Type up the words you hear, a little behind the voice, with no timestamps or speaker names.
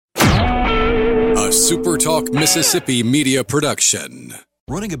SuperTalk Mississippi media production.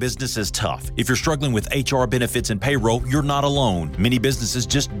 Running a business is tough. If you're struggling with HR, benefits, and payroll, you're not alone. Many businesses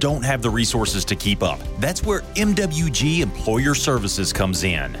just don't have the resources to keep up. That's where MWG Employer Services comes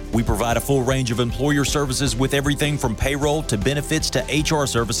in. We provide a full range of employer services with everything from payroll to benefits to HR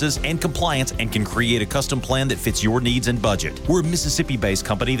services and compliance, and can create a custom plan that fits your needs and budget. We're a Mississippi-based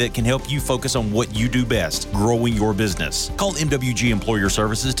company that can help you focus on what you do best, growing your business. Call MWG Employer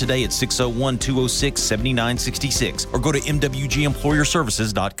Services today at 601-206-7966 or go to MWGEmployerServices.com.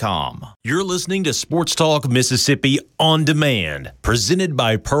 You're listening to Sports Talk Mississippi On Demand, presented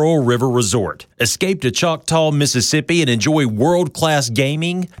by Pearl River Resort. Escape to Choctaw, Mississippi and enjoy world-class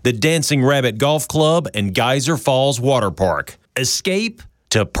gaming, the Dancing Rabbit Golf Club, and Geyser Falls Water Park. Escape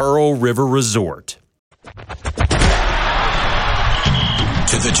to Pearl River Resort. To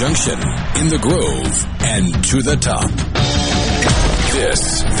the junction, in the Grove, and to the top.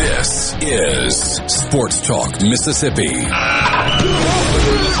 This is Sports Talk Mississippi.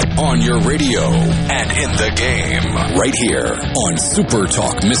 On your radio and in the game, right here on Super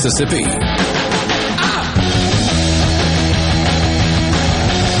Talk Mississippi.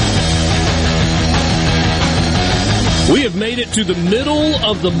 We have made it to the middle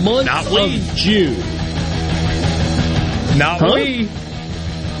of the month of June. Not we.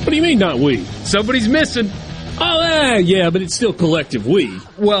 What do you mean, not we? Somebody's missing. Oh, yeah, but it's still collective we.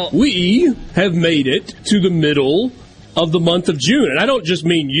 Well, we have made it to the middle of the month of June. And I don't just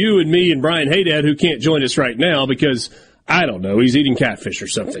mean you and me and Brian Haydad, who can't join us right now because, I don't know, he's eating catfish or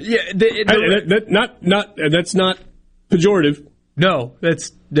something. Yeah, that's not pejorative. No,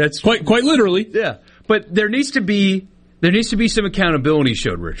 that's quite literally. Yeah. But there needs to be some accountability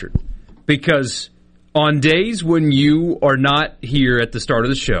showed, Richard. Because on days when you are not here at the start of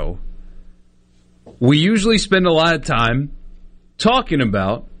the show, we usually spend a lot of time talking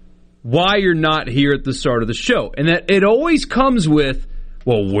about why you're not here at the start of the show. And that it always comes with,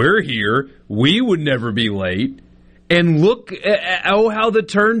 well, we're here. We would never be late. And look at how the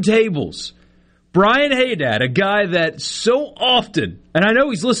turntables. Brian Haydad, a guy that so often, and I know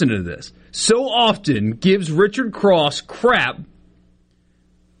he's listening to this, so often gives Richard Cross crap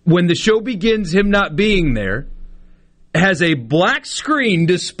when the show begins, him not being there, has a black screen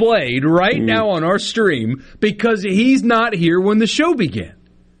displayed right now on our stream because he's not here when the show began.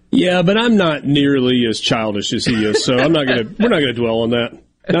 Yeah, but I'm not nearly as childish as he is, so we're not gonna dwell on that.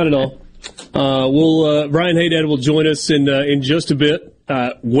 Not at all. Brian Haydad will join us in just a bit.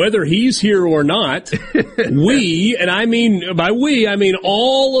 Whether he's here or not, we, and I mean by we, I mean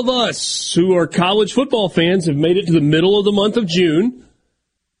all of us who are college football fans have made it to the middle of the month of June,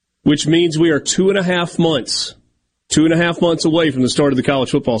 which means we are 2.5 months. 2.5 months away from the start of the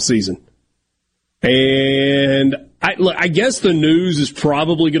college football season. And I guess the news is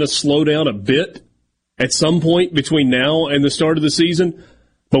probably going to slow down a bit at some point between now and the start of the season,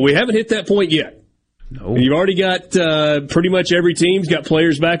 but we haven't hit that point yet. No. You've already got pretty much every team's got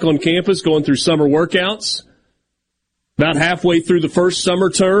players back on campus going through summer workouts. About halfway through the first summer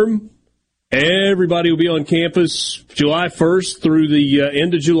term, everybody will be on campus July 1st through the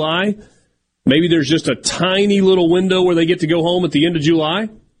end of July. Maybe there's just a tiny little window where they get to go home at the end of July.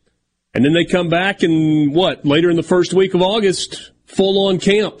 And then they come back and later in the first week of August, full-on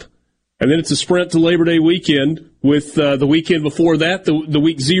camp. And then it's a sprint to Labor Day weekend with the weekend before that, the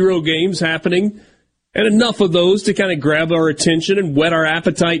week 0 games happening. And enough of those to kind of grab our attention and whet our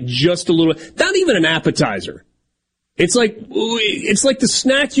appetite just a little. Not even an appetizer. It's like the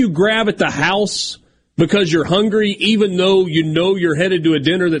snack you grab at the house because you're hungry, even though you know you're headed to a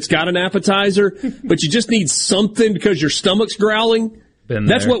dinner that's got an appetizer, but you just need something because your stomach's growling.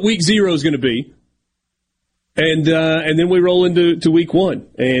 That's what week 0 is going to be. And then we roll into week 1,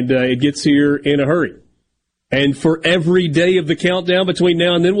 and it gets here in a hurry. And for every day of the countdown between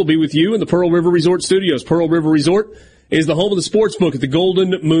now and then, we'll be with you in the Pearl River Resort Studios. Pearl River Resort is the home of the sportsbook at the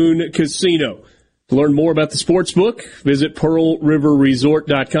Golden Moon Casino. To learn more about the sportsbook, visit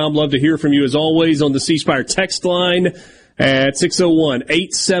PearlRiverResort.com. Love to hear from you, as always, on the C Spire text line at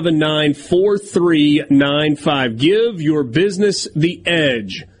 601-879-4395. Give your business the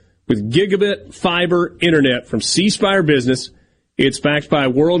edge with gigabit fiber internet from C Spire Business. It's backed by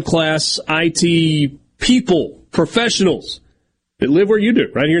world-class IT people, professionals that live where you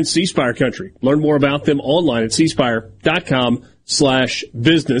do, right here in C Spire country. Learn more about them online at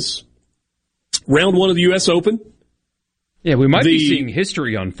cspire.com/business. Round 1 of the U.S. Open. Yeah, we might be seeing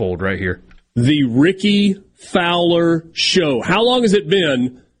history unfold right here. The Ricky Fowler Show. How long has it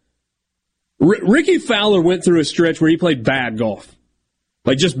been? Ricky Fowler went through a stretch where he played bad golf.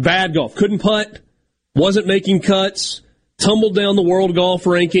 Like just bad golf. Couldn't putt, wasn't making cuts, tumbled down the world golf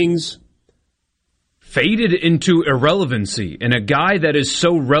rankings. faded into irrelevancy. And a guy that is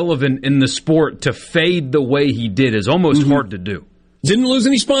so relevant in the sport to fade the way he did is almost hard to do. Didn't lose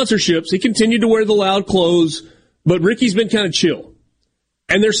any sponsorships. He continued to wear the loud clothes, but Ricky's been kind of chill.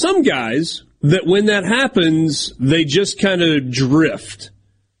 And there's some guys that when that happens, they just kind of drift.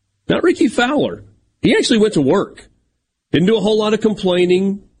 Not Ricky Fowler. He actually went to work. Didn't do a whole lot of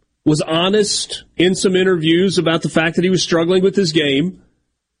complaining. Was honest in some interviews about the fact that he was struggling with his game.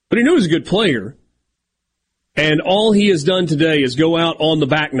 But he knew he was a good player. And all he has done today is go out on the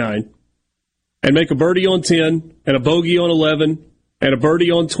back nine and make a birdie on 10 and a bogey on 11 and a birdie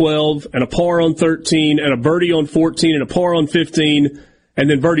on 12 and a par on 13 and a birdie on 14 and a par on 15 and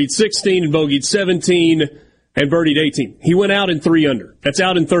then birdied 16 and bogeyed 17 and birdied 18. He went out in 3 under. That's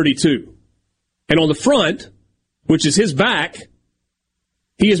out in 32. And on the front, which is his back,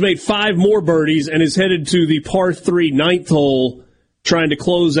 he has made 5 more birdies and is headed to the par 3 ninth hole trying to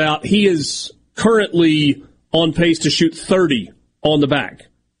close out. He is currently on pace to shoot 30 on the back.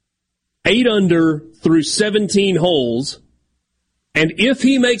 8 under through 17 holes. And if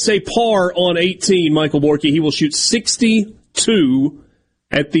he makes a par on 18, Michael Borky, he will shoot 62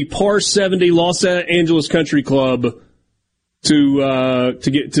 at the par 70 Los Angeles Country Club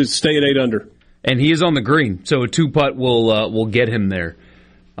to stay at 8 under. And he is on the green, so a 2-putt will get him there.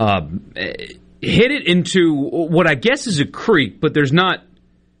 Hit it into what I guess is a creek, but there's not.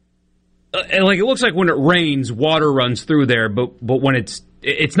 Like it looks like when it rains, water runs through there, but when it's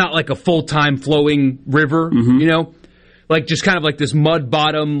not like a full-time flowing river, you know, like just kind of like this mud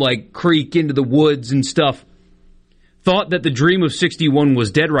bottom, like creek into the woods and stuff. Thought that the dream of 61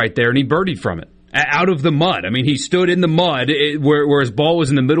 was dead right there, and he birdied from it out of the mud. I mean, he stood in the mud where his ball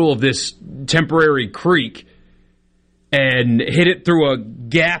was in the middle of this temporary creek and hit it through a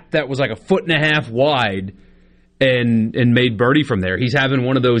gap that was like 1.5 feet wide. And made birdie from there. He's having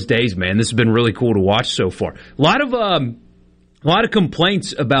one of those days, man. This has been really cool to watch so far. A lot of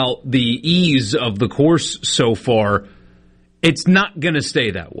complaints about the ease of the course so far. It's not going to stay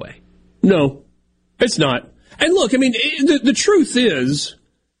that way. No, it's not. And look, I mean, the truth is,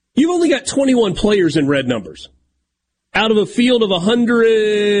 you've only got 21 players in red numbers. Out of a field of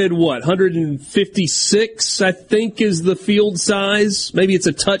 156, I think, is the field size. Maybe it's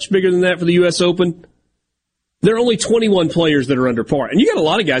a touch bigger than that for the U.S. Open. There are only 21 players that are under par. And you got a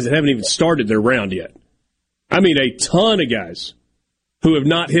lot of guys that haven't even started their round yet. I mean, a ton of guys who have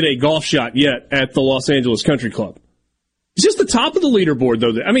not hit a golf shot yet at the Los Angeles Country Club. It's just the top of the leaderboard,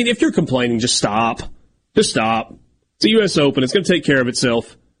 though. I mean, if you're complaining, just stop. Just stop. It's a U.S. Open. It's going to take care of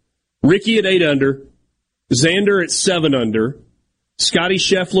itself. Ricky at 8 under. Xander at 7 under. Scotty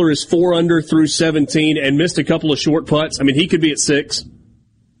Scheffler is 4 under through 17 and missed a couple of short putts. I mean, he could be at 6.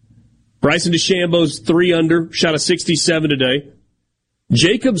 Bryson DeChambeau's 3 under, shot a 67 today.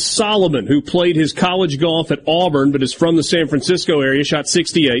 Jacob Solomon, who played his college golf at Auburn but is from the San Francisco area, shot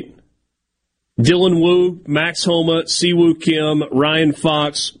 68. Dylan Wu, Max Homa, Siwoo Kim, Ryan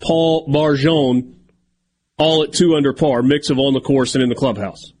Fox, Paul Barjon, all at 2 under par, mix of on the course and in the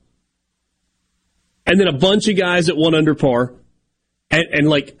clubhouse. And then a bunch of guys at 1 under par. And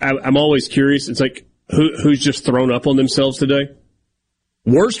like, I'm always curious, it's like, who's just thrown up on themselves today?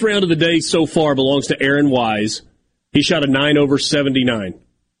 Worst round of the day so far belongs to Aaron Wise. He shot a 9 over 79.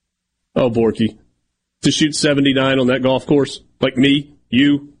 Oh, Borky. To shoot 79 on that golf course, like me,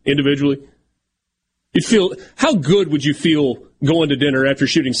 you, individually. You'd feel, how good would you feel going to dinner after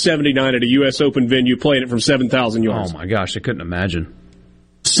shooting 79 at a U.S. Open venue, playing it from 7,000 yards? Oh, my gosh, I couldn't imagine.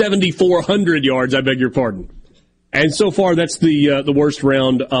 7,400 yards, I beg your pardon. And so far, that's the worst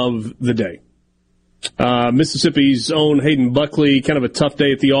round of the day. Mississippi's own Hayden Buckley, kind of a tough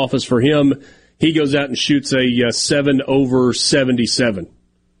day at the office for him. He goes out and shoots a 7 over 77.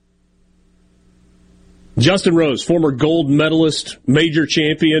 Justin Rose, former gold medalist, major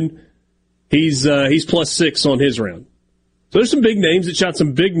champion, he's +6 on his round. So there's some big names that shot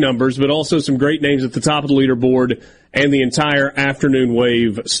some big numbers, but also some great names at the top of the leaderboard and the entire afternoon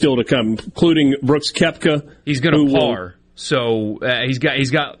wave still to come, including Brooks Koepka. He's going to par, so he's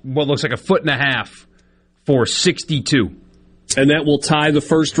got what looks like 1.5 feet for 62. And that will tie the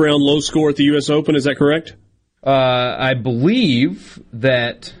first round low score at the U.S. Open, is that correct? I believe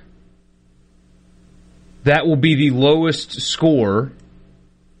that will be the lowest score.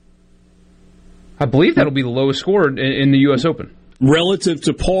 I believe that'll be the lowest score in the U.S. Open. Relative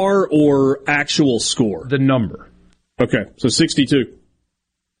to par or actual score? The number. Okay, so 62.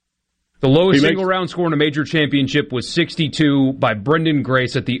 The lowest single-round score in a major championship was 62 by Brendan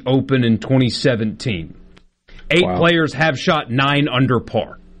Grace at the Open in 2017. 8 players have shot 9 under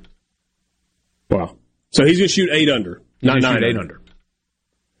par. Wow. So he's going to shoot 8 under, not 9 8 under.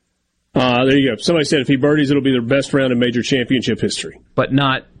 There you go. Somebody said if he birdies, it'll be their best round in major championship history. But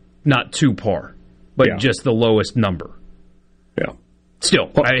not 2 par, but just the lowest number. Yeah.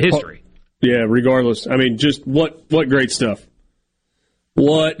 Still, history. Yeah, regardless. I mean, just what great stuff.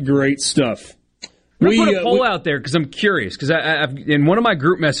 What great stuff. I'm going to put a poll out there because I'm curious. Because in one of my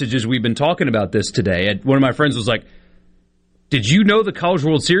group messages, we've been talking about this today. And one of my friends was like, did you know the College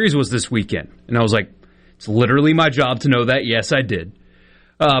World Series was this weekend? And I was like, it's literally my job to know that. Yes, I did.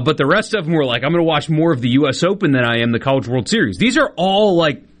 But the rest of them were like, I'm going to watch more of the U.S. Open than I am the College World Series. These are all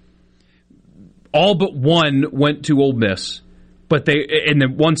but one went to Ole Miss, and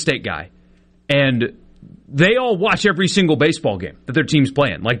then one state guy. And they all watch every single baseball game that their team's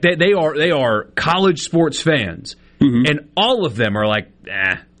playing. Like they are college sports fans, and all of them are like,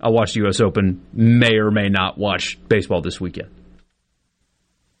 I'll watch the U.S. Open. May or may not watch baseball this weekend.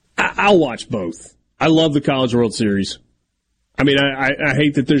 I'll watch both. I love the College World Series. I mean, I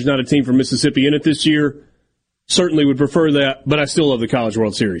hate that there's not a team from Mississippi in it this year. Certainly would prefer that, but I still love the College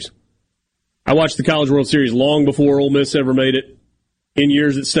World Series. I watched the College World Series long before Ole Miss ever made it. In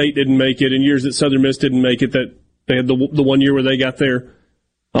years that State didn't make it, in years that Southern Miss didn't make it, that they had the 1 year where they got there.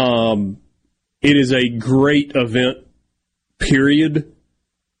 It is a great event, period.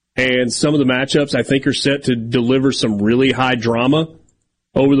 And some of the matchups, I think, are set to deliver some really high drama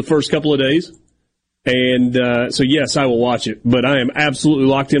over the first couple of days. And so, yes, I will watch it. But I am absolutely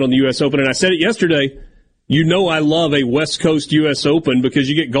locked in on the U.S. Open. And I said it yesterday, you know I love a West Coast U.S. Open because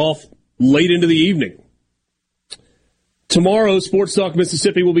you get golf late into the evening. Tomorrow, SportsTalk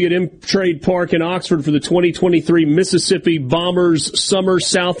Mississippi will be at M-Trade Park in Oxford for the 2023 Mississippi Bombers Summer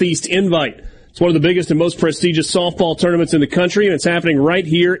Southeast Invite. It's one of the biggest and most prestigious softball tournaments in the country, and it's happening right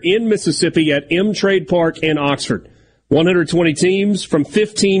here in Mississippi at M-Trade Park in Oxford. 120 teams from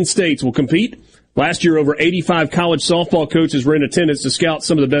 15 states will compete. Last year, over 85 college softball coaches were in attendance to scout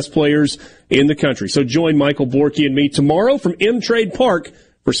some of the best players in the country. So join Michael Borky and me tomorrow from M-Trade Park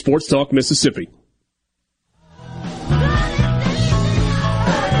for SportsTalk Mississippi.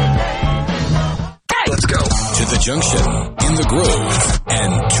 Let's go to the junction, in the Grove,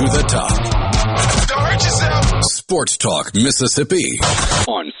 and to the top. Don't hurt yourself. Sports Talk Mississippi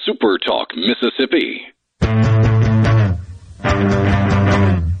on Super Talk Mississippi.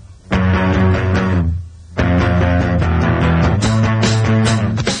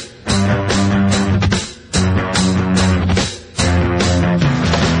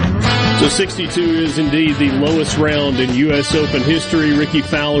 So 62 is indeed the lowest round in U.S. Open history. Ricky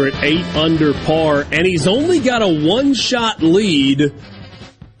Fowler at 8 under par, and he's only got a one-shot lead.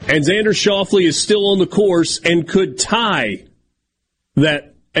 And Xander Schauffele is still on the course and could tie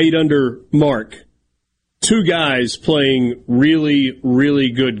that 8 under mark. Two guys playing really,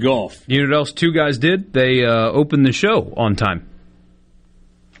 really good golf. You know what else two guys did? They opened the show on time.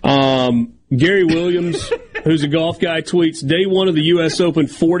 Gary Williams, who's a golf guy, tweets, day one of the U.S. Open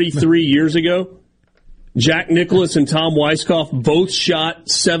 43 years ago, Jack Nicklaus and Tom Weiskopf both shot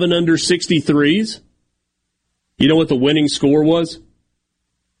 7 under 63s. You know what the winning score was?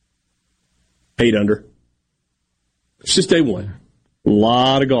 8 under. It's just day one. A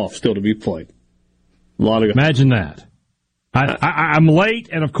lot of golf still to be played. A lot of golf. Imagine that. I'm late,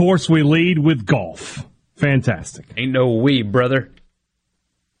 and of course we lead with golf. Fantastic. Ain't no we, brother.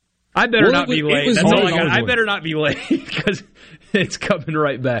 I better not be late. That's all I got. I better not be late because it's coming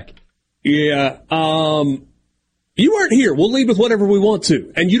right back. Yeah. You weren't here. We'll lead with whatever we want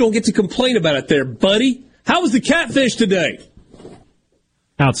to. And you don't get to complain about it there, buddy. How was the catfish today?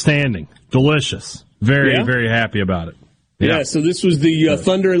 Outstanding. Delicious. Very, very happy about it. Yeah, so this was the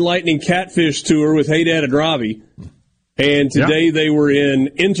Thunder and Lightning Catfish Tour with Haydad Adravi. And today they were in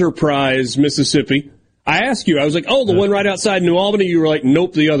Enterprise, Mississippi. I asked you, I was like, oh, the one right outside New Albany? You were like,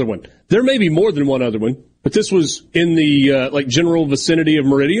 nope, the other one. There may be more than one other one, but this was in the general vicinity of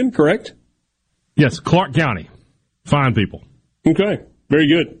Meridian, correct? Yes, Clark County. Fine people. Okay, very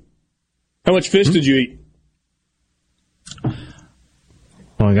good. How much fish did you eat?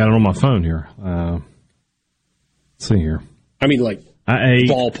 Well, I got it on my phone here. Let's see here. I mean, like, I ate,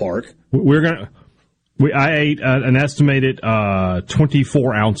 ballpark. I ate an estimated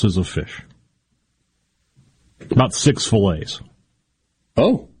 24 ounces of fish. About 6 fillets.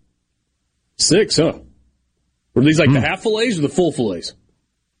 Oh. 6, huh? Were these like the half fillets or the full fillets?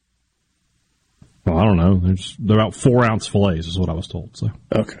 Well, I don't know. They're about 4-ounce fillets is what I was told. So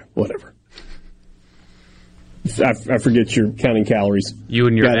okay, whatever. I forget you're counting calories. You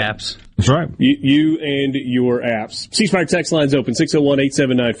and your apps. That's right. You and your apps. C-Spire text line's open,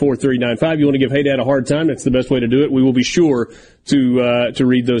 601-879-4395. You want to give Haydad a hard time? That's the best way to do it. We will be sure to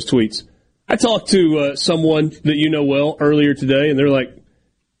read those tweets. I talked to someone that you know well earlier today, and they're like,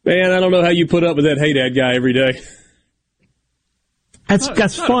 Man, I don't know how you put up with that hey dad guy every day.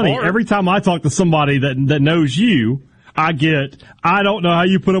 That's funny. hard. Every time I talk to somebody that knows you, I don't know how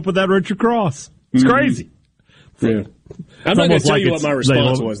you put up with that Richard Cross. It's crazy. Yeah. I'm not going to tell you what my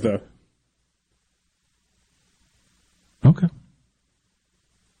response was, though. Okay.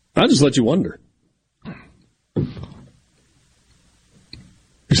 I'll just let you wonder.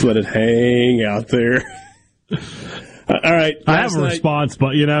 Just let it hang out there. All right. I have a response,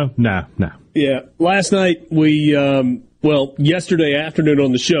 but, no. Yeah. Last night, yesterday afternoon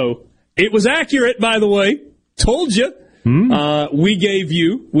on the show, it was accurate, by the way. Told you.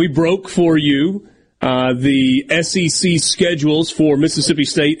 We broke for you the SEC schedules for Mississippi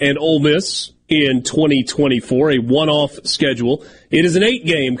State and Ole Miss in 2024, a one-off schedule. It is an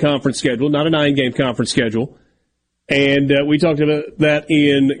 8-game conference schedule, not a 9-game conference schedule. And we talked about that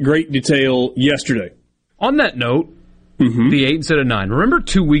in great detail yesterday. On that note, the 8 instead of 9. Remember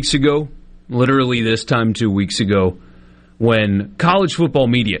 2 weeks ago, literally this time 2 weeks ago, when college football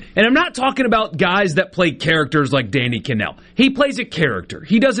media, and I'm not talking about guys that play characters like Danny Cannell. He plays a character.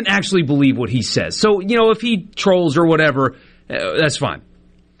 He doesn't actually believe what he says. So, if he trolls or whatever, that's fine.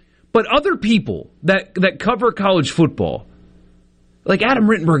 But other people that cover college football, like Adam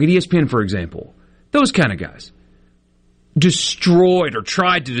Rittenberg at ESPN, for example, those kind of guys, destroyed or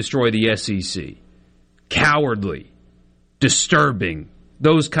tried to destroy the SEC. Cowardly, disturbing,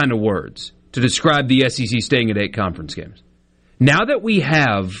 those kind of words to describe the SEC staying at 8 conference games. Now that we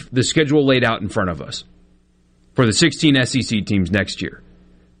have the schedule laid out in front of us for the 16 SEC teams next year,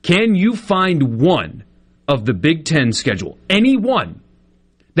 can you find one of the Big Ten schedule, any one,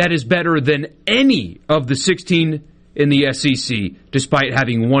 that is better than any of the 16 in the SEC despite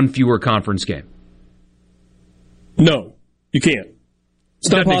having one fewer conference game? No, you can't. It's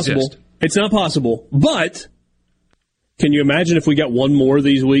not possible. Exist. It's not possible. But can you imagine if we got one more of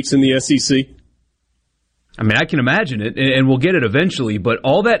these weeks in the SEC? I mean, I can imagine it, and we'll get it eventually, but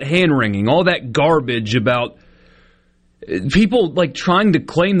all that hand-wringing, all that garbage about people like trying to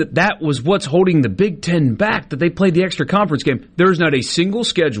claim that was what's holding the Big Ten back, that they played the extra conference game. There's not a single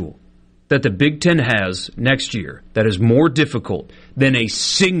schedule that the Big Ten has next year that is more difficult than a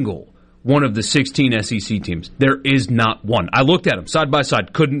single one of the 16 SEC teams. There is not one. I looked at them side by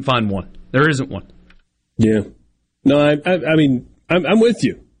side, couldn't find one. There isn't one. Yeah. No, I mean, I'm with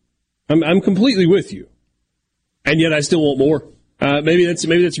you. I'm completely with you. And yet I still want more. Maybe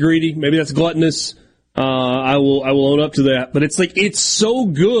that's greedy. Maybe that's gluttonous. I will own up to that. But it's like, it's so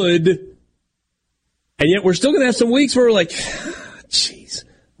good. And yet we're still going to have some weeks where we're like, jeez,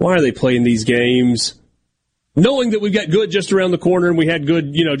 why are they playing these games? Knowing that we've got good just around the corner and we had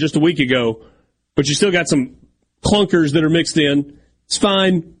good, just a week ago, but you still got some clunkers that are mixed in. It's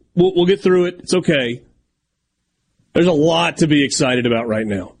fine. We'll get through it. It's okay. There's a lot to be excited about right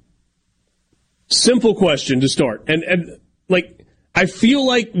now. Simple question to start. And I feel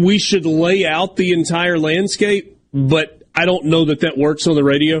like we should lay out the entire landscape, but I don't know that works on the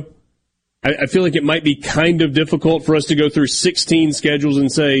radio. I feel like it might be kind of difficult for us to go through 16 schedules and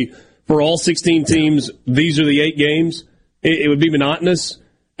say, for all 16 teams, these are the 8 games. It would be monotonous.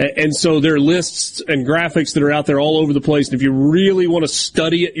 And so there are lists and graphics that are out there all over the place. And if you really want to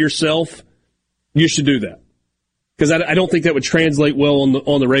study it yourself, you should do that. Because I don't think that would translate well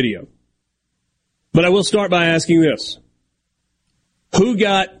on the radio. But I will start by asking this. Who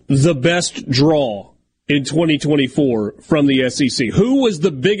got the best draw in 2024 from the SEC? Who was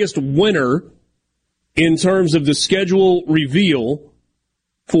the biggest winner in terms of the schedule reveal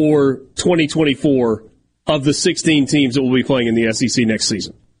for 2024 of the 16 teams that will be playing in the SEC next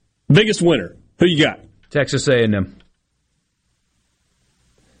season? Biggest winner. Who you got? Texas A&M.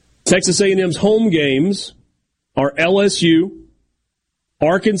 Texas A&M's home games are LSU,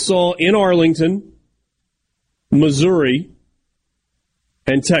 Arkansas in Arlington, Missouri,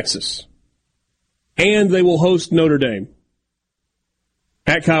 and Texas. And they will host Notre Dame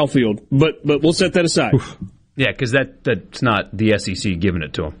at Kyle Field. But we'll set that aside. Oof. Yeah, because that's not the SEC giving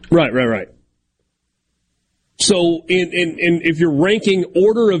it to them. Right. So if you're ranking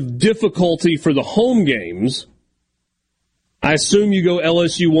order of difficulty for the home games, I assume you go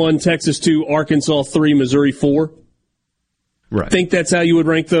LSU 1, Texas 2, Arkansas 3, Missouri 4. Right. Think that's how you would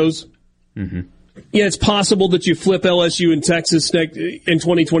rank those? Mm-hmm. Yeah, it's possible that you flip LSU and Texas in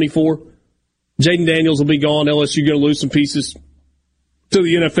 2024. Jaden Daniels will be gone. LSU going to lose some pieces to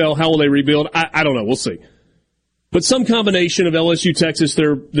the NFL. How will they rebuild? I don't know. We'll see. But some combination of LSU, Texas,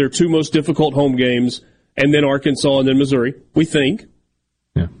 their 2 most difficult home games, and then Arkansas and then Missouri, we think.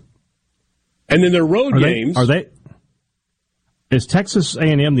 Yeah. And then their road games. Is Texas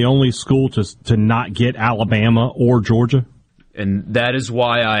A&M the only school to not get Alabama or Georgia? And that is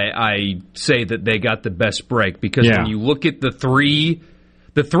why I say that they got the best break. Because when you look at the three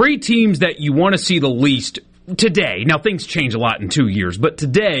teams that you want to see the least today, now things change a lot in 2 years, but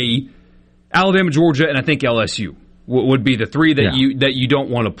today, Alabama, Georgia, and I think LSU would be the three that you don't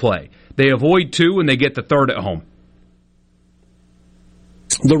want to play. They avoid 2 and they get the 3rd at home.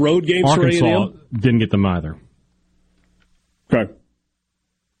 The road games Arkansas for A&M didn't get them either. Okay.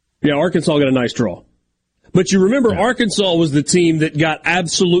 Yeah, Arkansas got a nice draw. But you remember Arkansas was the team that got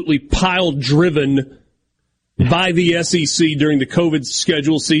absolutely pile-driven by the SEC during the COVID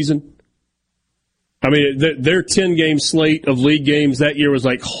schedule season. I mean, their 10-game slate of league games that year was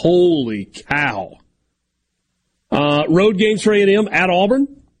like, holy cow. Road games for A&M at Auburn,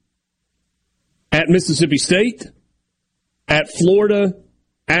 at Mississippi State, at Florida,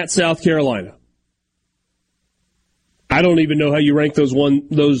 at South Carolina. I don't even know how you rank those 1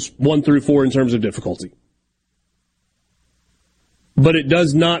 through 4 in terms of difficulty. But it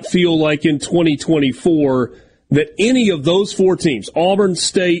does not feel like in 2024 that any of those 4 teams, Auburn,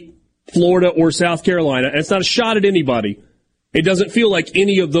 State, Florida, or South Carolina, and it's not a shot at anybody, it doesn't feel like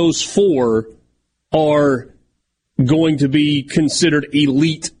any of those 4 are going to be considered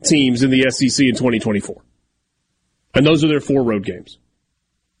elite teams in the SEC in 2024. And those are their 4 road games.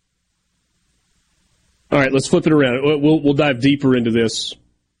 All right, let's flip it around. We'll dive deeper into this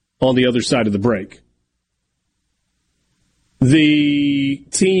on the other side of the break. The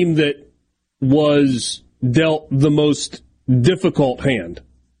team that was dealt the most difficult hand.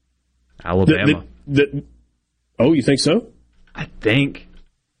 Alabama. Oh, you think so? I think.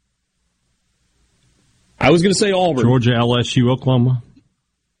 I was going to say Auburn. Georgia, LSU, Oklahoma.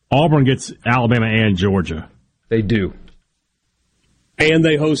 Auburn gets Alabama and Georgia. They do. And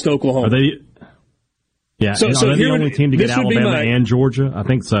they host Oklahoma. Are they? Yeah, so are they the only team to get Alabama and Georgia? I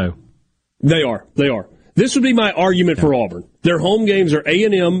think so. They are. This would be my argument for Auburn. Their home games are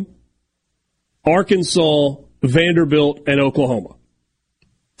A&M, Arkansas, Vanderbilt, and Oklahoma.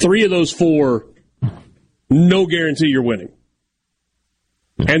 3 of those 4, no guarantee you're winning.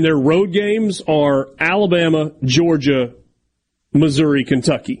 And their road games are Alabama, Georgia, Missouri,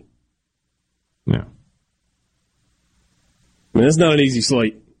 Kentucky. Yeah. I mean, that's not an easy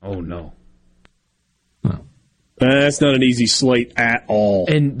slate. Oh, no. That's not an easy slate at all.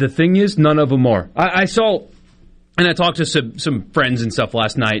 And the thing is, none of them are. I saw, and I talked to some friends and stuff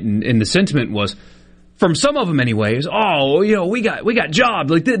last night, and the sentiment was, from some of them anyway, is, we got jobbed.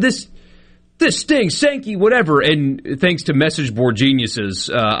 Like, this stinks, Sankey, whatever. And thanks to message board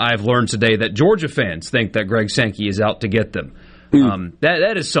geniuses, I've learned today that Georgia fans think that Greg Sankey is out to get them.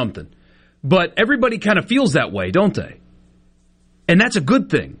 That is something. But everybody kind of feels that way, don't they? And that's a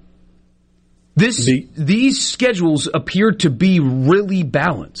good thing. These schedules appear to be really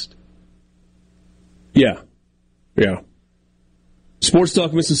balanced. Yeah. Sports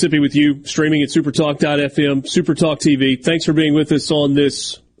Talk Mississippi with you, streaming at supertalk.fm, SuperTalk TV. Thanks for being with us on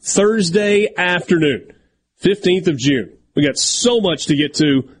this Thursday afternoon, 15th of June. We got so much to get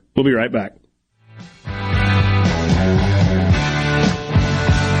to. We'll be right back.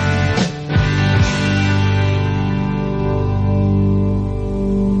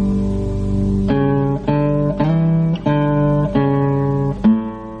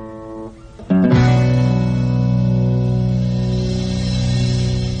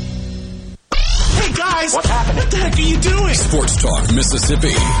 Sports Talk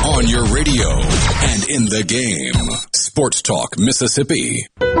Mississippi on your radio and in the game. Sports Talk Mississippi.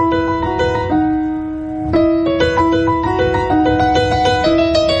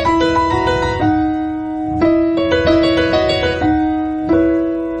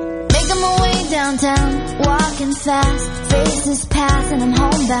 Making my way downtown, walking fast, faces pass and I'm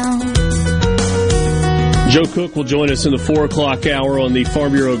homebound. Joe Cook will join us in the 4 o'clock hour on the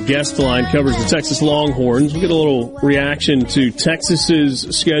Farm Bureau guest line, covers the Texas Longhorns. We'll get a little reaction to Texas's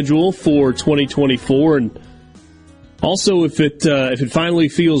schedule for 2024 and also if it finally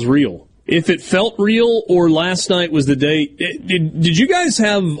feels real. If it felt real or last night was the day. Did you guys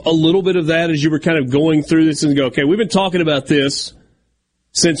have a little bit of that as you were kind of going through this and go, okay, we've been talking about this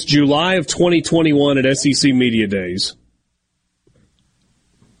since July of 2021 at SEC Media Days.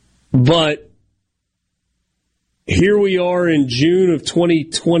 But here we are in June of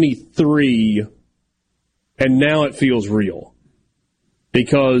 2023, and now it feels real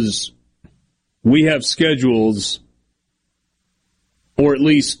because we have schedules, or at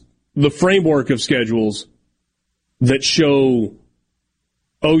least the framework of schedules, that show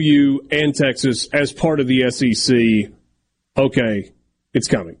OU and Texas as part of the SEC. Okay, it's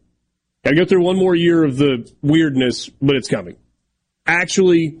coming. Got to go through one more year of the weirdness, but it's coming.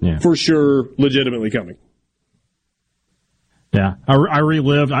 Actually, for sure, legitimately coming. Yeah, I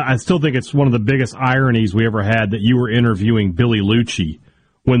relived. I still think it's one of the biggest ironies we ever had that you were interviewing Billy Lucci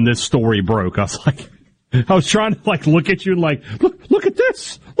when this story broke. I was like, I was trying to look at you and look at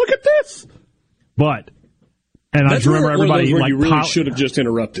this, but and that's I just remember everybody you really should have just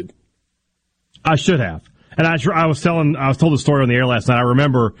interrupted. I should have, and I was told the story on the air last night. I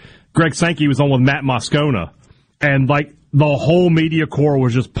remember Greg Sankey was on with Matt Moscona, and the whole media corps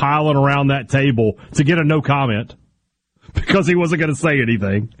was just piling around that table to get a no comment. Because he wasn't going to say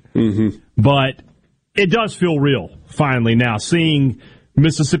anything. Mm-hmm. But it does feel real, finally, now, seeing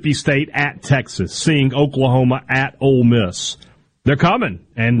Mississippi State at Texas, seeing Oklahoma at Ole Miss. They're coming,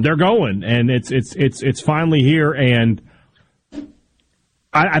 and they're going, and it's finally here. And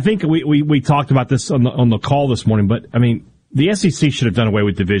I think we talked about this on the call this morning, but, I mean, the SEC should have done away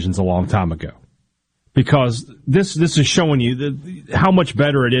with divisions a long time ago. Because this is showing you how much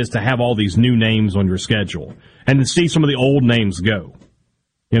better it is to have all these new names on your schedule and to see some of the old names go.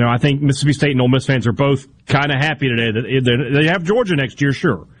 You know, I think Mississippi State and Ole Miss fans are both kind of happy today that they have Georgia next year,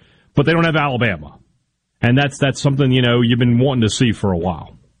 sure, but they don't have Alabama, and that's something you've been wanting to see for a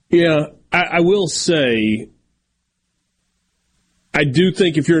while. Yeah, I will say, I do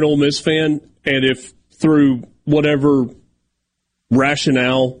think if you're an Ole Miss fan and if through whatever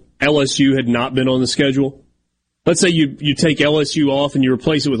rationale LSU had not been on the schedule, let's say you take LSU off and you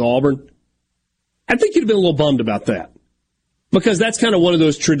replace it with Auburn, I think you'd have been a little bummed about that because that's kind of one of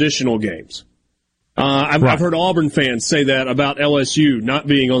those traditional games. I've heard Auburn fans say that about LSU not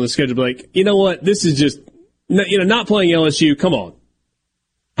being on the schedule. Like, you know what? This is just, not playing LSU. Come on.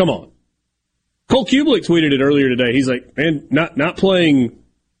 Cole Kubelik tweeted it earlier today. He's like, man, not playing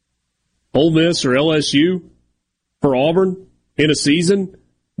Ole Miss or LSU for Auburn in a season,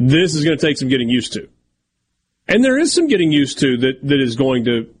 this is going to take some getting used to. And there is some getting used to that is going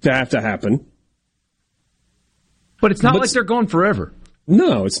to have to happen. But it's not like they're gone forever.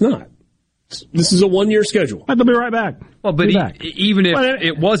 No, it's not. This is a one-year schedule. They'll be right back. Well, but even if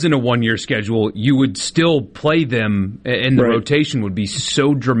it wasn't a one-year schedule, you would still play them, and the rotation would be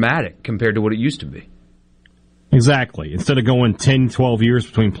so dramatic compared to what it used to be. Exactly. Instead of going 10, 12 years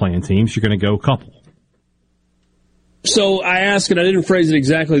between playing teams, you're going to go a couple. So I ask, and I didn't phrase it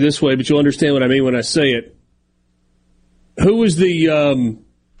exactly this way, but you'll understand what I mean when I say it. Who was the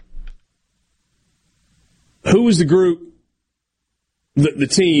group, the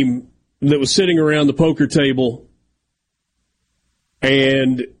team that was sitting around the poker table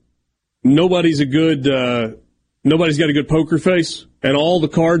and nobody's got a good poker face and all the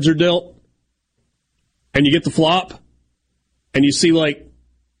cards are dealt and you get the flop and you see like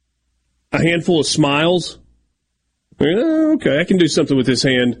a handful of smiles? Okay, I can do something with this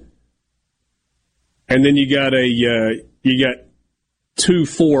hand. And then you got 2-4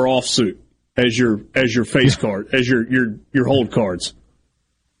 offsuit as your face card, as your hold cards.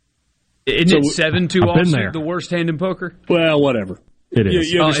 Isn't it 7-2 offsuit the worst hand in poker? Well, whatever. It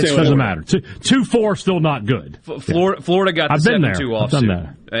is. You understand it doesn't matter. 2-4 still not good. Florida got the 7-2 offsuit. I've done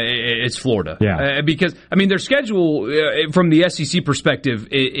that. It's Florida. Yeah. Because, I mean, their schedule, from the SEC perspective,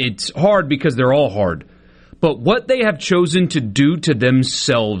 it's hard because they're all hard. But what they have chosen to do to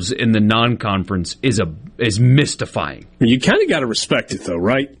themselves in the non-conference is mystifying. You kind of got to respect it, though,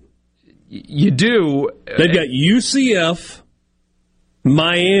 right? You do. They've got UCF,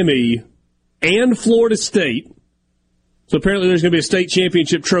 Miami, and Florida State. So apparently there's going to be a state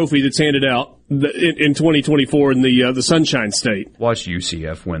championship trophy that's handed out in 2024 in the Sunshine State. Watch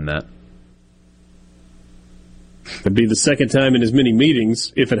UCF win that. It'd be the second time in as many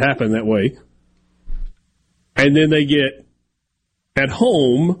meetings if it happened that way. And then they get, at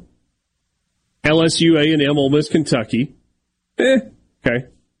home, LSU, A&M, Ole Miss, Kentucky. Okay.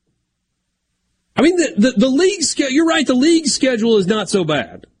 I mean, the league schedule, you're right, the league schedule is not so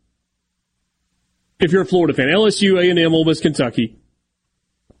bad. If you're a Florida fan, LSU, A&M, Ole Miss, Kentucky.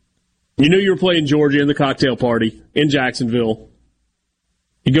 You knew you were playing Georgia in the cocktail party in Jacksonville.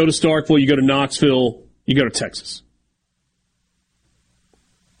 You go to Starkville, you go to Knoxville, you go to Texas.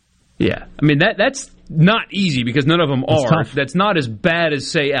 Yeah. I mean, that's not easy because none of them are. Tough. That's not as bad as,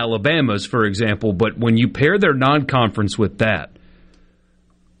 say, Alabama's, for example, but when you pair their non-conference with that,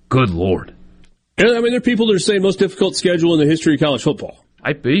 good Lord. And, I mean, there are people that are saying most difficult schedule in the history of college football.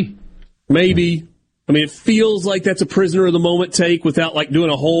 Might be. Maybe. I mean, it feels like that's a prisoner of the moment take without like doing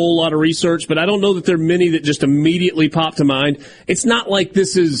a whole lot of research, but I don't know that there are many that just immediately pop to mind. It's not like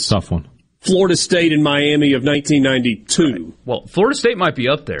this is tough one. Florida State and Miami of 1992. Right. Well, Florida State might be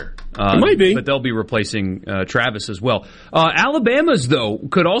up there. It might be. But they'll be replacing Travis as well. Alabama's, though,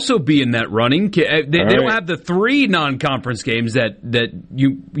 could also be in that running. They don't have the 3 non-conference games that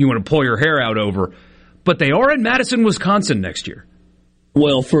you want to pull your hair out over. but they are in Madison, Wisconsin next year.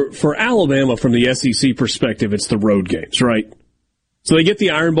 Well, for Alabama, from the SEC perspective, it's the road games, right? So they get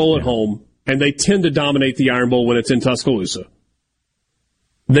the Iron Bowl at home, and they tend to dominate the Iron Bowl when it's in Tuscaloosa.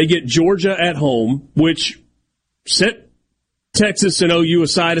 They get Georgia at home, which, set Texas and OU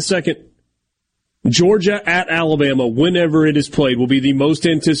aside a second, Georgia at Alabama, whenever it is played, will be the most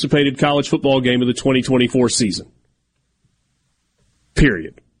anticipated college football game of the 2024 season.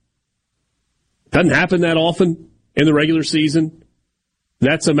 Period. Doesn't happen that often in the regular season.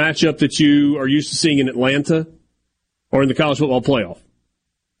 That's a matchup that you are used to seeing in Atlanta or in the college football playoff.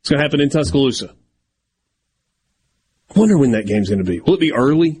 It's going to happen in Tuscaloosa. I wonder when that game's going to be. Will it be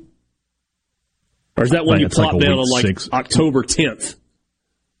early? Or is that when you plop down on October 10th?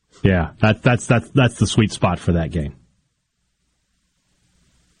 Yeah, that's the sweet spot for that game.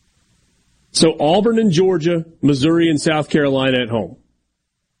 So Auburn and Georgia, Missouri and South Carolina at home.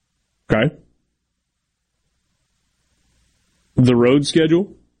 Okay. The road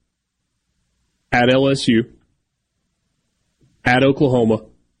schedule: at LSU, at Oklahoma,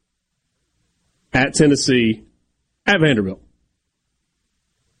 at Tennessee, at Vanderbilt.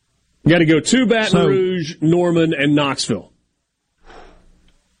 You got to go to Baton Rouge, Norman, and Knoxville.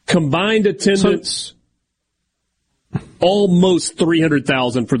 Combined attendance, almost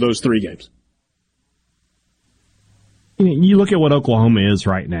 300,000 for those three games. You look at what Oklahoma is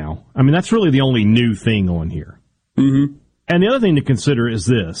right now. I mean, that's really the only new thing on here. Mm-hmm. And the other thing to consider is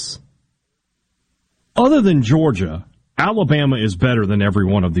this. Other than Georgia, Alabama is better than every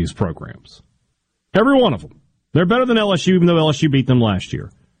one of these programs. Every one of them. They're better than LSU, even though LSU beat them last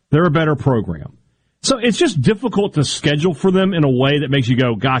year. They're a better program. So it's just difficult to schedule for them in a way that makes you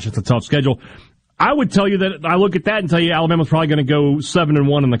go, gosh, it's a tough schedule. I would tell you that I look at that and tell you Alabama's probably going to go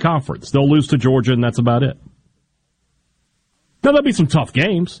 7-1 in the conference. They'll lose to Georgia, and that's about it. Now, there'll be some tough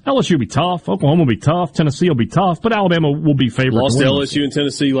games. LSU will be tough. Oklahoma will be tough. Tennessee will be tough. But Alabama will be favored. Lost to LSU and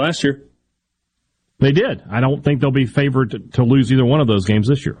Tennessee last year. They did. I don't think they'll be favored to lose either one of those games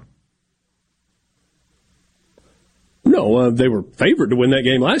this year. No, they were favored to win that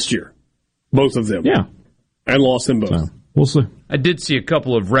game last year. Both of them. Yeah. And lost them both. So, we'll see. I did see a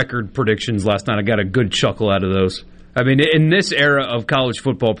couple of record predictions last night. I got a good chuckle out of those. I mean, in this era of college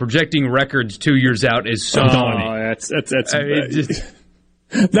football, projecting records 2 years out is so funny. That's I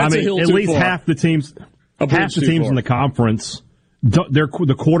mean, a hill at too least far. half the teams in the conference,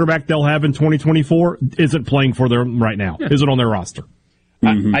 the quarterback they'll have in 2024 isn't playing for them right now. Yeah. Isn't on their roster.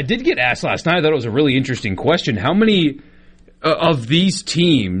 Mm-hmm. I did get asked last night. I thought it was a really interesting question. How many of these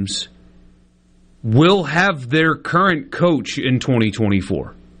teams will have their current coach in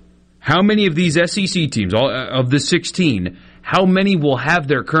 2024? How many of these SEC teams, of the 16, how many will have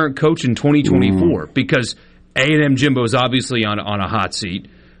their current coach in 2024? Because A&M Jimbo is obviously on a hot seat.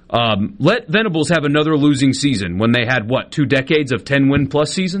 Let Venables have another losing season when they had, 2 decades of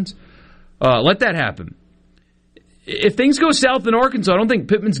 10-win-plus seasons? Let that happen. If things go south in Arkansas, I don't think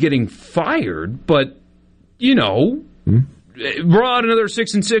Pittman's getting fired, but, roll out another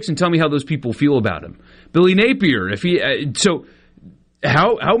 6-6 and tell me how those people feel about him. Billy Napier, if he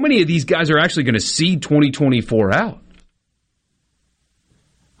how many of these guys are actually going to see 2024 out?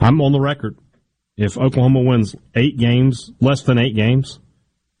 I'm on the record. If Oklahoma wins 8 games, less than 8 games,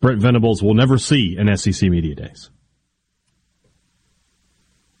 Brent Venables will never see an SEC Media Days.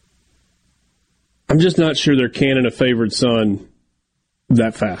 I'm just not sure they're canning a favored son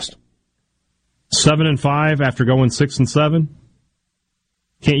that fast. 7-5 after going 6-7.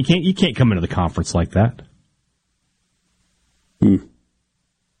 You can't come into the conference like that. You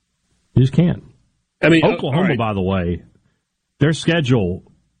just can't. I mean, Oklahoma, right. By the way, their schedule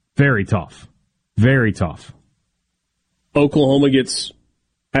very tough, very tough. Oklahoma gets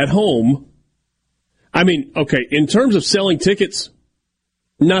at home. I mean, okay, in terms of selling tickets,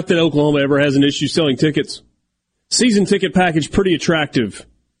 not that Oklahoma ever has an issue selling tickets. Season ticket package pretty attractive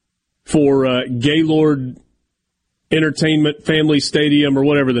for Gaylord Entertainment Family Stadium or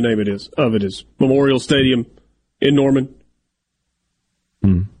whatever the name it is. Memorial Stadium in Norman.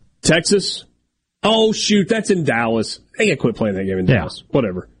 Texas? Oh, shoot, that's in Dallas. They got to quit playing that game in Dallas.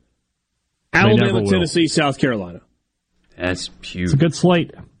 Whatever. Alabama, Tennessee, South Carolina. That's huge. It's a good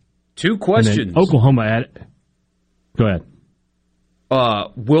slate. 2 questions. Oklahoma at it. Go ahead.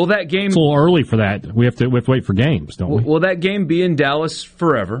 Will that game... It's a little early for that. We have to wait for games, don't we? Will that game be in Dallas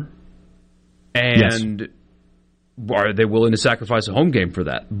forever? And are they willing to sacrifice a home game for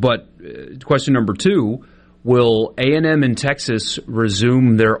that? But question number 2, will A&M and Texas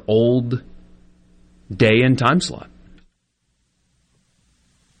resume their old day and time slot?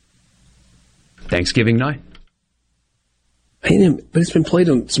 Thanksgiving night. But it's been played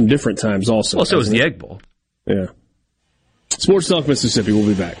on some different times also. Well, so is the Egg Bowl. Yeah. Sports Talk Mississippi. We'll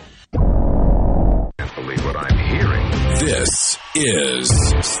be back. Can't believe what I'm hearing. This is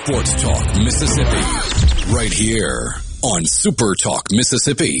Sports Talk Mississippi. Right here on Super Talk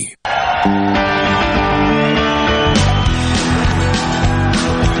Mississippi.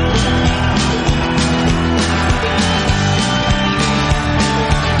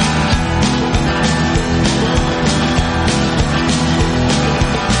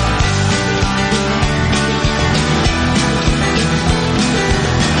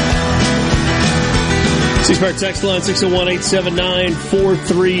 6-Bar text line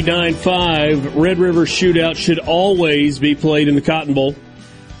 601-879-4395. Red River Shootout should always be played in the Cotton Bowl.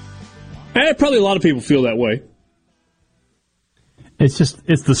 Probably a lot of people feel that way.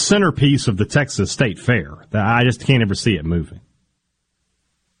 It's the centerpiece of the Texas State Fair. I just can't ever see it moving.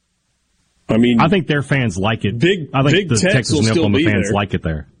 I think their fans like it. I think the Texas and Oklahoma fans like it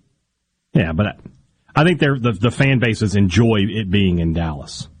there. Yeah, but I think the fan bases enjoy it being in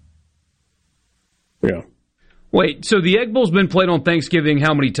Dallas. Yeah. Wait, so the Egg Bowl's been played on Thanksgiving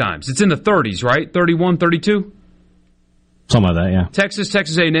how many times? It's in the 30s, right? 31, 32? Something like that, yeah.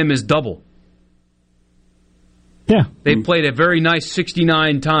 Texas A&M is double. Yeah. They played a very nice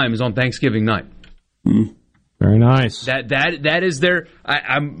 69 times on Thanksgiving night. Very nice. That is their...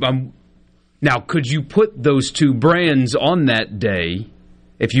 Now, could you put those two brands on that day,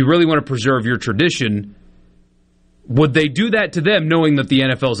 if you really want to preserve your tradition, would they do that to them knowing that the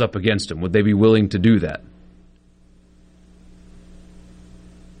NFL's up against them? Would they be willing to do that?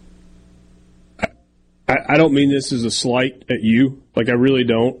 I don't mean this as a slight at you. I really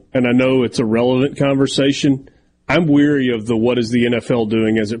don't. And I know it's a relevant conversation. I'm weary of the what is the NFL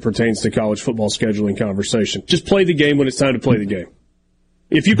doing as it pertains to college football scheduling conversation. Just play the game when it's time to play the game.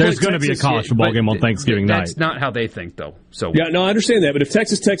 If you There's going to be a college football game on Thanksgiving night. That's not how they think, though. So yeah, no, I understand that. But if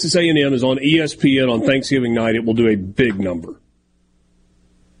Texas A&M is on ESPN on Thanksgiving night, it will do a big number.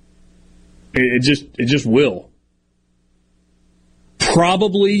 It just will.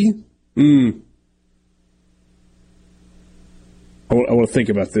 Probably. I want to think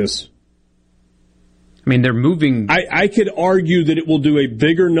about this. They're moving. I could argue that it will do a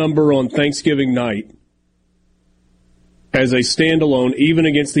bigger number on Thanksgiving night as a standalone, even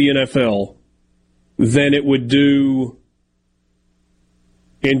against the NFL, than it would do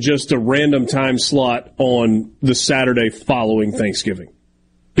in just a random time slot on the Saturday following Thanksgiving.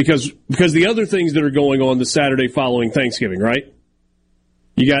 Because the other things that are going on the Saturday following Thanksgiving, right?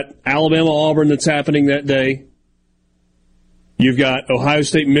 You got Alabama-Auburn that's happening that day. You've got Ohio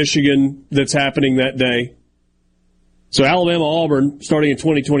State-Michigan that's happening that day. So Alabama-Auburn, starting in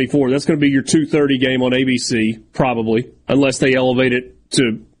 2024, that's going to be your 2:30 game on ABC, probably, unless they elevate it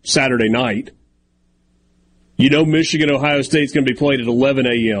to Saturday night. Michigan-Ohio State's going to be played at 11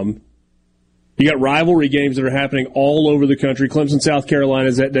 a.m. You got rivalry games that are happening all over the country. Clemson-South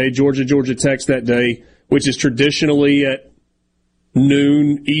Carolina's that day. Georgia Tech's that day, which is traditionally at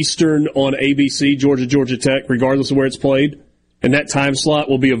noon Eastern on ABC, Georgia Tech, regardless of where it's played. And that time slot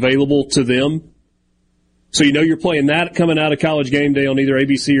will be available to them. So you're playing that coming out of College Game Day on either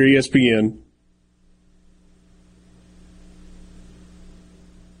ABC or ESPN.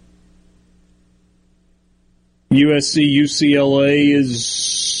 USC, UCLA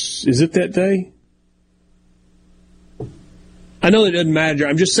is it that day? I know it doesn't matter.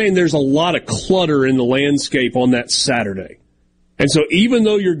 I'm just saying there's a lot of clutter in the landscape on that Saturday. And so even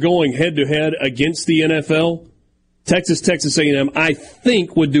though you're going head-to-head against the NFL, Texas A&M, I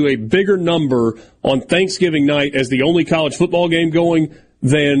think, would do a bigger number on Thanksgiving night as the only college football game going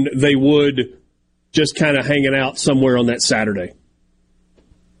than they would just kind of hanging out somewhere on that Saturday.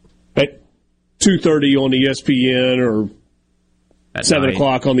 At 2:30 on ESPN or at 7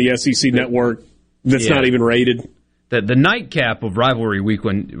 o'clock on the SEC network that's not even rated. The nightcap of rivalry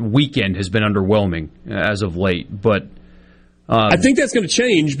weekend has been underwhelming as of late, but I think that's going to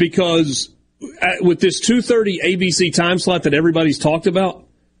change because with this 2:30 ABC time slot that everybody's talked about,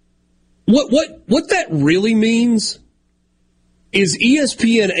 what that really means is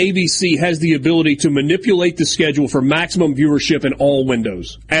ESPN ABC has the ability to manipulate the schedule for maximum viewership in all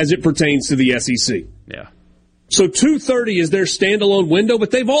windows as it pertains to the SEC. Yeah. So 2:30 is their standalone window,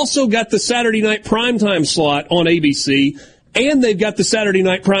 but they've also got the Saturday night primetime slot on ABC, and they've got the Saturday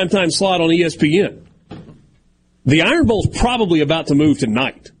night primetime slot on ESPN. The Iron Bowl's probably about to move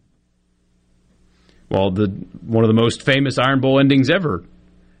tonight. Well, one of the most famous Iron Bowl endings ever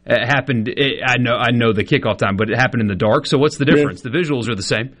happened. I know the kickoff time, but it happened in the dark. So what's the difference? Yeah. The visuals are the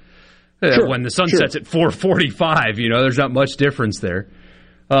same. When the sun sets at 4:45, there's not much difference there.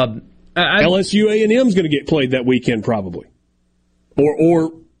 LSU A&M is going to get played that weekend, probably.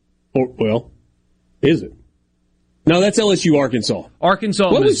 Or well, is it? No, that's LSU, Arkansas.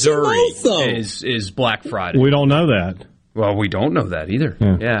 Arkansas, well, Missouri is Black Friday. We don't know that. Well, we don't know that either.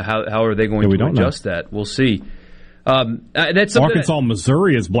 Yeah, how are they going to adjust that? We'll see. That's Arkansas,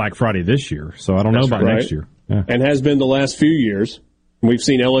 Missouri is Black Friday this year, so I don't know about next year. Yeah. And has been the last few years. We've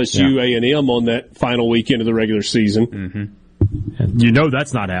seen LSU, A&M on that final weekend of the regular season. Mm-hmm. You know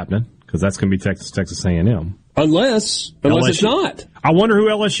that's not happening because that's going to be Texas A&M. Unless it's not. I wonder who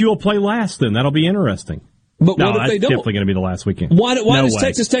LSU will play last then. That'll be interesting. But what if they don't? Definitely going to be the last weekend. Why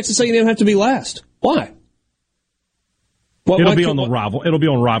does Texas A&M have to be last? Why? It'll be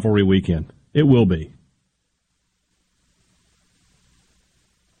on rivalry weekend. It will be.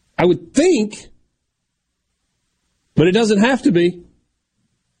 I would think, but it doesn't have to be.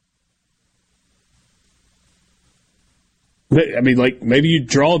 I mean, like, maybe you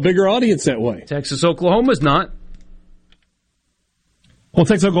draw a bigger audience that way. Texas, Oklahoma's not. Well,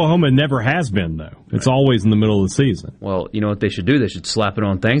 Texas, Oklahoma never has been, though. It's always in the middle of the season. Well, you know what they should do? They should slap it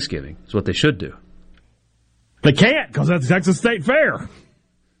on Thanksgiving. That's what they should do. They can't, because that's Texas State Fair.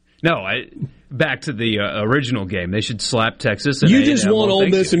 No, back to the original game. They should slap Texas. And you just want Ole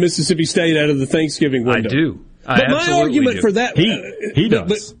Miss and Mississippi State out of the Thanksgiving window. I do. But my argument for that... He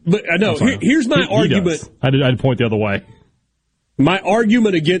does. But I know. Here's my argument. I'd point the other way. My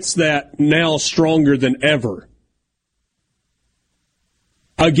argument against that now stronger than ever.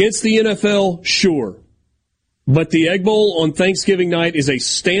 Against the NFL, sure. But the Egg Bowl on Thanksgiving night is a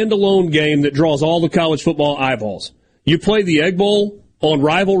standalone game that draws all the college football eyeballs. You play the Egg Bowl on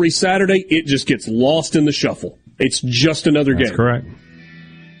Rivalry Saturday, it just gets lost in the shuffle. It's just another game. That's correct.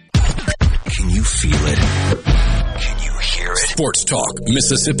 Can you feel it? Can you hear it? Sports Talk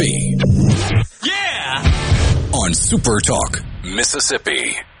Mississippi. Yeah! On Super Talk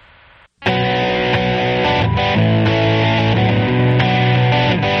Mississippi.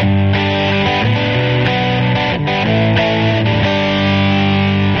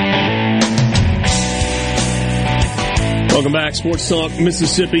 Welcome back. Sports Talk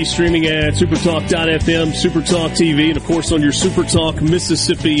Mississippi, streaming at supertalk.fm, Supertalk TV, and, of course, on your Supertalk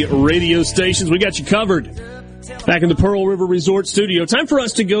Mississippi radio stations. We got you covered back in the Pearl River Resort studio. Time for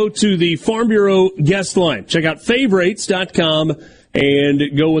us to go to the Farm Bureau guest line. Check out favorites.com and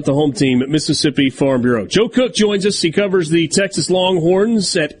go with the home team at Mississippi Farm Bureau. Joe Cook joins us. He covers the Texas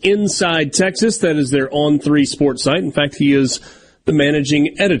Longhorns at Inside Texas. That is their On3 sports site. In fact, he is the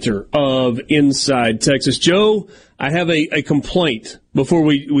managing editor of Inside Texas. Joe, I have a complaint before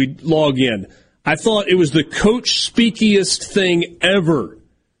we log in. I thought it was the coach speakiest thing ever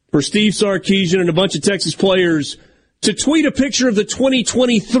for Steve Sarkisian and a bunch of Texas players to tweet a picture of the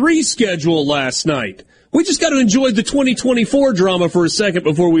 2023 schedule last night. We just got to enjoy the 2024 drama for a second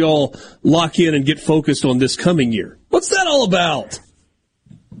before we all lock in and get focused on this coming year. What's that all about?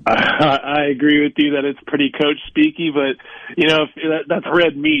 I agree with you that it's pretty coach speaky, but, you know, that's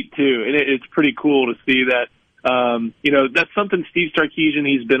red meat, too. And it's pretty cool to see that. You know, that's something Steve Sarkisian,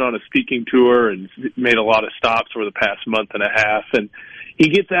 he's been on a speaking tour and made a lot of stops over the past month and a half. And he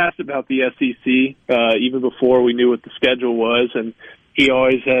gets asked about the SEC even before we knew what the schedule was. And he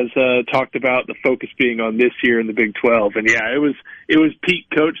always has talked about the focus being on this year in the Big 12. And, yeah, it was peak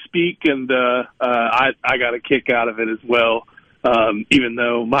coach speak, and I got a kick out of it as well. Even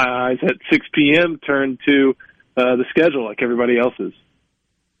though my eyes at 6 p.m. turned to the schedule like everybody else's.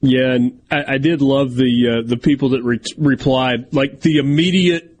 Yeah, and I did love the people that replied, like the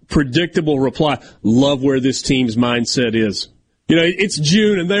immediate, predictable reply, love where this team's mindset is. You know, it's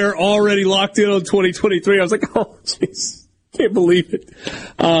June, and they're already locked in on 2023. I was like, oh, jeez, can't believe it.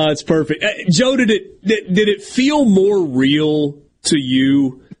 It's perfect. Joe, did it feel more real to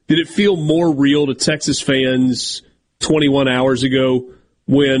you? Did it feel more real to Texas fans 21 hours ago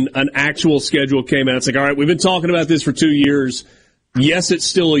when an actual schedule came out? It's like, all right, we've been talking about this for 2 years. Yes, it's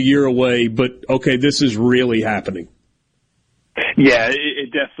still a year away, but, okay, this is really happening. Yeah,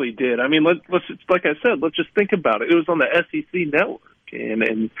 it definitely did. I mean, let's like I said, let's just think about it. It was on the SEC network,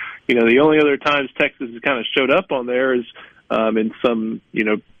 and you know, the only other times Texas has kind of showed up on there is in some, you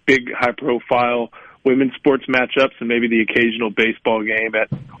know, big high-profile women's sports matchups and maybe the occasional baseball game at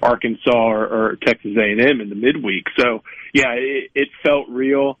Arkansas or Texas A&M in the midweek. So, yeah, it felt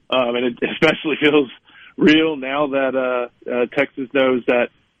real, and it especially feels real now that Texas knows that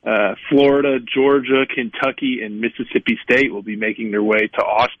Florida, Georgia, Kentucky, and Mississippi State will be making their way to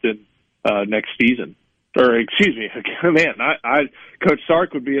Austin next season. Or, excuse me, man, Coach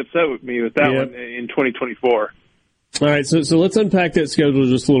Sark would be upset with me with that one in 2024. All right, so let's unpack that schedule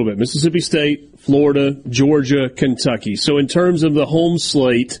just a little bit. Mississippi State, Florida, Georgia, Kentucky. So in terms of the home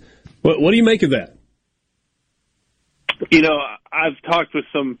slate, what do you make of that? I've talked with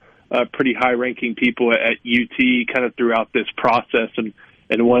some pretty high-ranking people at UT kind of throughout this process, and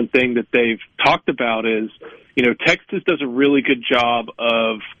one thing that they've talked about is, Texas does a really good job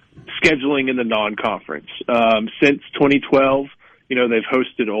of scheduling in the non-conference. Since 2012, they've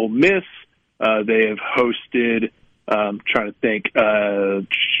hosted Ole Miss, they have hosted,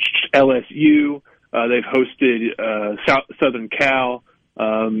 LSU, they've hosted Southern Cal,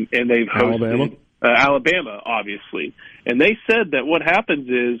 and they've hosted Alabama, obviously. And they said that what happens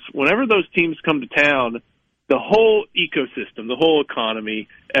is whenever those teams come to town, the whole ecosystem, the whole economy,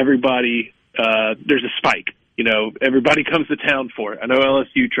 everybody, there's a spike. Everybody comes to town for it. I know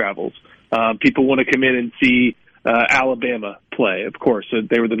LSU travels. People want to come in and see Alabama play, of course.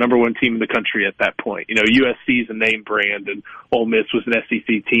 They were the number one team in the country at that point. USC is a name brand, and Ole Miss was an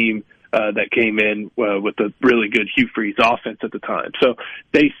SEC team that came in with a really good Hugh Freeze offense at the time. So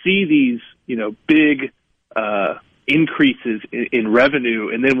they see these, big increases in revenue,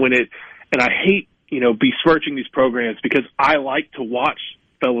 and then and I hate, besmirching these programs because I like to watch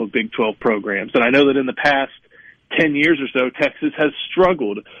fellow Big 12 programs, and I know that in the past 10 years or so, Texas has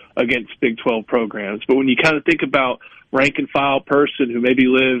struggled against Big 12 programs. But when you kind of think about rank and file person who maybe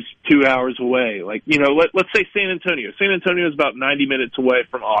lives 2 hours away, like, let's say San Antonio. San Antonio is about 90 minutes away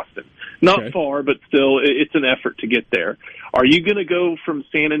from Austin. Not far, but still, it's an effort to get there. Are you going to go from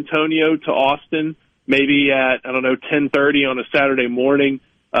San Antonio to Austin maybe at, 10:30 on a Saturday morning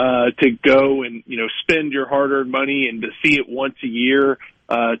to go and, spend your hard-earned money and to see it once a year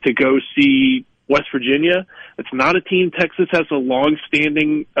to go see West Virginia? It's not a team Texas has a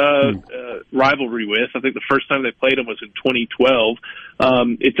long-standing rivalry with. I think the first time they played them was in 2012.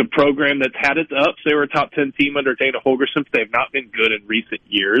 It's a program that's had its ups. They were a top 10 team under Dana Holgorsen, but they've not been good in recent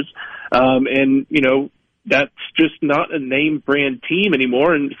years. And that's just not a name brand team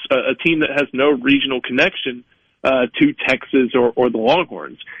anymore, and a team that has no regional connection to Texas or the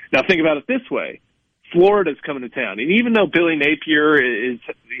Longhorns. Now think about it this way. Florida's coming to town. And even though Billy Napier is,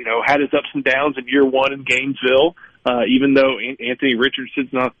 had his ups and downs in year one in Gainesville, even though Anthony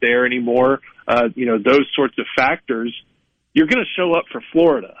Richardson's not there anymore, those sorts of factors, you're going to show up for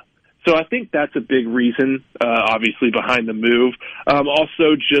Florida. So I think that's a big reason, obviously, behind the move.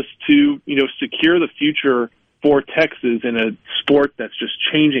 Also just to, secure the future for Texas in a sport that's just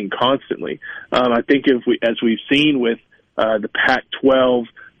changing constantly. I think as we've seen with the Pac-12,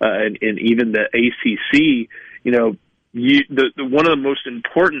 and even the ACC, one of the most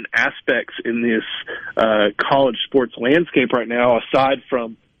important aspects in this college sports landscape right now, aside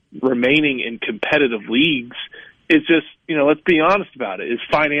from remaining in competitive leagues, is just, let's be honest about it, is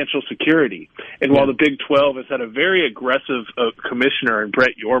financial security. And while the Big 12 has had a very aggressive commissioner in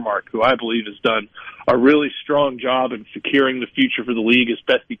Brett Yormark, who I believe has done a really strong job in securing the future for the league as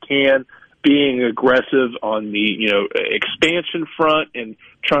best he can, being aggressive on the expansion front and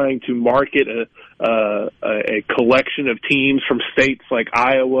trying to market a collection of teams from states like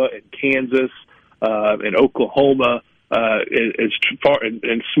Iowa and Kansas and Oklahoma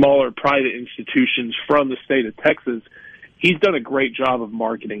and smaller private institutions from the state of Texas. He's done a great job of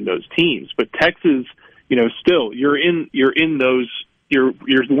marketing those teams. But Texas, still you're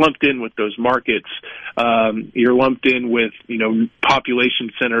lumped in with those markets. You're lumped in with,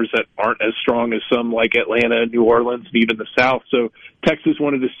 population centers that aren't as strong as some like Atlanta, New Orleans, and even the South. So Texas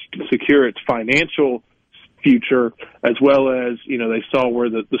wanted to secure its financial future, as well as, they saw where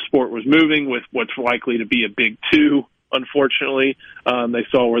the sport was moving with what's likely to be a Big Two, unfortunately. They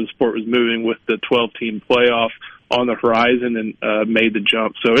saw where the sport was moving with the 12-team playoff on the horizon and made the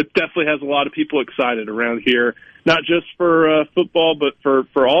jump. So it definitely has a lot of people excited around here, not just for football, but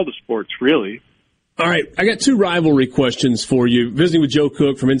for all the sports, really. All right, I got two rivalry questions for you. Visiting with Joe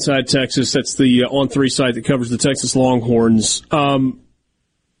Cook from Inside Texas, that's the On3 site that covers the Texas Longhorns.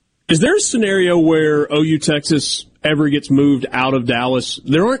 Is there a scenario where OU Texas ever gets moved out of Dallas?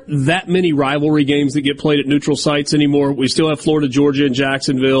 There aren't that many rivalry games that get played at neutral sites anymore. We still have Florida, Georgia, and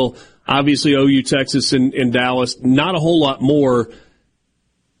Jacksonville. Obviously, OU Texas and Dallas. Not a whole lot more.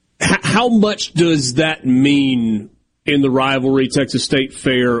 How much does that mean in the rivalry Texas State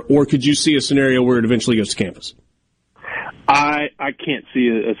Fair, or could you see a scenario where it eventually goes to campus? I can't see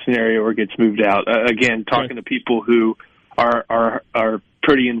a scenario where it gets moved out. Again, talking to people who are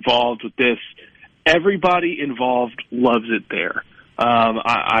pretty involved with this, everybody involved loves it there.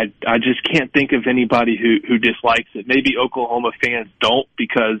 I just can't think of anybody who dislikes it. Maybe Oklahoma fans don't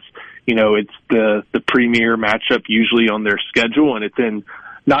because, it's the premier matchup usually on their schedule, and it's in,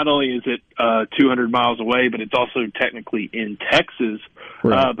 not only is it 200 miles away, but it's also technically in Texas.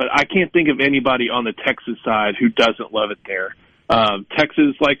 Right. But I can't think of anybody on the Texas side who doesn't love it there.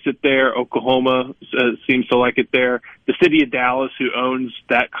 Texas likes it there. Oklahoma seems to like it there. The city of Dallas, who owns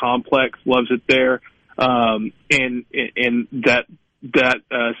that complex, loves it there. And that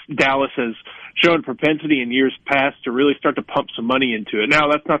Dallas has shown propensity in years past to really start to pump some money into it. Now,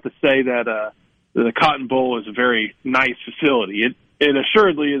 that's not to say that the Cotton Bowl is a very nice facility. It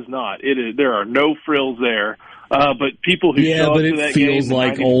assuredly is not. There are no frills there. But people who show up to that game... Yeah, but it feels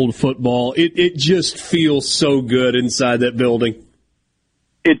like old football. It just feels so good inside that building.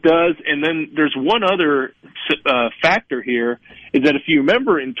 It does. And then there's one other factor here, is that if you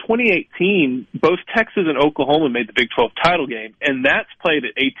remember in 2018, both Texas and Oklahoma made the Big 12 title game, and that's played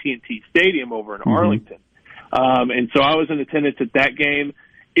at AT&T Stadium over in Arlington. And so I was in attendance at that game.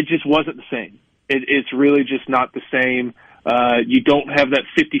 It just wasn't the same. It's really just not the same. You don't have that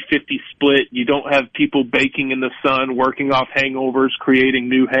 50-50 split. You don't have people baking in the sun, working off hangovers, creating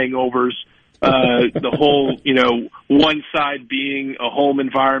new hangovers. The whole, one side being a home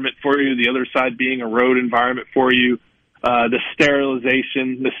environment for you, the other side being a road environment for you. The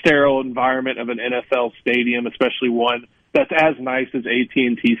sterilization, the sterile environment of an NFL stadium, especially one that's as nice as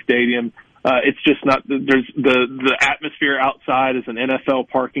AT&T Stadium. It's just not, there's the atmosphere outside is an NFL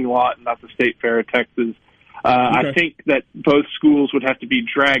parking lot, not the State Fair of Texas. I think that both schools would have to be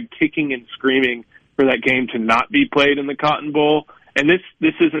dragged kicking and screaming for that game to not be played in the Cotton Bowl. And this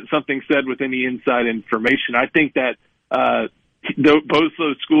isn't something said with any inside information. I think that both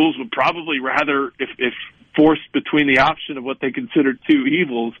those schools would probably rather, if forced between the option of what they consider two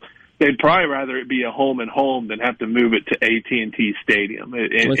evils, they'd probably rather it be a home and home than have to move it to AT&T Stadium.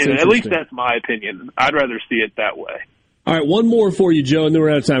 And at least that's my opinion. I'd rather see it that way. All right, one more for you, Joe, and then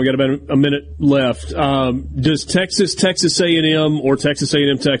we're out of time. We've got about a minute left. Does Texas A&M, or Texas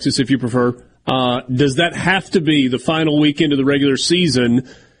A&M Texas, if you prefer, does that have to be the final weekend of the regular season?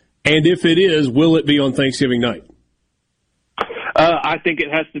 And if it is, will it be on Thanksgiving night? I think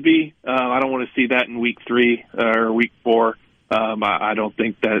it has to be. I don't want to see that in week 3 or week 4. I don't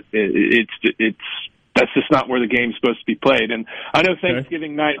think that that's just not where the game's supposed to be played. And I know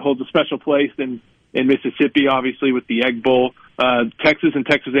Thanksgiving night holds a special place in Mississippi, obviously, with the Egg Bowl. Texas and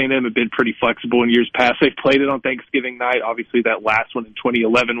Texas A&M have been pretty flexible in years past. They've played it on Thanksgiving night. Obviously, that last one in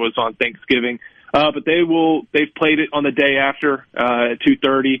 2011 was on Thanksgiving. But they've played it on the day after at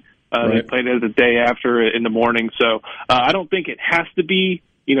 2:30. Right. They played it the day after in the morning. So I don't think it has to be,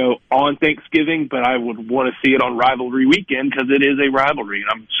 on Thanksgiving, but I would want to see it on rivalry weekend because it is a rivalry, and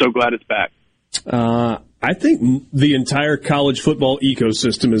I'm so glad it's back. I think the entire college football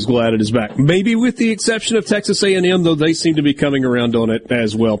ecosystem is glad it is back. Maybe with the exception of Texas A&M, though they seem to be coming around on it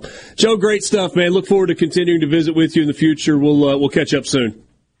as well. Joe, great stuff, man. Look forward to continuing to visit with you in the future. We'll catch up soon.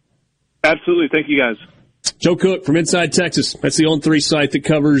 Absolutely. Thank you, guys. Joe Cook from Inside Texas. That's the On3 site that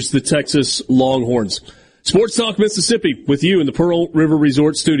covers the Texas Longhorns. Sports Talk Mississippi with you in the Pearl River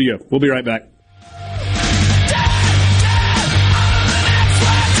Resort studio. We'll be right back.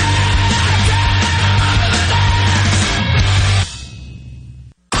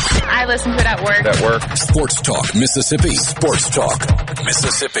 I listen to it at work. Sports Talk Mississippi. Sports Talk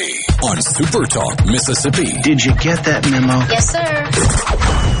Mississippi on SuperTalk Mississippi. Did you get that memo? Yes, sir.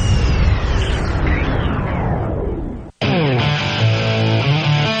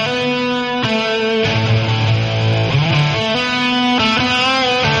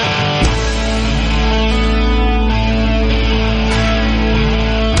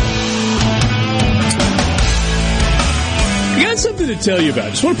 Something to tell you about.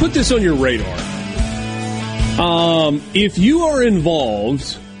 Just want to put this on your radar. If you are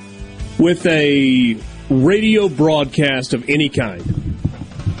involved with a radio broadcast of any kind,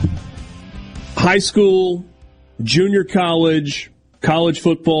 high school, junior college, college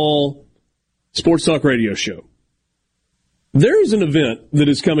football, sports talk radio show, there is an event that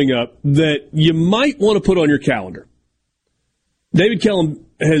is coming up that you might want to put on your calendar. David Kellum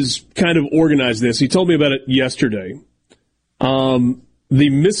has kind of organized this. He told me about it yesterday. The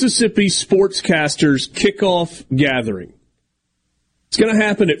Mississippi Sportscasters Kickoff Gathering. It's going to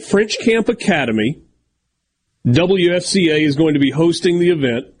happen at French Camp Academy. WFCA is going to be hosting the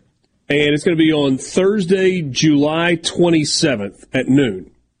event, and it's going to be on Thursday, July 27th at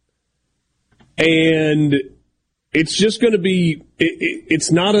noon. And it's just going to be,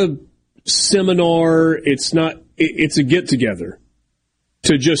 it's not a seminar, it's a get-together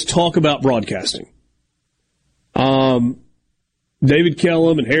to just talk about broadcasting. David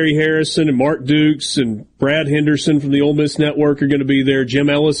Kellum and Harry Harrison and Mark Dukes and Brad Henderson from the Ole Miss Network are going to be there. Jim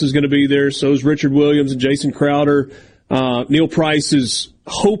Ellis is going to be there. So is Richard Williams and Jason Crowder. Neil Price is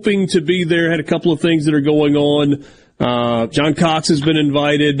hoping to be there. Had a couple of things that are going on. John Cox has been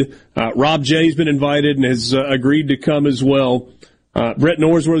invited. Rob Jay's been invited and has agreed to come as well. Brett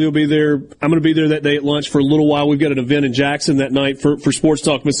Norsworthy will be there. I'm going to be there that day at lunch for a little while. We've got an event in Jackson that night for Sports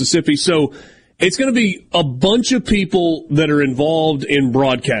Talk Mississippi. So it's going to be a bunch of people that are involved in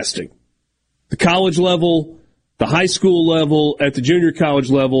broadcasting. The college level, the high school level, at the junior college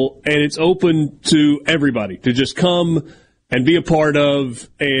level, and it's open to everybody to just come and be a part of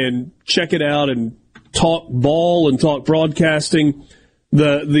and check it out and talk ball and talk broadcasting.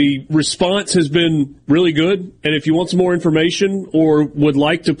 The response has been really good, and if you want some more information or would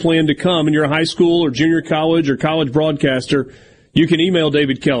like to plan to come and you're a high school or junior college or college broadcaster, you can email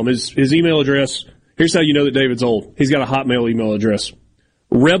David Kellum. His email address, here's how you know that David's old. He's got a Hotmail email address.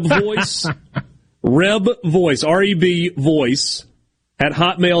 RebVoice, R-E-B voice, at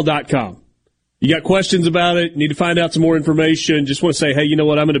hotmail.com. You got questions about it, need to find out some more information, just want to say, hey, you know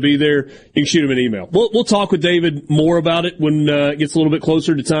what, I'm going to be there, you can shoot him an email. We'll talk with David more about it when it gets a little bit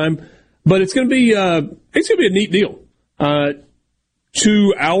closer to time, but it's going to be a neat deal.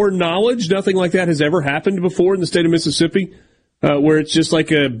 To our knowledge, nothing like that has ever happened before in the state of Mississippi, where it's just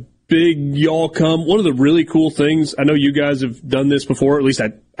like a big y'all come. One of the really cool things, I know you guys have done this before, at least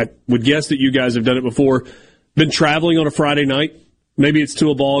I would guess that you guys have done it before, been traveling on a Friday night. Maybe it's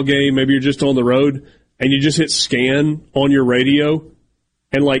to a ball game, maybe you're just on the road, and you just hit scan on your radio,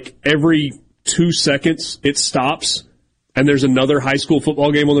 and like every 2 seconds it stops, and there's another high school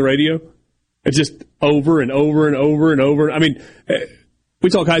football game on the radio. It's just over and over and over and over. I mean, we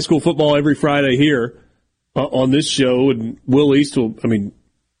talk high school football every Friday here on this show, and Will East will,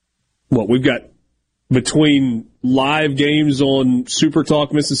 we've got between live games on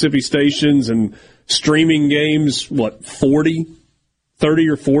SuperTalk Mississippi stations and streaming games, 30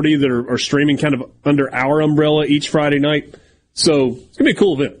 or 40 that are streaming kind of under our umbrella each Friday night. So it's going to be a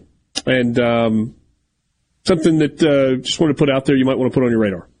cool event. And something that just want to put out there you might want to put on your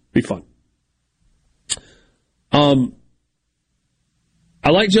radar. Be fun. I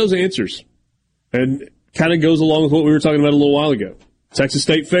like Joe's answers. And kind of goes along with what we were talking about a little while ago. Texas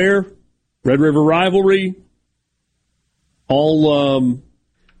State Fair, Red River Rivalry, all...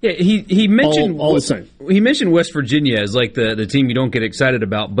 Yeah, he mentioned all the same. He mentioned West Virginia as like the team you don't get excited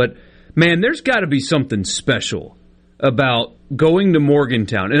about, but man, there's got to be something special about going to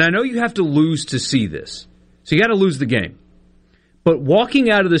Morgantown. And I know you have to lose to see this, so you got to lose the game. But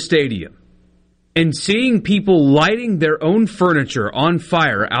walking out of the stadium and seeing people lighting their own furniture on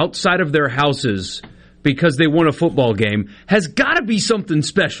fire outside of their houses because they won a football game has got to be something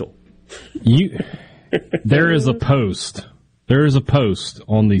special. There is a post. There is a post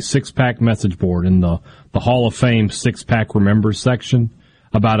on the six-pack message board in the Hall of Fame six-pack remembers section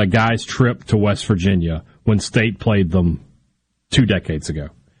about a guy's trip to West Virginia when State played them 2 decades ago.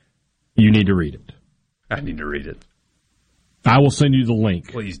 You need to read it. I need to read it. I will send you the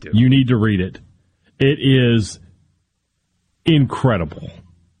link. Please do. You need to read it. It is incredible.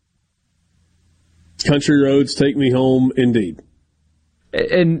 Country roads take me home, indeed.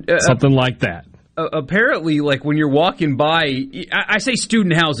 And something like that. Apparently, like when you're walking by, I say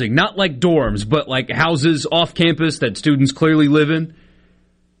student housing, not like dorms, but like houses off campus that students clearly live in.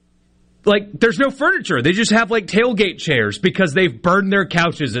 Like, there's no furniture. They just have like tailgate chairs because they've burned their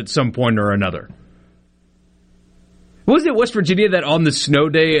couches at some point or another. Was it West Virginia that on the snow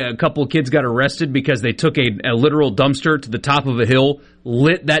day a couple of kids got arrested because they took a literal dumpster to the top of a hill,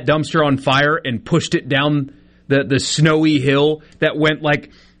 lit that dumpster on fire, and pushed it down the snowy hill that went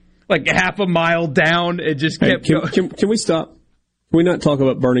like half a mile down? It just kept going. Can we stop? Can we not talk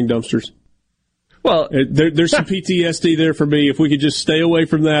about burning dumpsters? Well, there's some PTSD there for me. If we could just stay away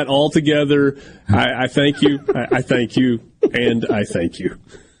from that altogether, I thank you. I thank you, and I thank you.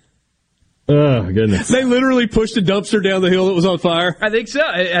 Oh, goodness. They literally pushed a dumpster down the hill that was on fire? I think so.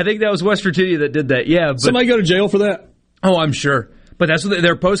 I think that was West Virginia that did that, yeah. But, somebody go to jail for that? Oh, I'm sure. But that's what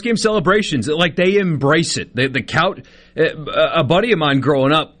their post-game celebrations, like they embrace it. The couch, a buddy of mine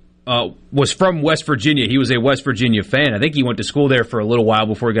growing up was from West Virginia. He was a West Virginia fan. I think he went to school there for a little while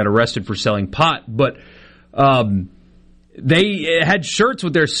before he got arrested for selling pot. But they had shirts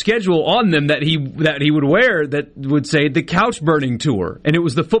with their schedule on them that he would wear that would say the couch burning tour, and it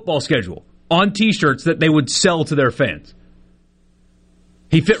was the football schedule on T-shirts that they would sell to their fans.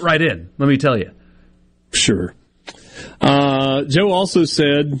 He fit right in, let me tell you. Sure. Joe also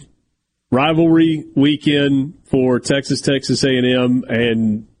said rivalry weekend for Texas A&M,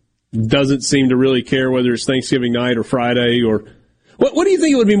 and doesn't seem to really care whether it's Thanksgiving night or Friday. Or what do you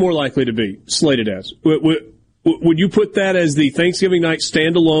think it would be more likely to be slated as? Would you put that as the Thanksgiving night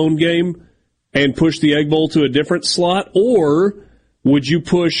standalone game and push the Egg Bowl to a different slot, or would you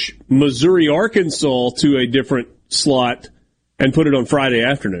push Missouri-Arkansas to a different slot and put it on Friday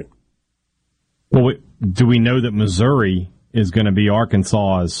afternoon? Well, do we know that Missouri is going to be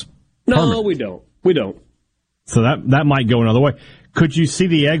Arkansas's. No, permanent. we don't. We don't. So that might go another way. Could you see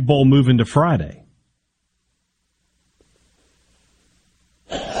the Egg Bowl moving to Friday?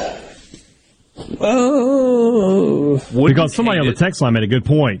 Because somebody on the text line made a good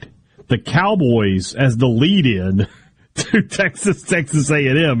point. The Cowboys as the lead-in to Texas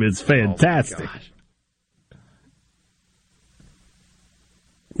A&M is fantastic.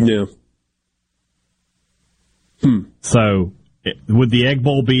 Yeah. So would the Egg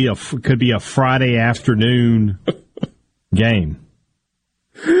Bowl could be a Friday afternoon game?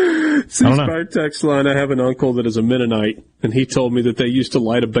 Ceasefire text line, I have an uncle that is a Mennonite, and he told me that they used to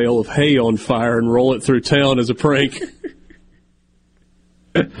light a bale of hay on fire and roll it through town as a prank.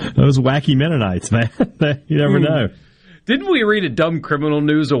 Those wacky Mennonites, man. You never know. Didn't we read a dumb criminal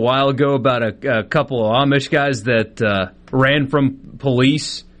news a while ago about a couple of Amish guys that ran from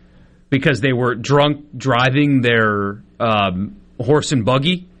police because they were drunk driving their horse and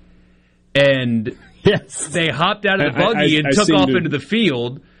buggy? And yes, they hopped out of the buggy and took off into the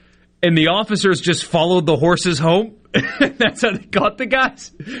field, and the officers just followed the horses home. That's how they caught the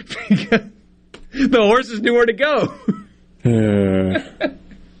guys. Because the horses knew where to go.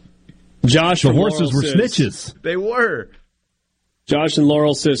 Josh, the horses were snitches. They were. Josh and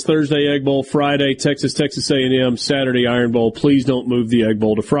Laurel says Thursday Egg Bowl, Friday Texas A&M, Saturday Iron Bowl. Please don't move the Egg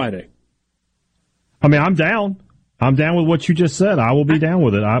Bowl to Friday. I mean, I'm down. I'm down with what you just said. I will be down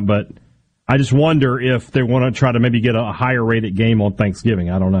with it. But I just wonder if they want to try to maybe get a higher rated game on Thanksgiving.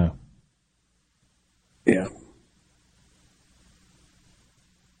 I don't know. Yeah.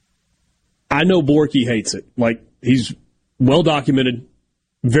 I know Borky hates it. Like, he's well documented,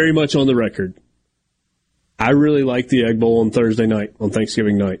 very much on the record. I really like the Egg Bowl on Thursday night, on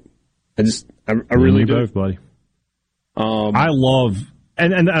Thanksgiving night. I really do. Both, buddy. I love,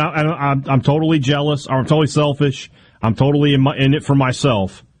 and I'm totally jealous, or I'm totally selfish. I'm totally in it for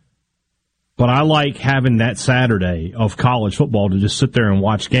myself. But I like having that Saturday of college football to just sit there and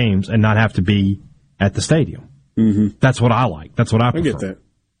watch games and not have to be at the stadium. Mm-hmm. That's what I like. That's what I prefer. I get that.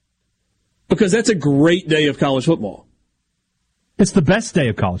 Because that's a great day of college football. It's the best day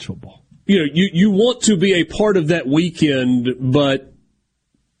of college football. You know, you want to be a part of that weekend, but,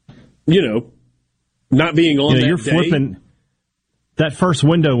 you know, not being on that you're day. Flipping that first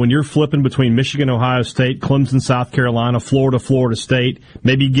window when you're flipping between Michigan, Ohio State, Clemson, South Carolina, Florida, Florida State,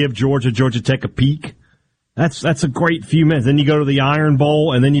 maybe give Georgia Tech a peek. That's a great few minutes. Then you go to the Iron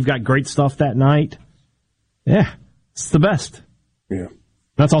Bowl, and then you've got great stuff that night. Yeah, it's the best. Yeah.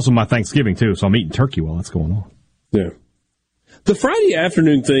 That's also my Thanksgiving, too, so I'm eating turkey while that's going on. Yeah. The Friday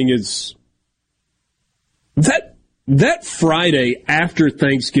afternoon thing is that Friday after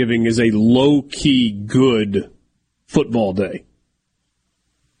Thanksgiving is a low-key good football day.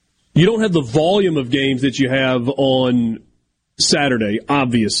 You don't have the volume of games that you have on Saturday,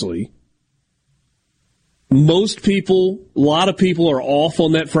 obviously. Most people, a lot of people are off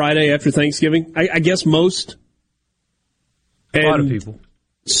on that Friday after Thanksgiving. I guess most. A lot of people.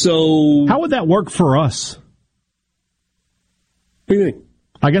 So how would that work for us? What do you think?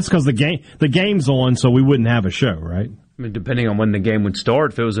 I guess because the game's on, so we wouldn't have a show, right? I mean, depending on when the game would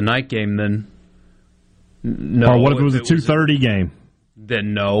start. If it was a night game, then no. Or what if it was a 2:30 game?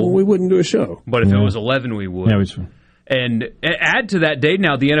 Then no. Well, we wouldn't do a show. But if it was 11, we would. Yeah, and add to that day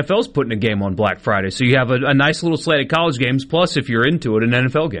now, the NFL's putting a game on Black Friday. So you have a nice little slate of college games, plus, if you're into it, an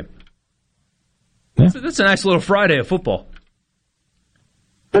NFL game. Yeah. That's a nice little Friday of football.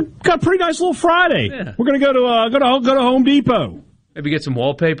 Got a pretty nice little Friday. Yeah. We're going to go to Home Depot. Maybe get some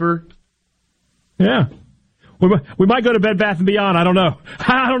wallpaper. Yeah. We might go to Bed Bath & Beyond. I don't know.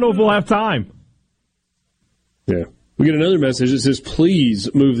 I don't know if we'll have time. Yeah. We get another message that says,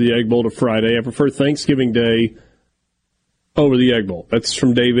 please move the Egg Bowl to Friday. I prefer Thanksgiving Day over the Egg Bowl. That's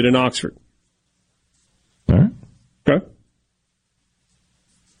from David in Oxford. All right. Okay.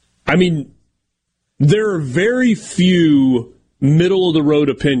 I mean, there are very few middle-of-the-road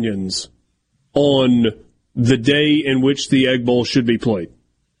opinions on the day in which the Egg Bowl should be played.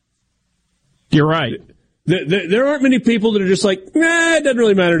 You're right. There aren't many people that are just like, nah, it doesn't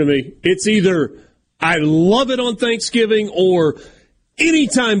really matter to me. It's either I love it on Thanksgiving or any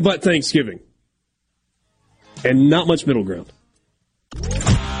time but Thanksgiving. And not much middle ground.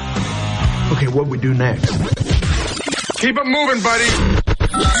 Okay, what we do next? Keep it moving, buddy.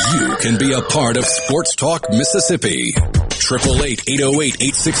 You can be a part of Sports Talk Mississippi.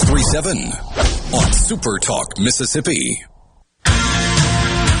 888-808-8637 on Super Talk Mississippi.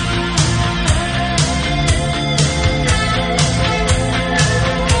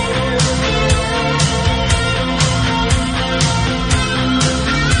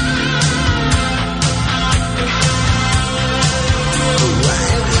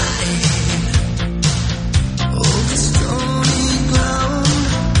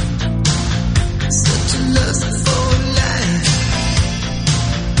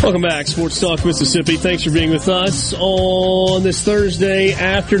 Welcome back, Sports Talk Mississippi. Thanks for being with us on this Thursday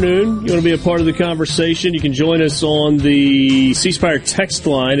afternoon. You want to be a part of the conversation, you can join us on the C Spire text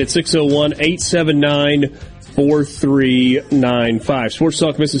line at 601-879-4395. Sports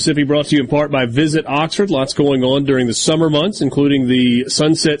Talk Mississippi brought to you in part by Visit Oxford. Lots going on during the summer months, including the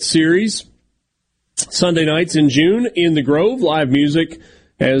Sunset Series. Sunday nights in June in the Grove, live music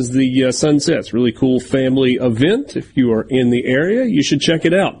as the sun sets. Really cool family event. If you are in the area, you should check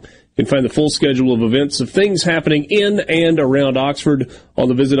it out. You can find the full schedule of events of things happening in and around Oxford on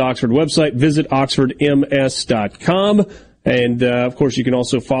the Visit Oxford website, visitoxfordms.com. And, of course, you can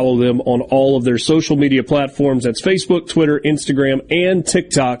also follow them on all of their social media platforms. That's Facebook, Twitter, Instagram, and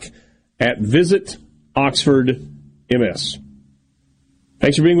TikTok at Visit Oxford MS.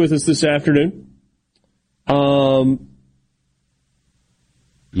 Thanks for being with us this afternoon.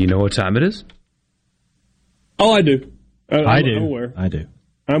 You know what time it is? Oh, I do. I do. I'm aware. I do.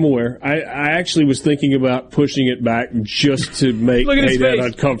 I'm aware. I actually was thinking about pushing it back just to make that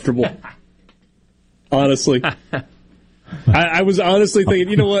uncomfortable. Honestly. I was honestly thinking,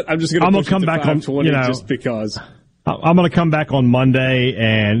 you know what? I'm just going to come back on 20 just because. I'm going to come back on Monday,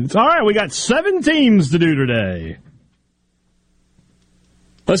 and it's all right, we got 7 teams to do today.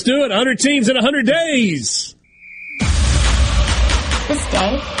 Let's do it. 100 teams in 100 days. This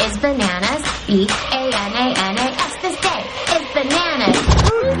day is bananas. B-A-N-A-N-A-S. This day is bananas.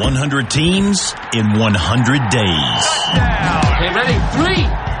 100 teams in 100 days. Okay, ready? 3,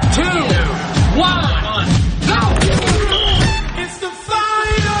 2, 1, go! It's the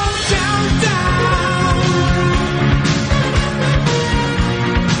final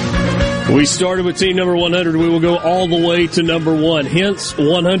countdown. We started with team number 100. We will go all the way to number 1. Hence,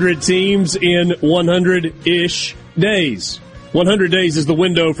 100 teams in 100-ish days. 100 days is the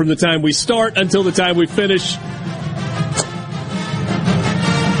window from the time we start until the time we finish.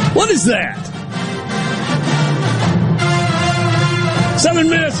 What is that? Southern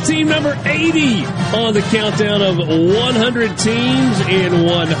Miss, team number 80 on the countdown of 100 teams in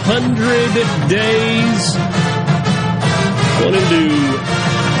 100 days. Going into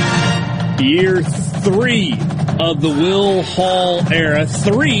year 3 of the Will Hall era.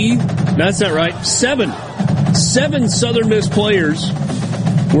 3, that's not right, 7 Southern Miss players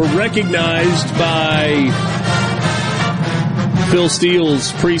were recognized by Phil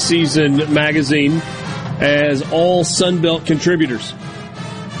Steele's preseason magazine as all Sun Belt contributors.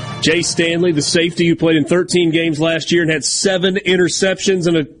 Jay Stanley, the safety who played in 13 games last year and had 7 interceptions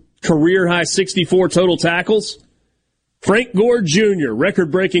and a career-high 64 total tackles. Frank Gore Jr.,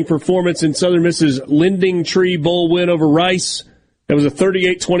 record-breaking performance in Southern Miss's Lending Tree Bowl win over Rice. That was a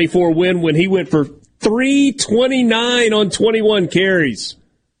 38-24 win when he went for 329 on 21 carries.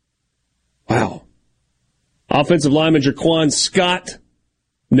 Wow. Offensive lineman Jaquan Scott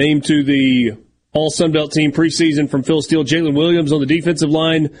named to the All-Sun Belt team preseason from Phil Steele. Jalen Williams on the defensive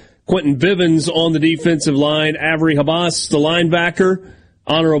line. Quentin Bivens on the defensive line. Avery Habas, the linebacker.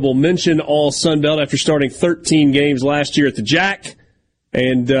 Honorable mention All-Sun Belt after starting 13 games last year at the Jack.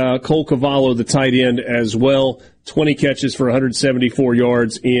 And Cole Cavallo, the tight end, as well. 20 catches for 174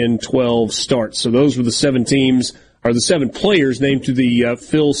 yards in 12 starts. So those were the 7 teams, or the 7 players named to the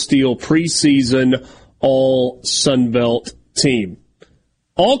Phil Steele preseason All-Sun Belt team.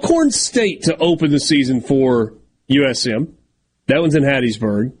 Alcorn State to open the season for USM. That one's in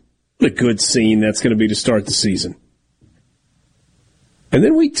Hattiesburg. What a good scene that's going to be to start the season. And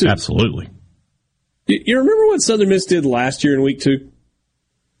then week 2. Absolutely. You remember what Southern Miss did last year in week 2?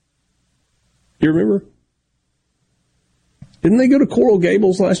 You remember? Didn't they go to Coral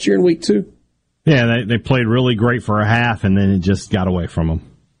Gables last year in week 2? Yeah, they played really great for a half, and then it just got away from them.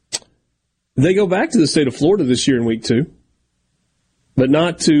 They go back to the state of Florida this year in week 2, but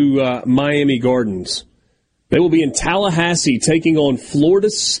not to Miami Gardens. They will be in Tallahassee taking on Florida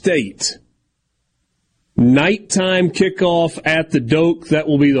State. Nighttime kickoff at the Doak. That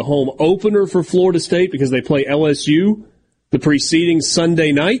will be the home opener for Florida State because they play LSU the preceding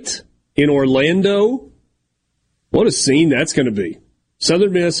Sunday night in Orlando. What a scene that's going to be.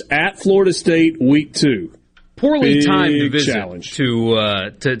 Southern Miss at Florida State, week 2. Poorly timed visit challenge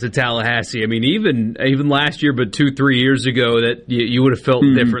to Tallahassee. I mean, even last year, but 2-3 years ago, that you would have felt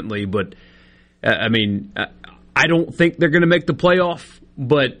differently. But I mean, I don't think they're going to make the playoff.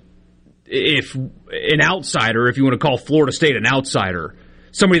 But if an outsider, if you want to call Florida State an outsider,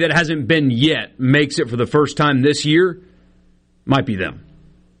 somebody that hasn't been yet makes it for the first time this year, might be them.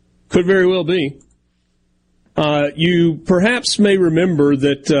 Could very well be. You perhaps may remember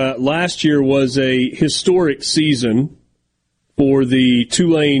that last year was a historic season for the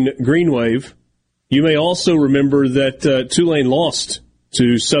Tulane Green Wave. You may also remember that Tulane lost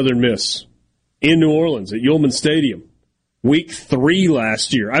to Southern Miss in New Orleans at Yulman Stadium. Week 4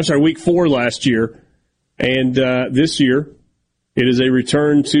 last year. And this year, it is a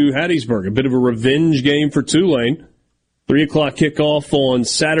return to Hattiesburg, a bit of a revenge game for Tulane. 3 o'clock kickoff on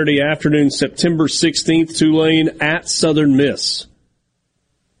Saturday afternoon, September 16th, Tulane at Southern Miss.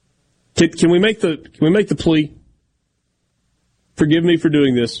 Can we make the plea? Forgive me for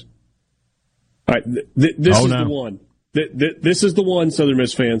doing this. All right, this is the one. This is the one, Southern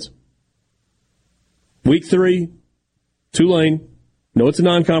Miss fans. Week 3, Tulane. No, it's a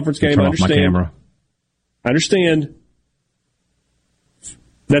non-conference game. I understand. Off my camera. I understand.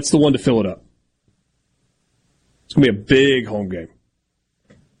 That's the one to fill it up. It's going to be a big home game.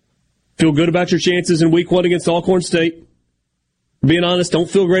 Feel good about your chances in Week 1 against Alcorn State. Being honest, don't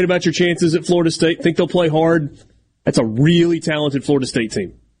feel great about your chances at Florida State. Think they'll play hard. That's a really talented Florida State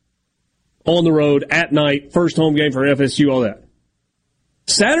team. On the road, at night, first home game for FSU, all that.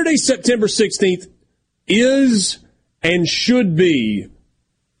 Saturday, September 16th is and should be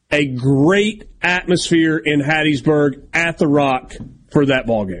a great atmosphere in Hattiesburg at the Rock for that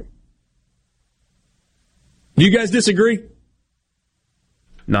ball game. Do you guys disagree?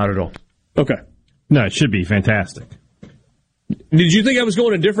 Not at all. Okay. No, it should be fantastic. Did you think I was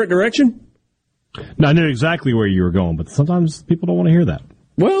going a different direction? No, I knew exactly where you were going, but sometimes people don't want to hear that.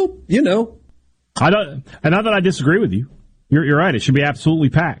 Well, you know. And not that I disagree with you. You're right. It should be absolutely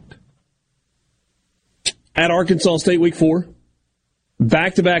packed. At Arkansas State, Week 4.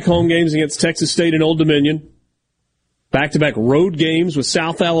 Back-to-back home games against Texas State and Old Dominion. Back-to-back road games with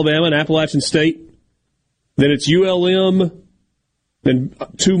South Alabama and Appalachian State. Then it's ULM. Then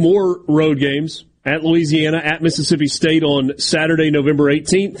 2 more road games at Louisiana, at Mississippi State on Saturday, November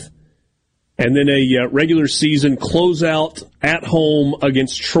 18th. And then a regular season closeout at home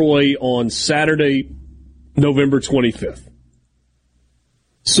against Troy on Saturday, November 25th.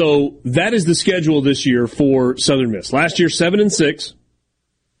 So that is the schedule this year for Southern Miss. Last year, 7-6.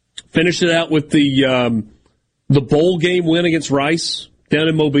 Finished it out with the bowl game win against Rice down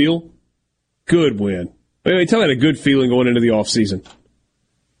in Mobile. Good win. I mean, tell me, I had a good feeling going into the offseason.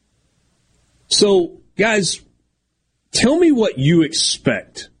 So, guys, tell me what you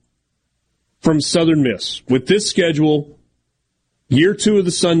expect from Southern Miss with this schedule, year 2 of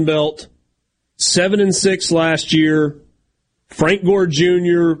the Sun Belt, 7-6 last year, Frank Gore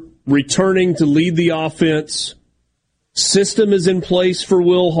Jr. returning to lead the offense, system is in place for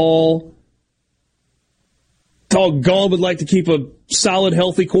Will Hall. Doggone would like to keep a solid,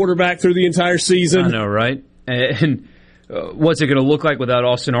 healthy quarterback through the entire season. I know, right? And what's it going to look like without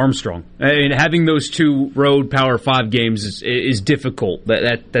Austin Armstrong? I mean, having those 2 road Power 5 games is difficult.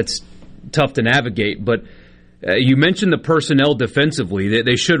 That's tough to navigate, but you mentioned the personnel defensively.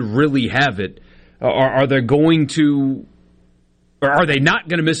 They should really have it. Are they going to, or are they not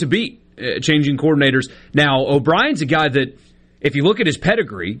going to miss a beat changing coordinators? Now, O'Brien's a guy that, if you look at his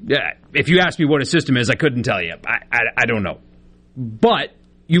pedigree, if you ask me what his system is, I couldn't tell you. I don't know. But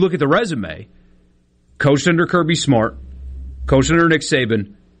you look at the resume, coached under Kirby Smart, coached under Nick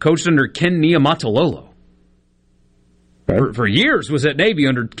Saban, coached under Ken Niumatalolo. For years was at Navy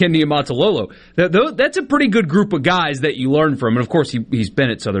under Ken Niumatalolo. That's a pretty good group of guys that you learn from. And, of course, he's been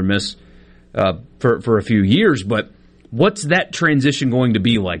at Southern Miss for a few years. But what's that transition going to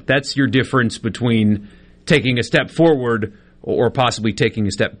be like? That's your difference between taking a step forward or possibly taking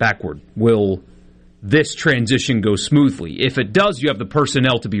a step backward. Will this transition go smoothly? If it does, you have the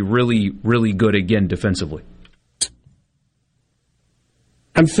personnel to be really, really good again defensively.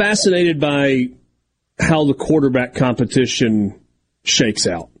 I'm fascinated by how the quarterback competition shakes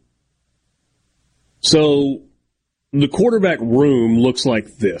out. So the quarterback room looks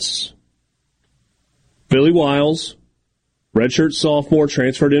like this. Billy Wiles, redshirt sophomore,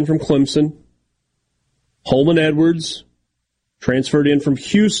 transferred in from Clemson. Holman Edwards, transferred in from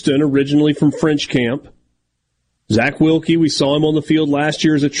Houston, originally from French camp. Zach Wilkie, we saw him on the field last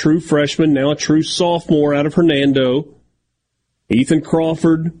year as a true freshman, now a true sophomore out of Hernando. Ethan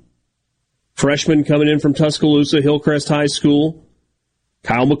Crawford, freshman coming in from Tuscaloosa, Hillcrest High School.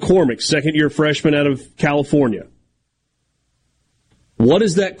 Kyle McCormick, second-year freshman out of California. What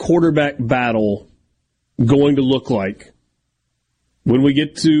is that quarterback battle going to look like when we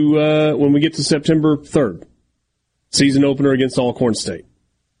get to September 3rd, season opener against Alcorn State?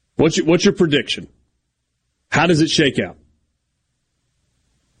 What's your prediction? How does it shake out?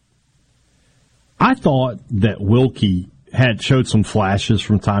 I thought that Wilkie had showed some flashes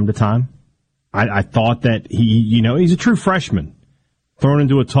from time to time. I thought that he's a true freshman thrown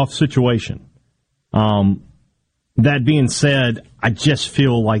into a tough situation. That being said, I just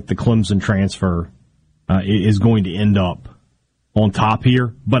feel like the Clemson transfer is going to end up on top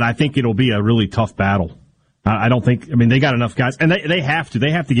here, but I think it'll be a really tough battle. I don't think, they got enough guys, and they have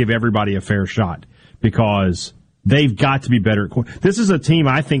to give everybody a fair shot because they've got to be better. This is a team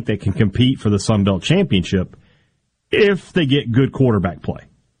I think that can compete for the Sun Belt Championship if they get good quarterback play.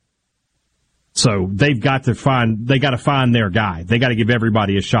 So they've got to find their guy. They got to give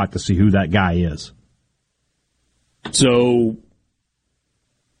everybody a shot to see who that guy is. So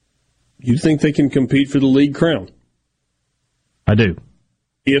you think they can compete for the league crown? I do.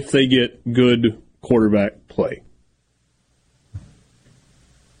 If they get good quarterback play.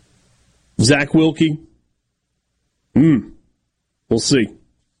 Zach Wilkie? We'll see.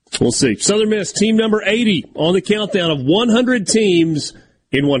 Southern Miss, team number 80 on the countdown of 100 teams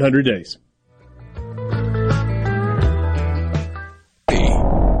in 100 days.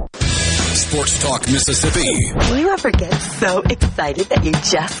 Sports Talk Mississippi. Do you ever get so excited that you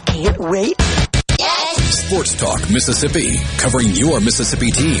just can't wait? Yes! Sports Talk Mississippi, covering your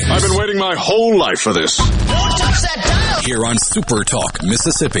Mississippi teams. I've been waiting my whole life for this. Don't touch that dial! Here on Super Talk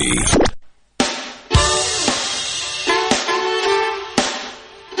Mississippi.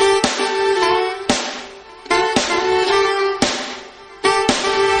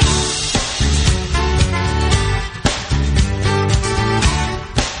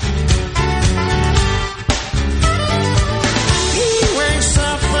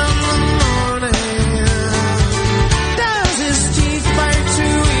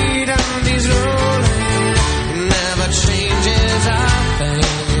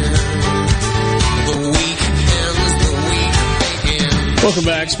 Welcome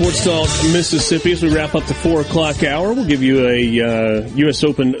back, Sports Talk Mississippi. As we wrap up the 4 o'clock hour, we'll give you a U.S.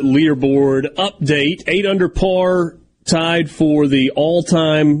 Open leaderboard update. 8 under par, tied for the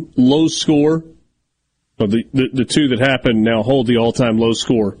all-time low score. Well, the two that happened now hold the all-time low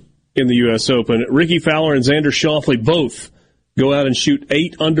score in the U.S. Open. Ricky Fowler and Xander Schauffele both go out and shoot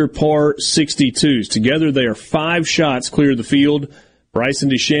 8 under par 62s. Together, they are 5 shots clear of the field. Bryson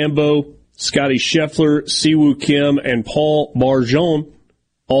DeChambeau, Scotty Scheffler, Siwoo Kim, and Paul Barjon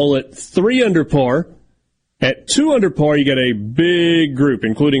all at 3 under par. At 2 under par, you got a big group,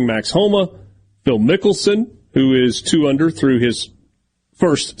 including Max Homa, Phil Mickelson, who is 2 under through his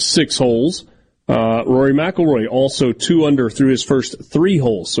first 6 holes. Rory McIlroy also 2 under through his first 3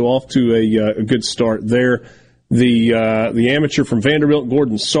 holes, so off to a good start there. The amateur from Vanderbilt,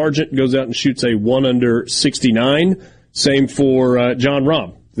 Gordon Sargent, goes out and shoots a 1 under 69. Same for John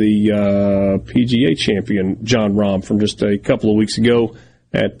Rahm, the PGA champion John Rahm from just a couple of weeks ago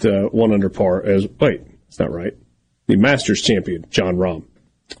at 1 under par. Wait, that's not right. The Masters champion John Rahm.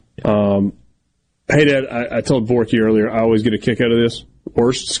 Hey, Dad, I told Borky earlier I always get a kick out of this.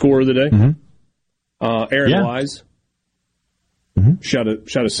 Worst score of the day. Mm-hmm. Aaron Wise shot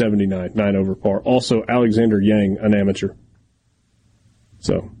a 79, 9 over par. Also, Alexander Yang, an amateur.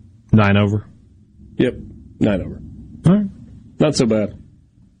 So 9 over. Yep, 9 over. All right. Not so bad.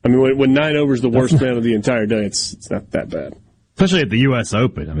 I mean, when 9 over is the worst man of the entire day, it's not that bad. Especially at the U.S.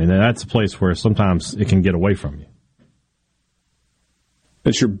 Open. I mean, that's a place where sometimes it can get away from you.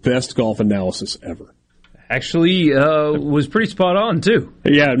 It's your best golf analysis ever. Actually, was pretty spot on, too.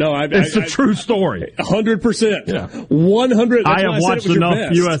 Yeah, no, it's a true story. 100%. Yeah. 100. I have watched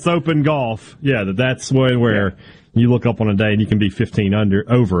enough U.S. Open golf, that's one where you look up on a day and you can be 15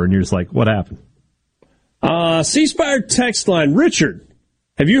 over, and you're just like, what happened? C-Spire text line. Richard,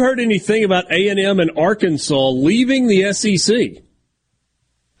 have you heard anything about A&M and Arkansas leaving the SEC?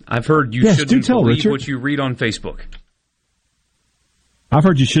 I've heard you shouldn't believe what you read on Facebook. I've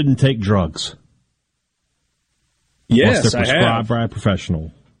heard you shouldn't take drugs. Yes, they're prescribed by a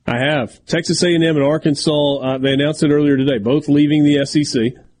professional. I have. Texas A&M and Arkansas, they announced it earlier today, both leaving the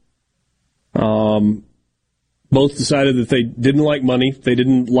SEC. Both decided that they didn't like money. They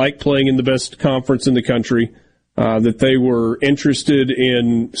didn't like playing in the best conference in the country, that they were interested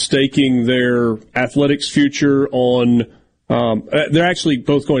in staking their athletics future on they're actually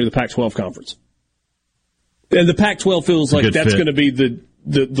both going to the Pac-12 conference. And the Pac-12 feels like that's going to be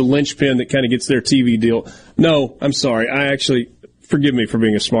the linchpin that kind of gets their TV deal. No, I'm sorry. Forgive me for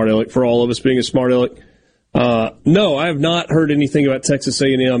being a smart aleck, for all of us being a smart aleck. No, I have not heard anything about Texas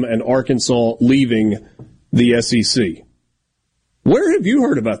A&M and Arkansas leaving the SEC. Where have you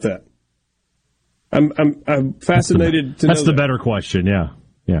heard about that? I'm fascinated to know. That's the better question,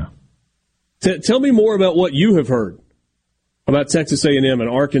 yeah. Tell me more about what you have heard about Texas A&M and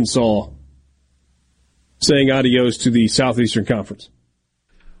Arkansas saying adios to the Southeastern Conference.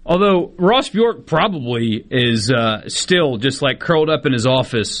 Although Ross Bjork probably is still just like curled up in his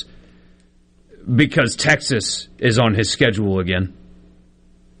office because Texas is on his schedule again.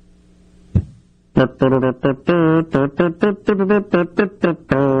 You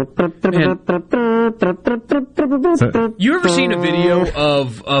ever seen a video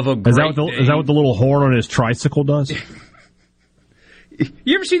of a Great Dane? Is that what the little horn on his tricycle does?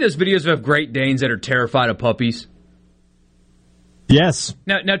 You ever see those videos of Great Danes that are terrified of puppies? Yes.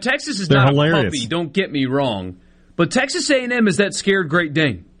 Now Texas is They're not hilarious. a puppy, don't get me wrong. But Texas A&M is that scared Great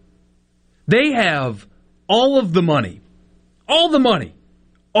Dane. They have all of the money, all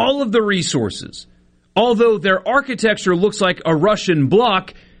of the resources. Although their architecture looks like a Russian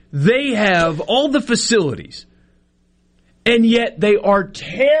block, they have all the facilities. And yet they are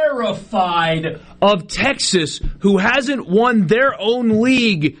terrified of Texas, who hasn't won their own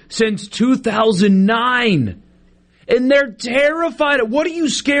league since 2009. And they're terrified. What are you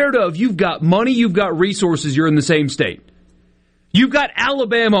scared of? You've got money, you've got resources, you're in the same state. You've got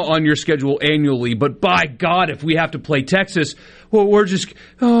Alabama on your schedule annually, but by God, if we have to play Texas, well, we're just,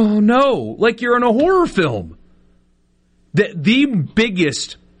 oh no, like you're in a horror film. The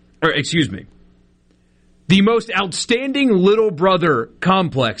most outstanding little brother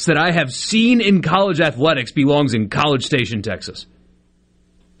complex that I have seen in college athletics belongs in College Station, Texas.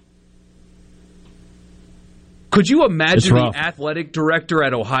 Could you imagine the athletic director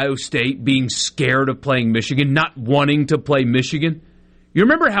at Ohio State being scared of playing Michigan, not wanting to play Michigan? You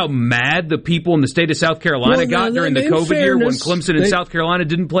remember how mad the people in the state of South Carolina got during the COVID year when Clemson and South Carolina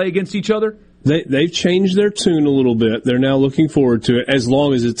didn't play against each other? They've changed their tune a little bit. They're now looking forward to it, as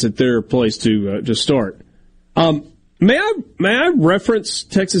long as it's at their place to start. May I reference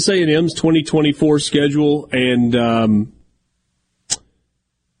Texas A&M's 2024 schedule? And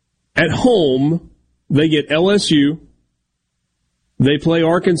at home, they get LSU. They play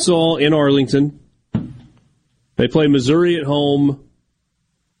Arkansas in Arlington. They play Missouri at home.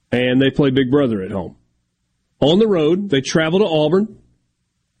 And they play Big Brother at home. On the road, they travel to Auburn.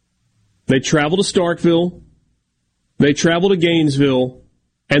 They travel to Starkville. They travel to Gainesville.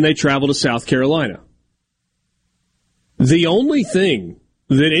 And they travel to South Carolina. The only thing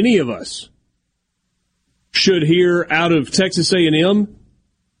that any of us should hear out of Texas A&M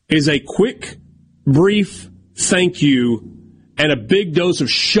is a quick, brief thank you and a big dose of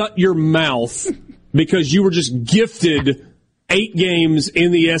shut your mouth because you were just gifted 8 games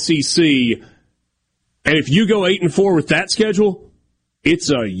in the SEC. And if you go 8-4 with that schedule,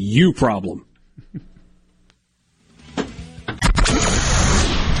 it's a you problem.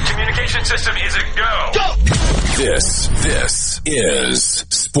 Communication system is a go. This is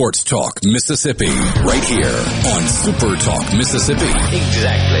Sports Talk Mississippi, right here on Super Talk Mississippi.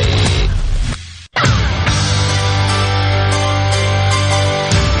 Exactly.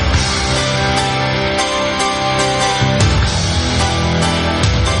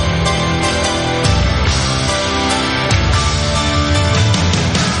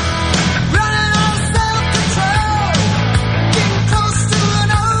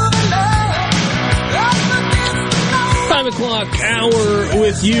 5 o'clock hour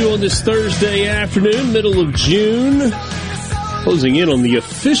with you on this Thursday afternoon, middle of June. Closing in on the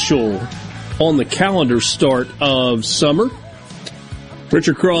official on the calendar start of summer.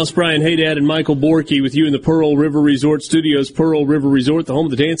 Richard Cross, Brian Haydad, and Michael Borky with you in the Pearl River Resort Studios. Pearl River Resort, the home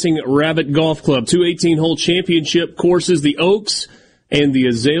of the Dancing Rabbit Golf Club. 2 18-hole championship courses, the Oaks and the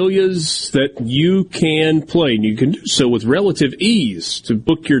Azaleas that you can play. And you can do so with relative ease. To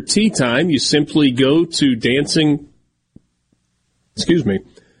book your tee time, you simply go to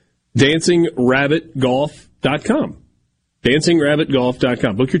DancingRabbitGolf.com.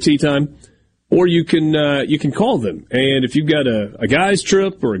 DancingRabbitGolf.com. Book your tee time, or you can call them. And if you've got a guy's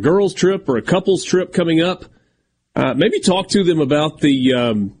trip or a girl's trip or a couple's trip coming up, maybe talk to them about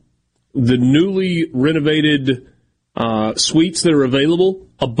the newly renovated suites that are available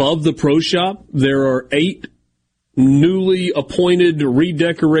above the pro shop. There are 8 newly appointed,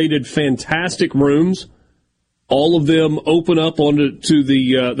 redecorated, fantastic rooms. All of them open up onto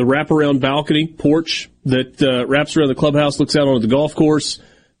the wraparound balcony porch that wraps around the clubhouse, looks out onto the golf course.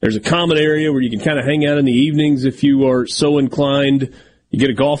 There's a common area where you can kind of hang out in the evenings if you are so inclined. You get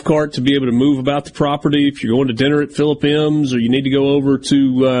a golf cart to be able to move about the property. If you're going to dinner at Philip M's or you need to go over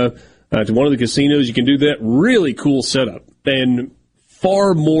to one of the casinos, you can do that. Really cool setup and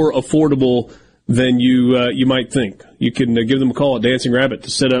far more affordable than you might think. You can give them a call at Dancing Rabbit to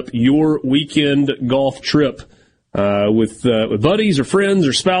set up your weekend golf trip with buddies or friends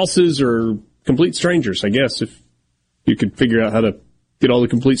or spouses or complete strangers, I guess, if you could figure out how to get all the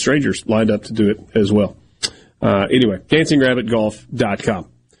complete strangers lined up to do it as well. Anyway, DancingRabbitGolf.com.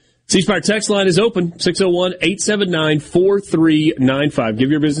 C-Spire text line is open, 601-879-4395.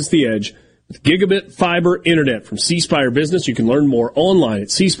 Give your business the edge with gigabit fiber internet from C-Spire Business. You can learn more online at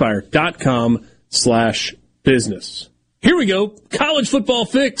cspire.com/business. www.SuperTalk.com/business. Here we go. College football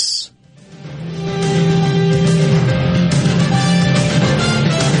fix.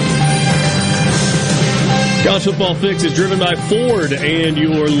 College Football Fix is driven by Ford and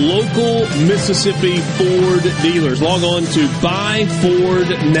your local Mississippi Ford dealers. Log on to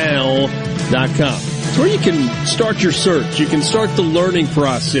buyfordnow.com. It's where you can start your search. You can start the learning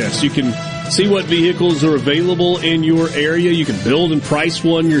process. You can see what vehicles are available in your area. You can build and price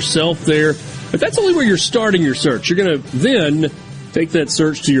one yourself there. But that's only where you're starting your search. You're going to then take that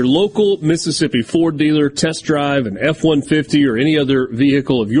search to your local Mississippi Ford dealer, test drive an F-150 or any other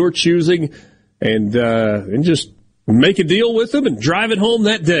vehicle of your choosing, and just make a deal with them and drive it home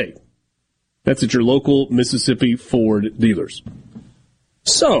that day. That's at your local Mississippi Ford dealers.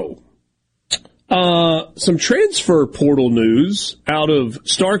 So, some transfer portal news out of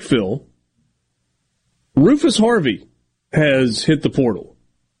Starkville. Rufus Harvey has hit the portal.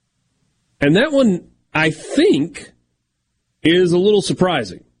 And that one, I think, is a little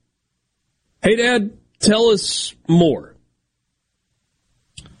surprising. Hey, Dad, tell us more.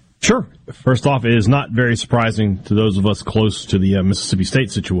 Sure. First off, it is not very surprising to those of us close to the Mississippi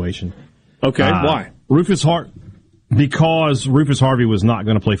State situation. Okay, why? Because Rufus Harvey was not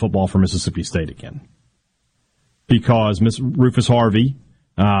going to play football for Mississippi State again. Because Rufus Harvey,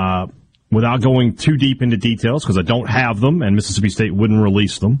 without going too deep into details, because I don't have them and Mississippi State wouldn't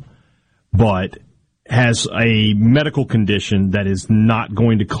release them, but has a medical condition that is not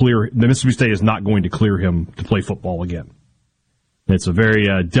going to clear, the Mississippi State is not going to clear him to play football again. It's a very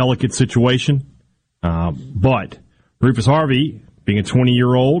delicate situation, but Rufus Harvey, being a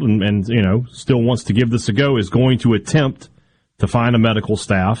 20-year-old and still wants to give this a go, is going to attempt to find a medical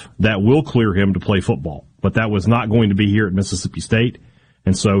staff that will clear him to play football. But that was not going to be here at Mississippi State,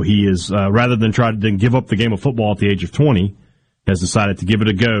 and so he is, rather than try to give up the game of football at the age of 20, has decided to give it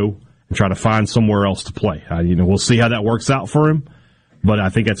a go and try to find somewhere else to play. We'll see how that works out for him, but I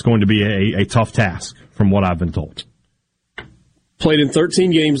think that's going to be a tough task from what I've been told. Played in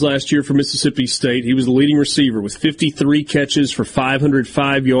 13 games last year for Mississippi State. He was the leading receiver with 53 catches for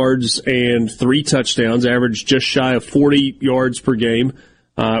 505 yards and 3 touchdowns, averaged just shy of 40 yards per game.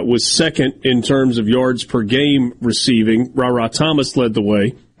 Was second in terms of yards per game receiving. Ra Thomas led the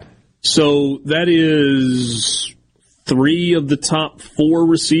way. So that is 3 of the top 4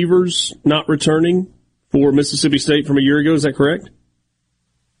 receivers not returning for Mississippi State from a year ago. Is that correct?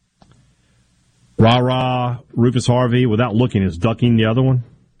 Rufus Harvey, without looking, is Ducking the other one?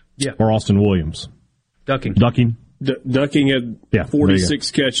 Yeah. Or Austin Williams? Ducking. Ducking had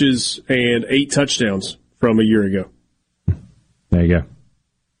 46 catches and 8 touchdowns from a year ago. There you go.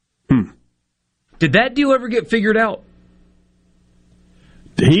 Did that deal ever get figured out?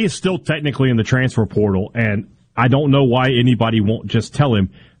 He is still technically in the transfer portal, and I don't know why anybody won't just tell him.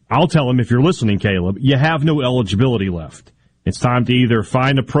 I'll tell him, if you're listening, Caleb, you have no eligibility left. It's time to either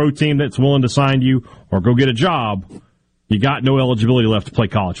find a pro team that's willing to sign you or go get a job. You got no eligibility left to play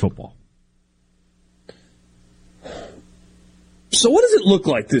college football. So what does it look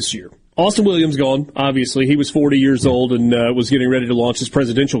like this year? Austin Williams gone, obviously. He was 40 years old and was getting ready to launch his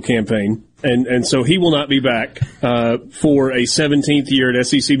presidential campaign. And so he will not be back for a 17th year at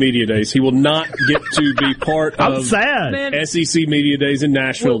SEC Media Days. He will not get to be part of SEC Media Days in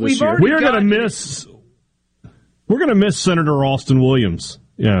Nashville this year. We're going to miss Senator Austin Williams,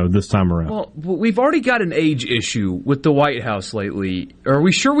 this time around. Well, we've already got an age issue with the White House lately. Are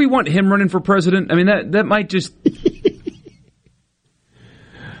we sure we want him running for president? I mean, that might just...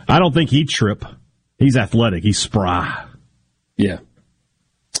 I don't think he'd trip. He's athletic. He's spry. Yeah.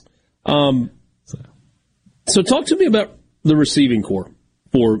 So talk to me about the receiving corps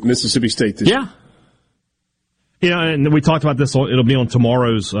for Mississippi State this year. Yeah, and we talked about this. It'll be on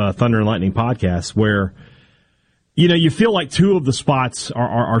tomorrow's Thunder and Lightning podcast where, you feel like 2 of the spots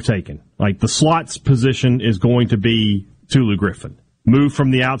are taken. Like the slots position is going to be Tulu Griffin. Moved from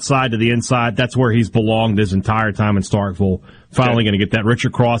the outside to the inside. That's where he's belonged his entire time in Starkville. Finally going to get that.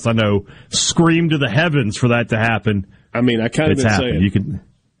 Richard Cross, I know, screamed to the heavens for that to happen. I mean, I kind of been saying.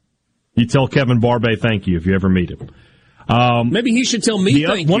 You tell Kevin Barbay thank you if you ever meet him. Maybe he should tell me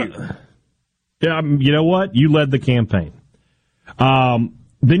thank you. Yeah, you know what? You led the campaign.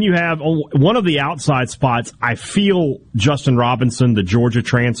 Then you have one of the outside spots. I feel Justin Robinson, the Georgia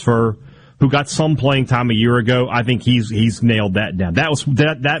transfer, who got some playing time a year ago. I think he's nailed that down.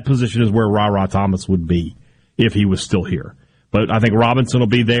 That position is where Ra Thomas would be if he was still here. But I think Robinson will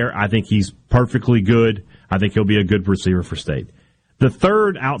be there. I think he's perfectly good. I think he'll be a good receiver for State. The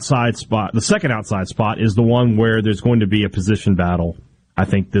second outside spot is the one where there's going to be a position battle, I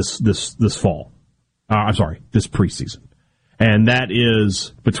think, this fall. This preseason. And that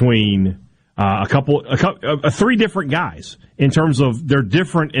is between Three different guys in terms of they're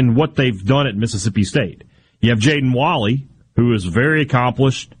different in what they've done at Mississippi State. You have Jaden Walley, who is very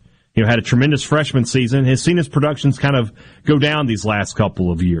accomplished, had a tremendous freshman season, has seen his productions kind of go down these last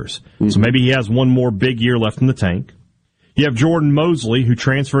couple of years. Mm-hmm. So maybe he has one more big year left in the tank. You have Jordan Mosley, who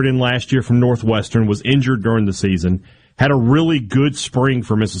transferred in last year from Northwestern, was injured during the season, had a really good spring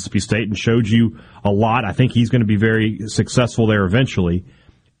for Mississippi State and showed you a lot. I think he's going to be very successful there eventually.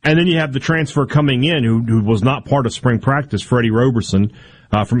 And then you have the transfer coming in who was not part of spring practice, Freddie Roberson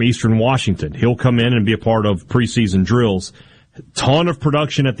from Eastern Washington. He'll come in and be a part of preseason drills. Ton of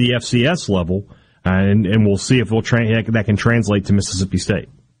production at the FCS level, and we'll see if that can translate to Mississippi State.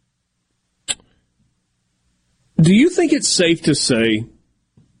 Do you think it's safe to say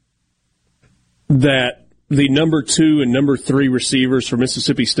that the number 2 and number 3 receivers for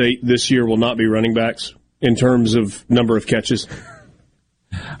Mississippi State this year will not be running backs in terms of number of catches?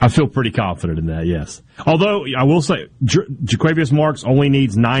 I feel pretty confident in that, yes. Although, I will say, Jaquavius Marks only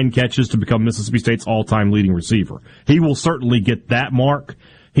needs 9 catches to become Mississippi State's all-time leading receiver. He will certainly get that mark.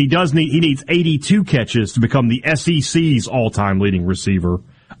 He needs 82 catches to become the SEC's all-time leading receiver.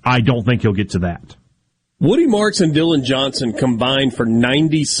 I don't think he'll get to that. Woody Marks and Dylan Johnson combined for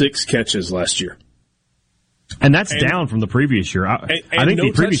 96 catches last year. And that's down from the previous year. I think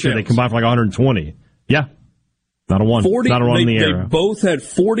the previous year they combined for like 120. Yeah. Not a one. Not a run in the air. They both had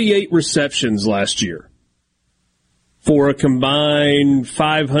 48 receptions last year for a combined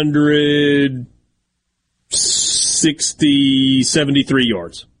 73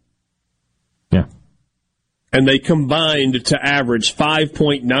 yards. Yeah. And they combined to average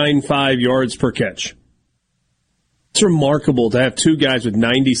 5.95 yards per catch. It's remarkable to have two guys with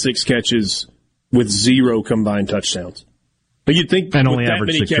 96 catches with 0 combined touchdowns. But you'd think and with only that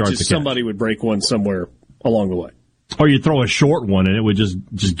average many 6 yards catches, somebody would break one somewhere along the way. Or you throw a short one and it would just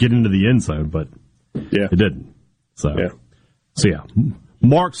get into the end zone, but it didn't. So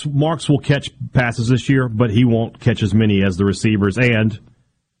Marks will catch passes this year, but he won't catch as many as the receivers and,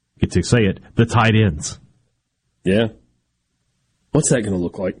 get to say it, the tight ends. Yeah. What's that going to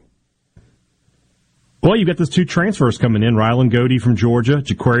look like? Well, you've got those 2 transfers coming in. Rylan Godey from Georgia.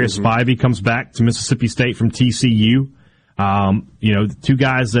 Jaquarius Spivey comes back to Mississippi State from TCU. 2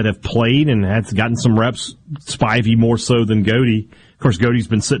 guys that have played and have gotten some reps, Spivey more so than Godey. Of course, Godey's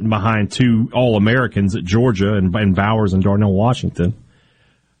been sitting behind 2 All-Americans at Georgia and Bowers and Darnell Washington.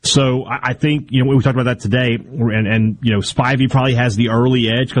 So I think, we talked about that today, and Spivey probably has the early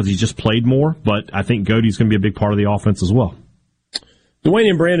edge because he's just played more, but I think Godey's going to be a big part of the offense as well. Dwayne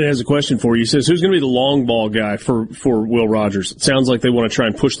and Brandon has a question for you. He says, who's going to be the long ball guy for Will Rogers? It sounds like they want to try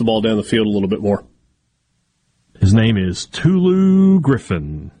and push the ball down the field a little bit more. His name is Tulu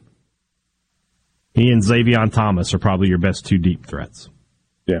Griffin. He and Xavion Thomas are probably your best 2 deep threats.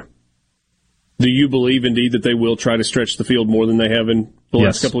 Yeah. Do you believe, indeed, that they will try to stretch the field more than they have in the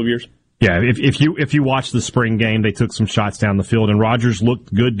last couple of years? Yeah, if you watch the spring game, they took some shots down the field, and Rogers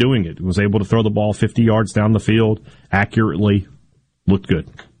looked good doing it. He was able to throw the ball 50 yards down the field accurately. Looked good.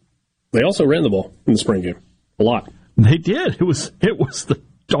 They also ran the ball in the spring game. A lot. They did. It was the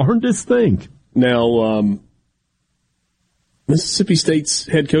darndest thing. Now, Mississippi State's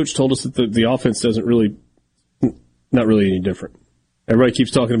head coach told us that the offense doesn't really, not really any different. Everybody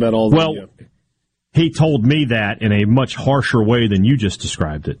keeps talking about all the... Well, he told me that in a much harsher way than you just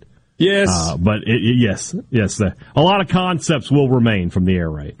described it. Yes. But yes. A lot of concepts will remain from the air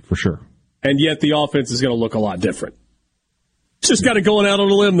raid, for sure. And yet the offense is going to look a lot different. Just got it going out on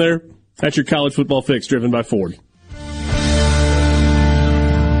a limb there. That's your college football fix, driven by Ford.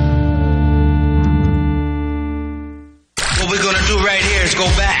 What we're going to do right here is go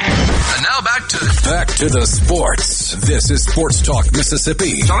back. And now back to the sports. This is Sports Talk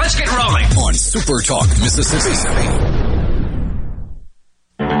Mississippi. So let's get rolling on Super Talk Mississippi.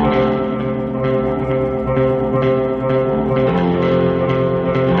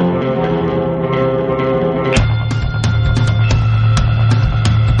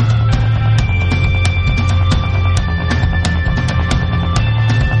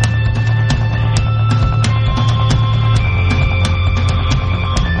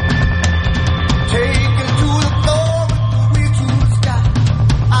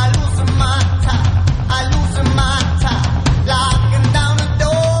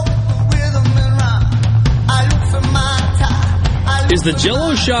 Is the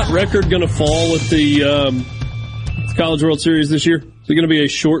Jell-O shot record going to fall at the College World Series this year? Is it going to be a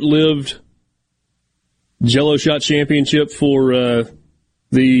short-lived Jell-O shot championship for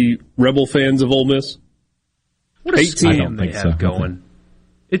the Rebel fans of Ole Miss? What a scam they have going.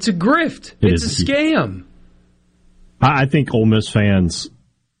 It's a grift. It's a scam. I think Ole Miss fans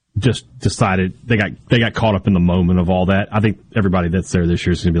just decided they got caught up in the moment of all that. I think everybody that's there this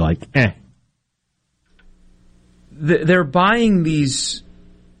year is going to be like, eh. They're buying these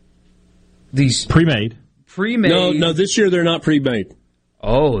pre-made. No, this year they're not pre-made.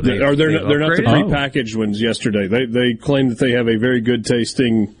 Oh, they're not the pre-packaged ones. Yesterday, they claim that they have a very good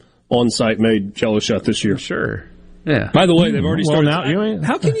tasting on-site made Jell-O shot this year. Sure. Yeah. By the way, they've already started. Now,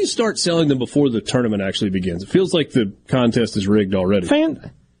 how can you start selling them before the tournament actually begins? It feels like the contest is rigged already.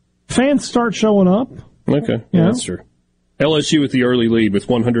 Fans start showing up. Okay, yeah, that's true. LSU with the early lead with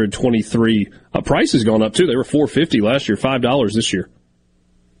 123. Price has gone up too. They were $4.50 last year, $5 this year.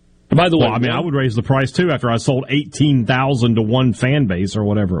 By the way, I would raise the price too after I sold 18,000 to one fan base or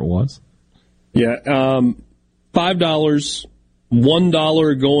whatever it was. Yeah, $5,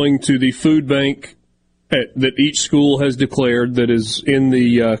 $1 going to the food bank that each school has declared that is in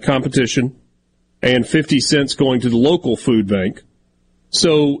the competition, and 50 cents going to the local food bank.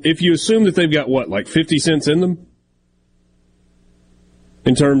 So if you assume that they've got, like 50 cents in them?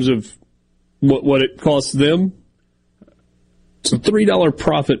 In terms of what it costs them? It's a $3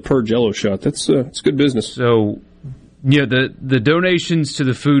 profit per Jell-O shot. That's good business. So, yeah, the donations to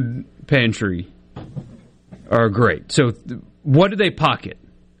the food pantry are great. So what do they pocket?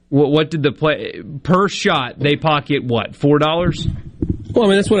 What did the play per shot? They pocket what? $4? Well, I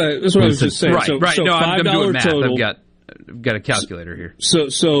mean that's what I was just saying. Right, so, right. So no, I'm doing math. Total. I've got a calculator here. So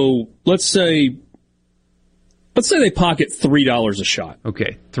let's say they pocket $3 a shot.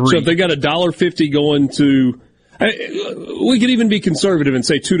 Okay, $3. So if they got $1.50 going to, we could even be conservative and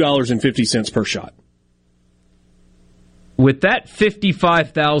say $2.50 per shot. With that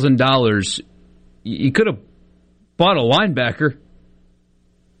 $55,000, you could have bought a linebacker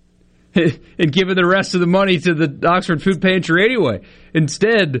and given the rest of the money to the Oxford Food Pantry anyway.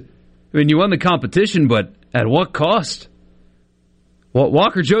 Instead, I mean, you won the competition, but at what cost? Well,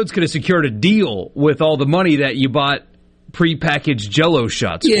 Walker Jones could have secured a deal with all the money that you bought prepackaged Jell-O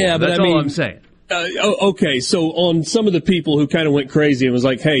shots for. Yeah, but that's all I'm saying. Okay, so on some of the people who kind of went crazy and was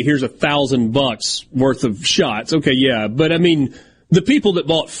like, hey, here's $1,000 worth of shots. Okay, yeah, but I mean, the people that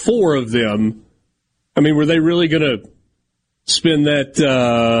bought 4 of them, I mean, were they really going to spend that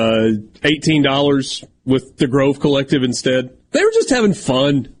 $18 with the Grove Collective instead? They were just having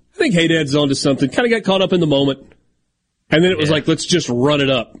fun. I think Hey Dad's onto something. Kind of got caught up in the moment. And then it was like, let's just run it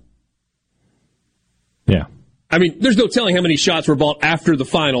up. Yeah. I mean, there's no telling how many shots were bought after the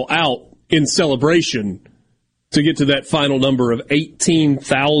final out in celebration to get to that final number of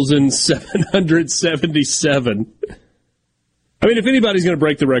 18,777. I mean, if anybody's going to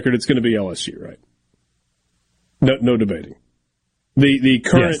break the record, it's going to be LSU, right? No debating. The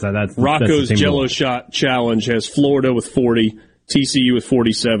current Rocco's Jell-O Shot Challenge has Florida with 40, TCU with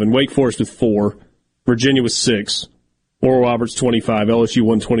 47, Wake Forest with 4, Virginia with 6, Oral Roberts 25, LSU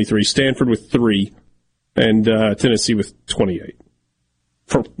 123, Stanford with 3, and Tennessee with 28.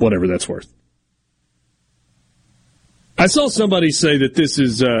 For whatever that's worth. I saw somebody say that this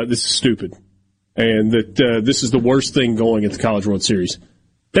is stupid, and that this is the worst thing going at the College World Series.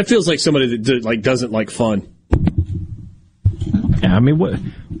 That feels like somebody that doesn't like fun. Yeah, I mean, what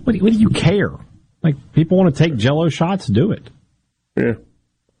do you care? Like, people want to take Jell-O shots, do it. Yeah.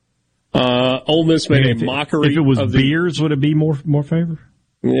 Ole Miss made a mockery. If it was beers, would it be more favor?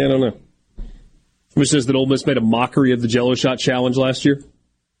 Yeah, I don't know. Which says that Ole Miss made a mockery of the Jell-O Shot Challenge last year.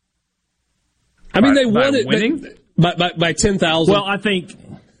 I mean, they won it winning? by 10,000. Well, I think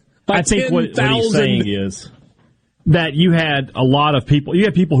what he's saying is that you had a lot of people. You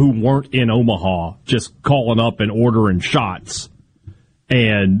had people who weren't in Omaha just calling up and ordering shots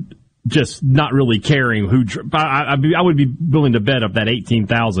and just not really caring who. I would be willing to bet of that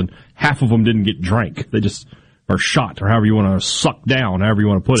 18,000, half of them didn't get drank. They just are shot, or however you want to suck down, however you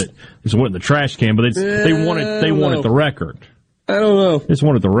want to put it. They just went in the trash can, but they wanted the record. I don't know. They just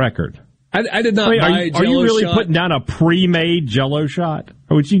wanted the record. I did not buy a Jell-O shot. Are you really putting down a pre-made Jell-O shot?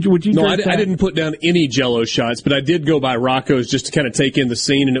 Or would you No, I didn't put down any Jell-O shots, but I did go by Rocco's just to kind of take in the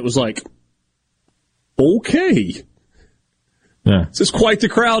scene, and it was like, okay. Yeah. This is quite the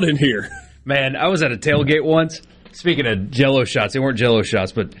crowd in here. Man, I was at a tailgate once. Speaking of Jell-O shots, they weren't Jell-O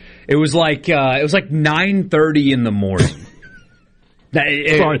shots, but it was like 9:30 in the morning.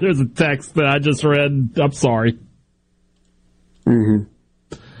 Sorry, there's a text that I just read. I'm sorry. Mm-hmm.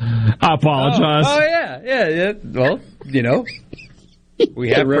 I apologize. Oh yeah. Well,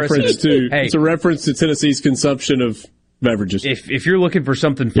 we have it's a reference to Tennessee's consumption of beverages. If you're looking for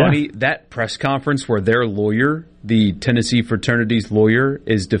something funny, that press conference where their lawyer, the Tennessee fraternity's lawyer,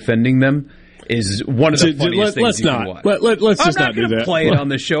 is defending them, is one of the funniest things you can watch. Let's just not do that. I'm not going to play it on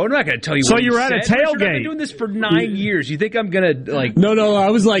the show. I'm not going to tell you so what you're at a tailgate. I've been doing this for 9 years. You think I'm going to, like... No,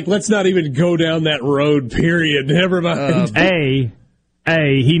 I was like, let's not even go down that road, period. Never mind. A,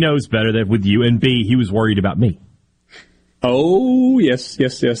 he knows better than with you, and B, he was worried about me. Oh, yes,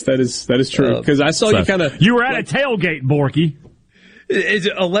 that is true. Because I saw you kind of... You were at a tailgate, Borky. It's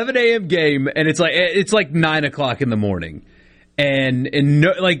an 11 a.m. game, and it's like 9 o'clock in the morning. And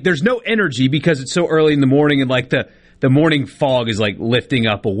no, like, there's no energy because it's so early in the morning, and like the morning fog is like lifting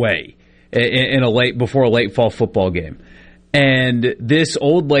up away before a late fall football game. And this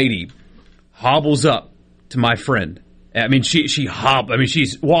old lady hobbles up to my friend. I mean, she's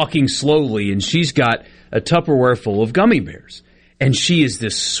walking slowly, and she's got a Tupperware full of gummy bears. And she is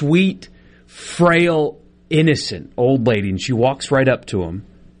this sweet, frail, innocent old lady, and she walks right up to him.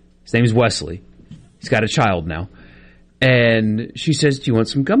 His name is Wesley. He's got a child now. And she says, "Do you want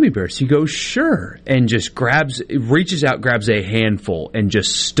some gummy bears?" He goes, "Sure." And just reaches out, grabs a handful, and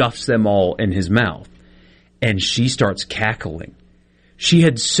just stuffs them all in his mouth. And she starts cackling. She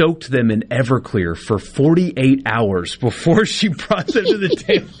had soaked them in Everclear for 48 hours before she brought them to the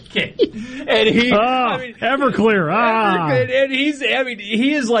tailgate. And Everclear. And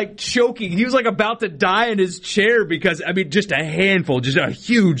he is like choking. He was like about to die in his chair because, just a handful, just a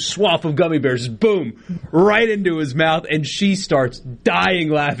huge swath of gummy bears, just boom, right into his mouth. And she starts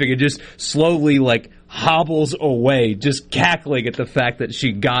dying laughing and just slowly like hobbles away, just cackling at the fact that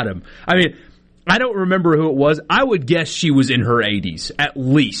she got him. I don't remember who it was. I would guess she was in her 80s, at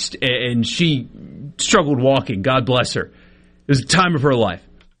least, and she struggled walking. God bless her. It was the time of her life.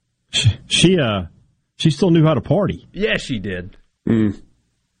 She still knew how to party. Yeah, she did.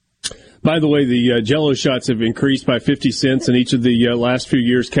 By the way, the Jell-O shots have increased by 50 cents in each of the last few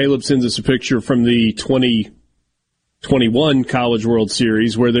years. Caleb sends us a picture from the 2021 College World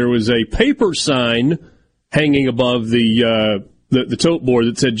Series where there was a paper sign hanging above the tote board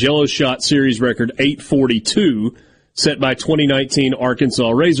that said Jell-O shot series record 842 set by 2019 Arkansas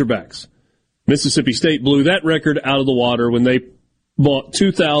Razorbacks. Mississippi State blew that record out of the water when they bought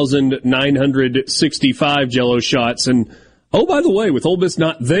 2,965 Jell-O shots. And, oh, by the way, with Ole Miss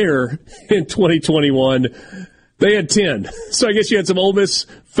not there in 2021, they had 10. So I guess you had some Ole Miss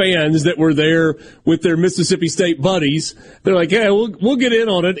fans that were there with their Mississippi State buddies. They're like, yeah, we'll get in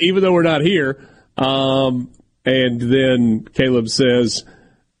on it even though we're not here. And then Caleb says,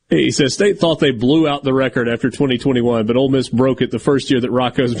 State thought they blew out the record after 2021, but Ole Miss broke it the first year that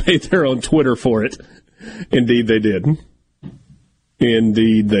Rocco's made their own Twitter for it. Indeed, they did.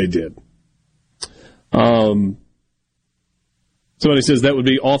 Somebody says that would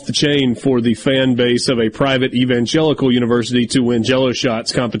be off the chain for the fan base of a private evangelical university to win Jell-O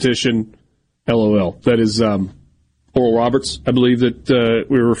shots competition. LOL. That is Oral Roberts, I believe, that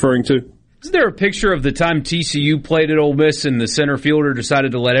we were referring to. Isn't there a picture of the time TCU played at Ole Miss and the center fielder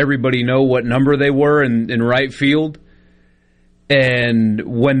decided to let everybody know what number they were in right field? And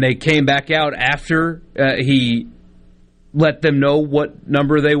when they came back out after he let them know what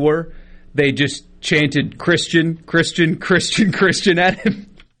number they were, they just chanted Christian, Christian, Christian, Christian at him.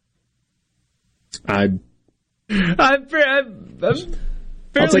 I'm fairly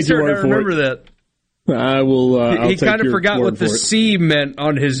certain I remember that. I will. He kind of forgot what the C meant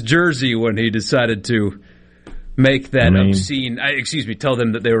on his jersey when he decided to make that obscene. Tell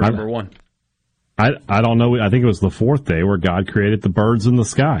them that they were number one. I don't know. I think it was the fourth day where God created the birds in the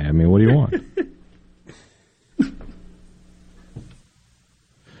sky. What do you want?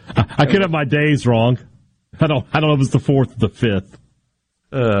 I could have my days wrong. I don't know if it's the fourth or the fifth.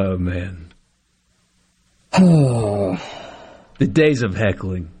 Oh man, the days of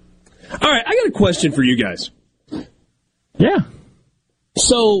heckling. All right, I got a question for you guys. Yeah.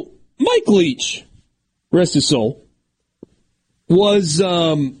 So, Mike Leach, rest his soul, was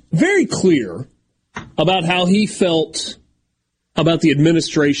very clear about how he felt about the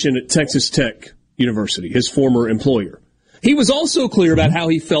administration at Texas Tech University, his former employer. He was also clear about how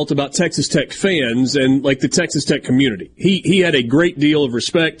he felt about Texas Tech fans and, the Texas Tech community. He had a great deal of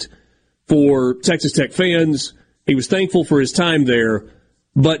respect for Texas Tech fans. He was thankful for his time there.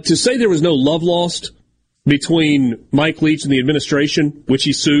 But to say there was no love lost between Mike Leach and the administration, which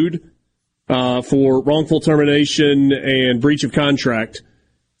he sued for wrongful termination and breach of contract,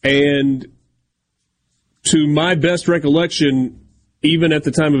 and to my best recollection, even at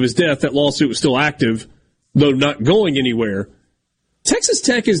the time of his death, that lawsuit was still active, though not going anywhere. Texas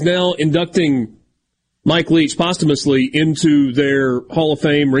Tech is now inducting Mike Leach posthumously into their Hall of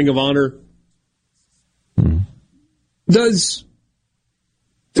Fame, Ring of Honor. Does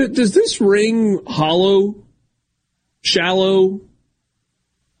this ring hollow, shallow,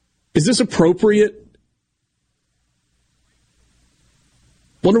 Is this appropriate?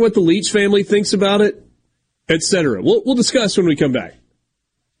 Wonder what the Leach family thinks about it, etc. We'll discuss when we come back.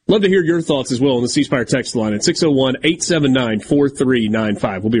 Love to hear your thoughts as well on the C Spire text line at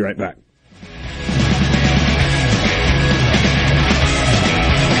 601-879-4395. We'll be right back.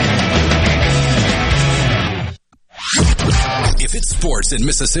 If it's sports in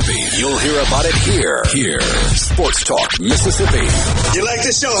Mississippi, you'll hear about it here. Sports Talk Mississippi. You like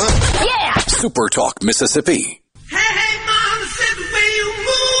this show, huh? Yeah! Super Talk Mississippi. Hey, Mama, said the way you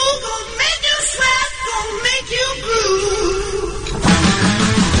move, gonna make you sweat, gonna make you groove.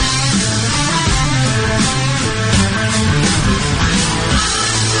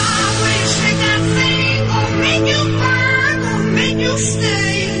 The way you shake that thing, gonna make you burn, gonna make you stay.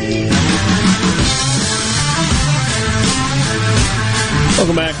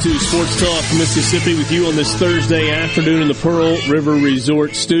 Welcome back to Sports Talk Mississippi with you on this Thursday afternoon in the Pearl River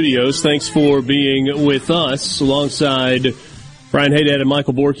Resort Studios. Thanks for being with us. Alongside Brian Haydad and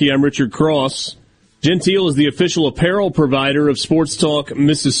Michael Borky, I'm Richard Cross. Gentile is the official apparel provider of Sports Talk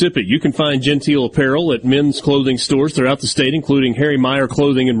Mississippi. You can find Gentile apparel at men's clothing stores throughout the state, including Harry Meyer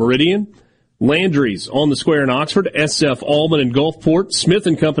Clothing in Meridian, Landry's on the Square in Oxford, SF Allman in Gulfport, Smith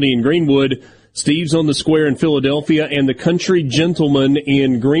 & Company in Greenwood, Steve's on the Square in Philadelphia, and the Country Gentleman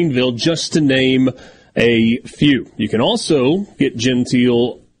in Greenville, just to name a few. You can also get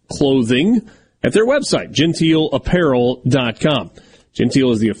Gentile clothing at their website, gentileapparel.com.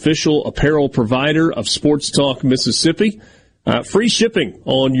 Gentile is the official apparel provider of Sports Talk Mississippi. Free shipping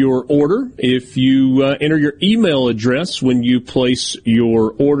on your order if you enter your email address when you place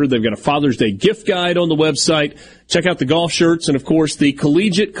your order. They've got a Father's Day gift guide on the website. Check out the golf shirts and, of course, the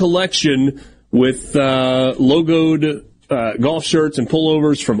collegiate collection with logoed golf shirts and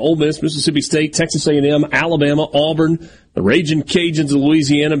pullovers from Ole Miss, Mississippi State, Texas A&M, Alabama, Auburn, the Ragin' Cajuns of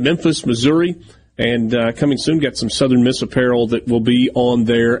Louisiana, Memphis, Missouri, and coming soon, got some Southern Miss apparel that will be on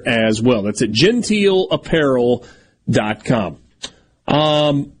there as well. That's at gentileapparel.com.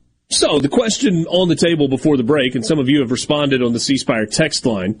 So the question on the table before the break, and some of you have responded on the C Spire text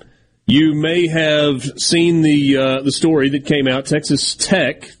line. You may have seen the story that came out. Texas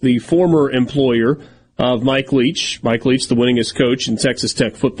Tech, the former employer of Mike Leach, the winningest coach in Texas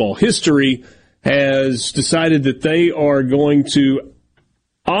Tech football history, has decided that they are going to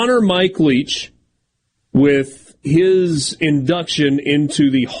honor Mike Leach with his induction into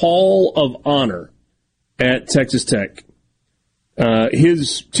the Hall of Honor at Texas Tech.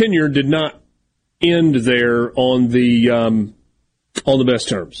 His tenure did not end there on the best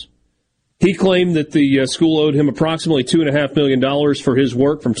terms. He claimed that the school owed him approximately $2.5 million for his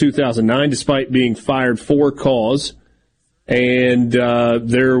work from 2009, despite being fired for cause. And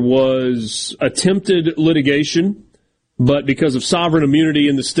there was attempted litigation, but because of sovereign immunity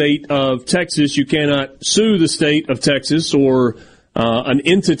in the state of Texas, you cannot sue the state of Texas or an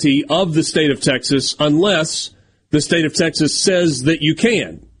entity of the state of Texas unless the state of Texas says that you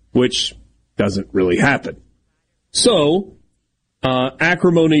can, which doesn't really happen. So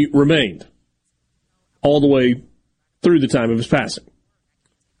acrimony remained all the way through the time of his passing.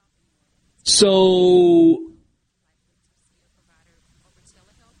 So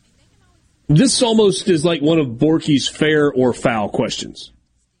this almost is like one of Borky's fair or foul questions.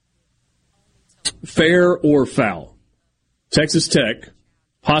 Fair or foul? Texas Tech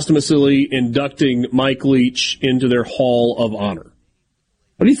posthumously inducting Mike Leach into their Hall of Honor.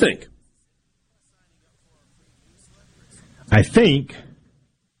 What do you think? I think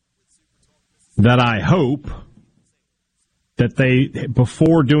that I hope that they,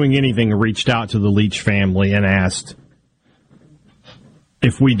 before doing anything, reached out to the Leach family and asked,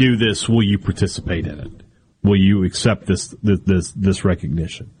 if we do this, will you participate in it? Will you accept this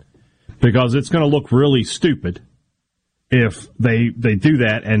recognition? Because it's going to look really stupid if they do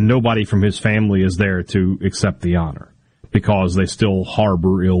that and nobody from his family is there to accept the honor because they still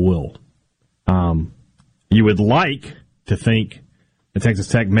harbor ill will. You would like to think that Texas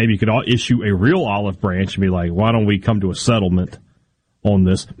Tech maybe could issue a real olive branch and be like, why don't we come to a settlement on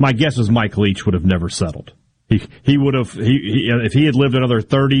this? My guess is Mike Leach would have never settled. He would have, if he had lived another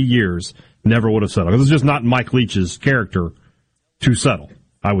 30 years, never would have settled. Because it's just not Mike Leach's character to settle,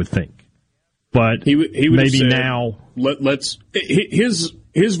 I would think. But he would maybe said, now let's his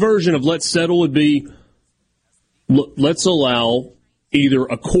version of let's settle would be let's allow either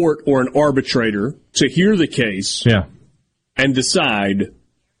a court or an arbitrator to hear the case and decide,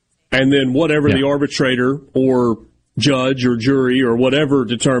 and then whatever the arbitrator or judge or jury or whatever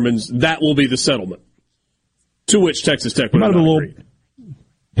determines, that will be the settlement. To which Texas Tech would have agreed.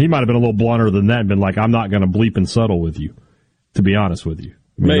 He might have been a little blunter than that and been like, I'm not going to bleep and settle with you, to be honest with you.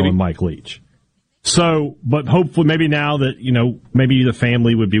 and Mike Leach. So, but hopefully, maybe now that, maybe the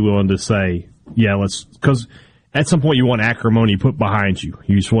family would be willing to say, yeah, because at some point you want acrimony put behind you.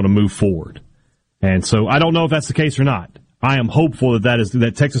 You just want to move forward. And so I don't know if that's the case or not. I am hopeful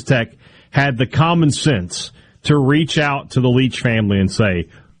that Texas Tech had the common sense to reach out to the Leach family and say,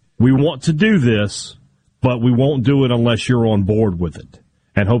 we want to do this, but we won't do it unless you're on board with it.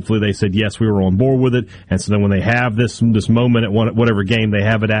 And hopefully they said, yes, we were on board with it. And so then when they have this moment at whatever game they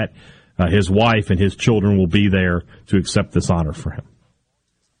have it at, his wife and his children will be there to accept this honor for him.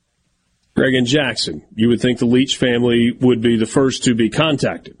 Greg and Jackson, you would think the Leach family would be the first to be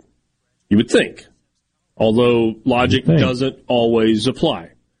contacted. You would think. Although logic doesn't always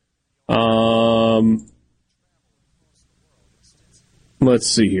apply. Let's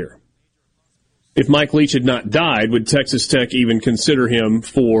see here. If Mike Leach had not died, would Texas Tech even consider him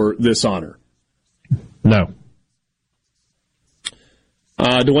for this honor? No.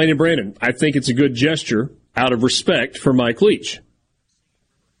 Dwayne and Brandon, I think it's a good gesture out of respect for Mike Leach.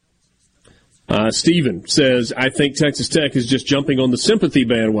 Steven says, I think Texas Tech is just jumping on the sympathy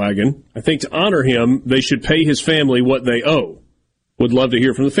bandwagon. I think to honor him, they should pay his family what they owe. Would love to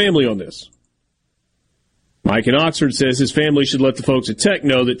hear from the family on this. Mike in Oxford says his family should let the folks at Tech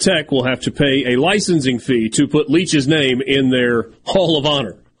know that Tech will have to pay a licensing fee to put Leach's name in their Hall of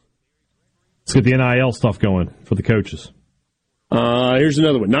Honor. Let's get the NIL stuff going for the coaches. Here's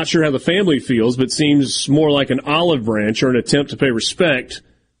another one. Not sure how the family feels, but seems more like an olive branch or an attempt to pay respect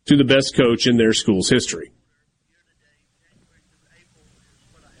to the best coach in their school's history.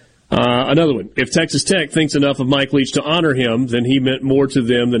 Another one. If Texas Tech thinks enough of Mike Leach to honor him, then he meant more to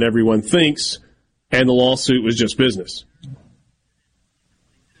them than everyone thinks, and the lawsuit was just business.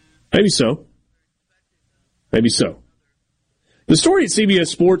 Maybe so. Maybe so. The story at CBS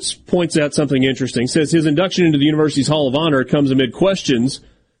Sports points out something interesting. It says his induction into the university's Hall of Honor comes amid questions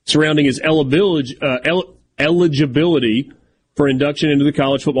surrounding his eligibility for induction into the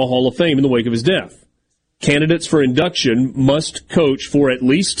College Football Hall of Fame in the wake of his death. Candidates for induction must coach for at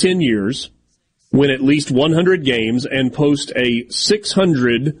least 10 years, win at least 100 games, and post a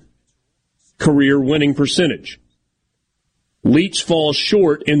 .600 career winning percentage. Leach falls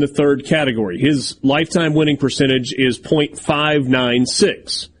short in the third category. His lifetime winning percentage is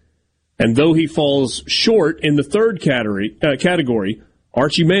 .596. And though he falls short in the third category,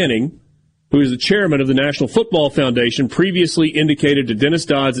 Archie Manning, who is the chairman of the National Football Foundation, previously indicated to Dennis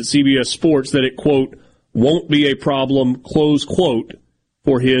Dodds at CBS Sports that it, quote, won't be a problem, close quote,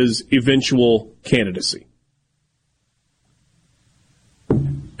 for his eventual candidacy.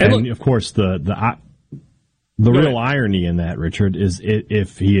 And of course, the real irony in that, Richard, is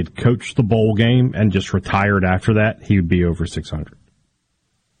if he had coached the bowl game and just retired after that, he would be over 600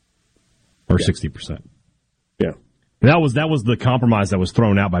 or 60%. Yeah, that was the compromise that was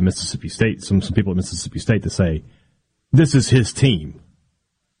thrown out by Mississippi State. Some people at Mississippi State to say, this is his team.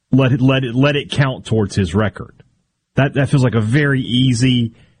 Let it count towards his record. That feels like a very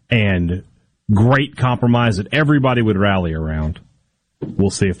easy and great compromise that everybody would rally around.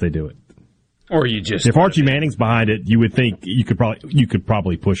 We'll see if they do it. Or you just if Archie Manning's behind it, you would think you could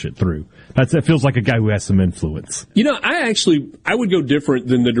probably push it through. That feels like a guy who has some influence. I would go different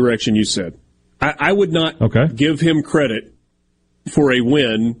than the direction you said. I would not give him credit for a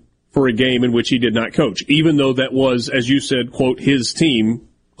win for a game in which he did not coach, even though that was, as you said, quote, his team,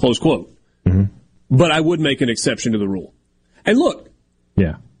 close quote. Mm-hmm. But I would make an exception to the rule. And look,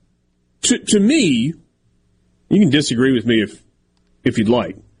 yeah, to me, you can disagree with me if you'd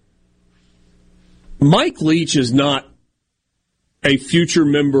like. Mike Leach is not a future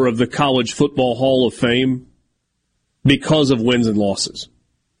member of the College Football Hall of Fame because of wins and losses.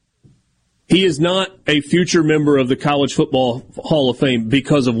 He is not a future member of the College Football Hall of Fame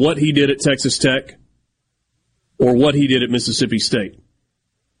because of what he did at Texas Tech or what he did at Mississippi State.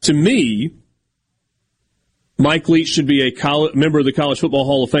 To me, Mike Leach should be a member of the College Football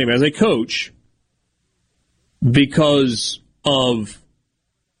Hall of Fame as a coach because of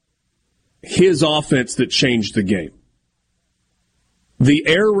his offense that changed the game. The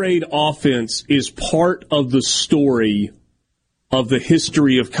air raid offense is part of the story of the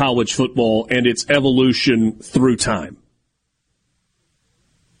history of college football and its evolution through time.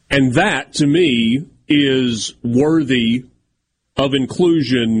 And that, to me, is worthy of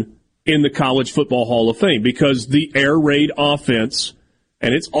inclusion in the College Football Hall of Fame because the air raid offense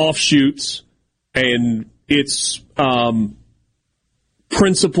and its offshoots and its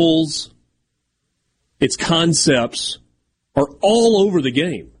principles, its concepts are all over the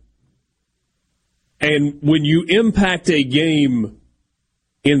game. And when you impact a game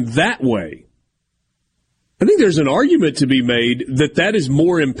in that way, I think there's an argument to be made that is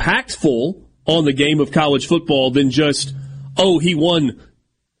more impactful on the game of college football than just, he won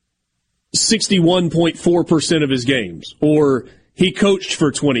 61.4% of his games, or he coached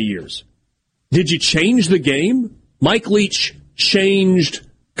for 20 years. Did you change the game? Mike Leach changed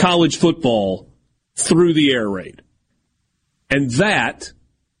college football through the air raid. And that,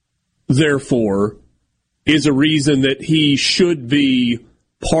 therefore, is a reason that he should be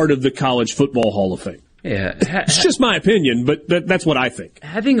part of the College Football Hall of Fame. Yeah, it's just my opinion, but that's what I think.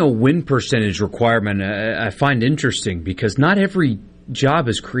 Having a win percentage requirement I find interesting because not every job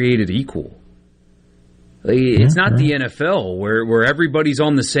is created equal. It's not the NFL where everybody's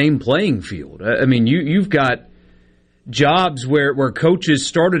on the same playing field. I mean, you've got jobs where coaches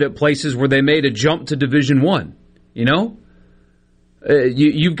started at places where they made a jump to Division I. You know,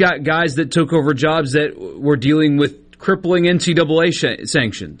 you've got guys that took over jobs that were dealing with crippling NCAA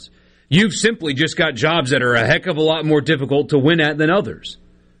sanctions. You've simply just got jobs that are a heck of a lot more difficult to win at than others.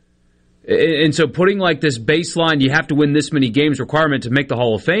 And so putting like this baseline, you have to win this many games requirement to make the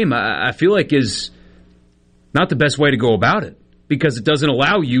Hall of Fame, I feel like is not the best way to go about it because it doesn't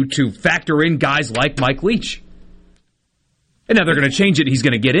allow you to factor in guys like Mike Leach. And now they're going to change it. He's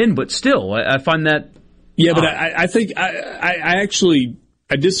going to get in, but still, I find that. Yeah, but I think I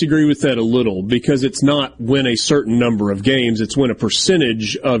disagree with that a little because it's not win a certain number of games. It's win a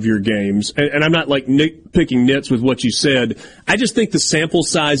percentage of your games. And I'm not like picking nits with what you said. I just think the sample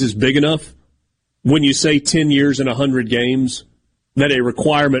size is big enough when you say 10 years and 100 games that a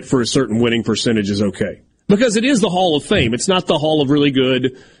requirement for a certain winning percentage is okay. Because it is the Hall of Fame. It's not the Hall of really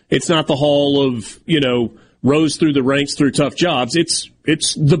good. It's not the Hall of, rose through the ranks through tough jobs. It's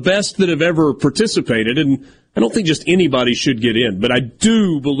the best that have ever participated, and I don't think just anybody should get in, but I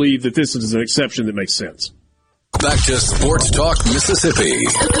do believe that this is an exception that makes sense. Back to Sports Talk Mississippi.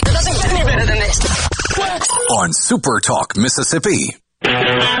 It doesn't get any better than this. On Super Talk Mississippi.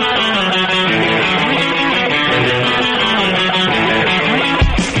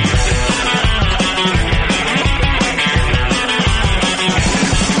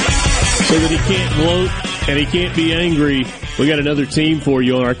 So that he can't gloat and he can't be angry, we got another team for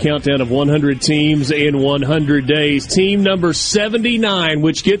you on our countdown of 100 teams in 100 days. Team number 79,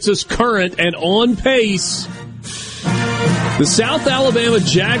 which gets us current and on pace, the South Alabama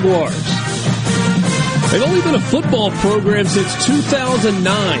Jaguars. They've only been a football program since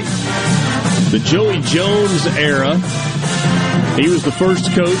 2009, the Joey Jones era. He was the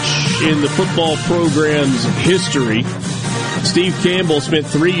first coach in the football program's history. Steve Campbell spent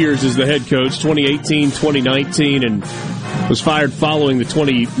 3 years as the head coach, 2018, 2019, and was fired following the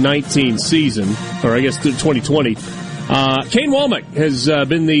 2019 season, or I guess 2020. Kane Womack has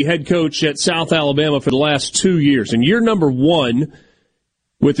been the head coach at South Alabama for the last 2 years. In year number one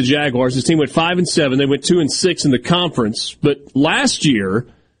with the Jaguars, his team went 5-7. They went 2-6 in the conference. But last year,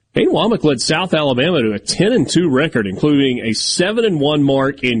 Kane Womack led South Alabama to a 10-2 record, including a 7-1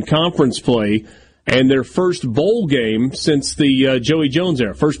 mark in conference play. And their first bowl game since the Joey Jones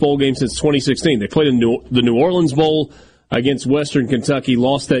era, first bowl game since 2016. They played in the New Orleans Bowl against Western Kentucky,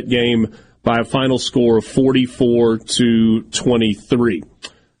 lost that game by a final score of 44-23.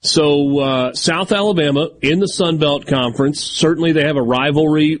 So South Alabama in the Sun Belt Conference, certainly they have a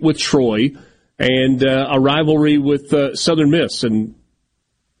rivalry with Troy and a rivalry with Southern Miss. And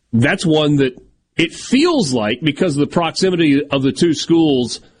that's one that it feels like, because of the proximity of the two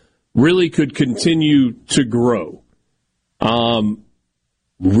schools, really could continue to grow.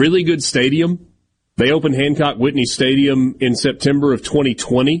 Really good stadium. They opened Hancock Whitney Stadium in September of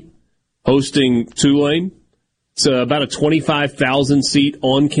 2020, hosting Tulane. It's about a 25,000-seat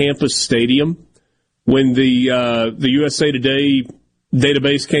on-campus stadium. When the USA Today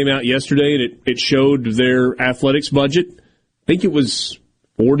database came out yesterday, and it showed their athletics budget, I think it was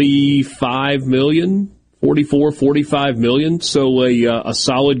 $45 million. 45 million. So a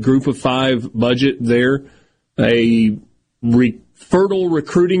solid group of five budget there. A fertile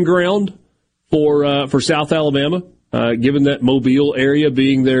recruiting ground for South Alabama, given that Mobile area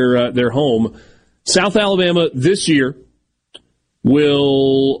being their home. South Alabama this year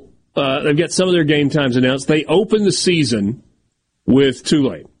will they've got some of their game times announced. They open the season with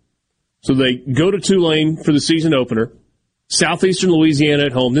Tulane. So they go to Tulane for the season opener. Southeastern Louisiana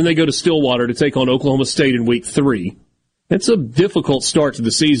at home. Then they go to Stillwater to take on Oklahoma State in week 3. It's a difficult start to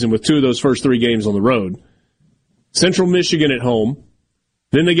the season with two of those first 3 games on the road. Central Michigan at home.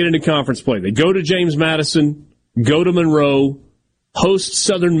 Then they get into conference play. They go to James Madison, go to Monroe, host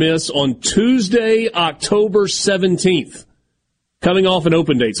Southern Miss on Tuesday, October 17th, coming off an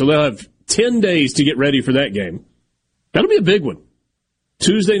open date. So they'll have 10 days to get ready for that game. That'll be a big one.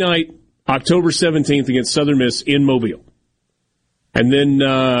 Tuesday night October 17th against Southern Miss in Mobile. And then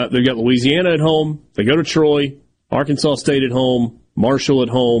they've got Louisiana at home. They go to Troy, Arkansas State at home, Marshall at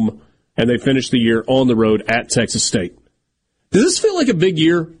home, and they finish the year on the road at Texas State. Does this feel like a big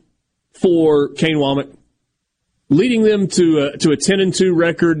year for Kane Wommack? Leading them to a 10-2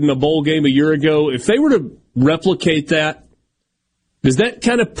 record in a bowl game a year ago. If they were to replicate that, does that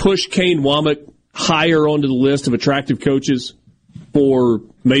kind of push Kane Wommack higher onto the list of attractive coaches for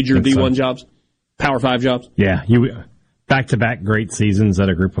major D1 jobs, Power 5 jobs? Yeah, back-to-back great seasons at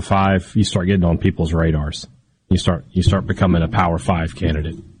a Group of 5, you start getting on people's radars. You start becoming a Power 5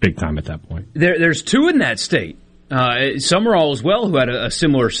 candidate big time at that point. There's two in that state. Summerall as well, who had a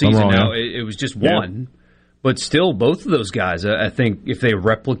similar season. Now it was just one, but still, both of those guys, I think, if they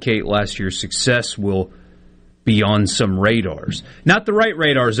replicate last year's success, will be on some radars. Not the right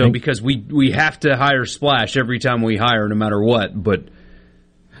radars, though, because we have to hire Splash every time we hire, no matter what. But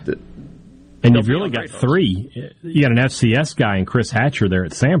and you've really got three. You got an FCS guy and Chris Hatcher there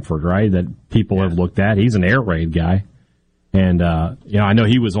at Samford, right? That people have looked at. He's an air raid guy. And, I know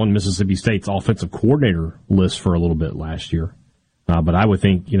he was on Mississippi State's offensive coordinator list for a little bit last year. But I would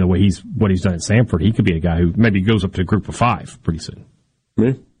think, what he's done at Samford, he could be a guy who maybe goes up to a Group of 5 pretty soon.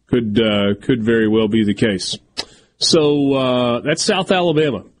 Yeah, could very well be the case. So that's South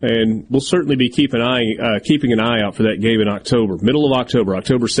Alabama, and we'll certainly be keeping an eye out for that game in October, middle of October,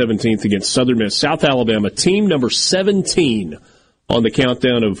 October 17th against Southern Miss. South Alabama, team number 17 on the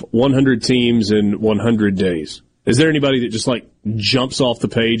countdown of 100 teams in 100 days. Is there anybody that just jumps off the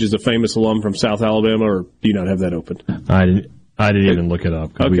page as a famous alum from South Alabama, or do you not have that open? I didn't even look it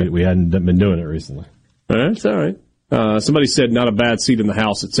up because we hadn't been doing it recently. That's all right. Somebody said not a bad seat in the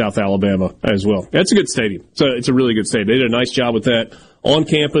house at South Alabama as well. That's a good stadium. So it's a really good stadium. They did a nice job with that. On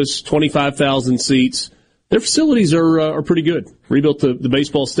campus, 25,000 seats. Their facilities are pretty good. Rebuilt the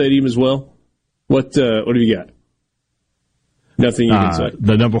baseball stadium as well. What have you got? Nothing you can say.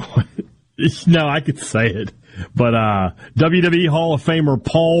 The number one. No, I could say it. But WWE Hall of Famer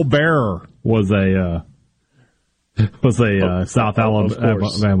Paul Bearer was a South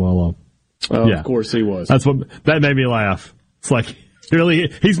Alabama alum. Of course he was. That made me laugh. It's like,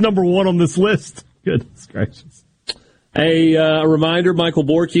 really, he's number one on this list. Goodness gracious. A reminder, Michael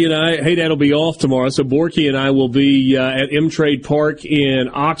Borky and I, Dad will be off tomorrow, so Borky and I will be at M-Trade Park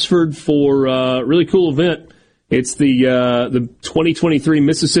in Oxford for a really cool event. It's the 2023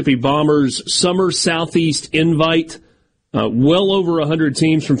 Mississippi Bombers Summer Southeast Invite. Well over 100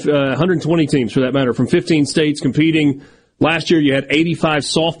 teams, 120 teams for that matter, from 15 states competing. Last year you had 85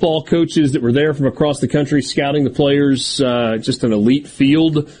 softball coaches that were there from across the country scouting the players, just an elite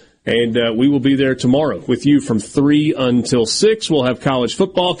field. And we will be there tomorrow with you from 3 until 6. We'll have college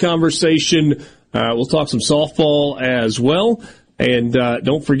football conversation. We'll talk some softball as well. And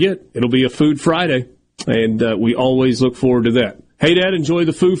don't forget, it'll be a Food Friday. And we always look forward to that. Hey, Dad, enjoy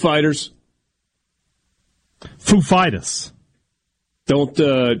the Foo Fighters. Foo Fighters. Don't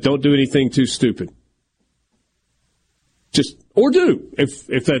do anything too stupid. Or do,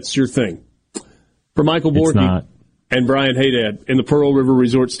 if that's your thing. For Michael Borky and Brian Haydad in the Pearl River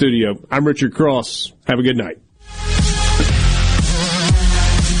Resort Studio, I'm Richard Cross. Have a good night.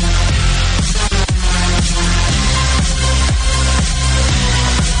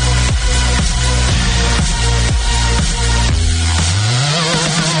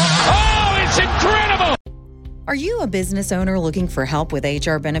 Are you a business owner looking for help with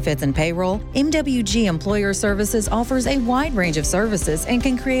HR benefits and payroll? MWG Employer Services offers a wide range of services and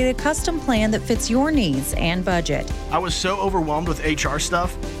can create a custom plan that fits your needs and budget. I was so overwhelmed with HR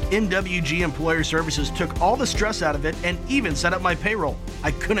stuff. MWG Employer Services took all the stress out of it and even set up my payroll.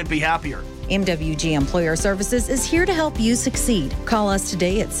 I couldn't be happier. MWG Employer Services is here to help you succeed. Call us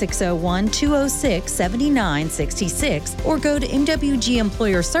today at 601-206-7966 or go to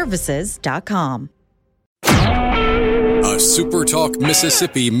MWGEmployerServices.com. A SuperTalk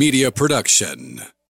Mississippi media production.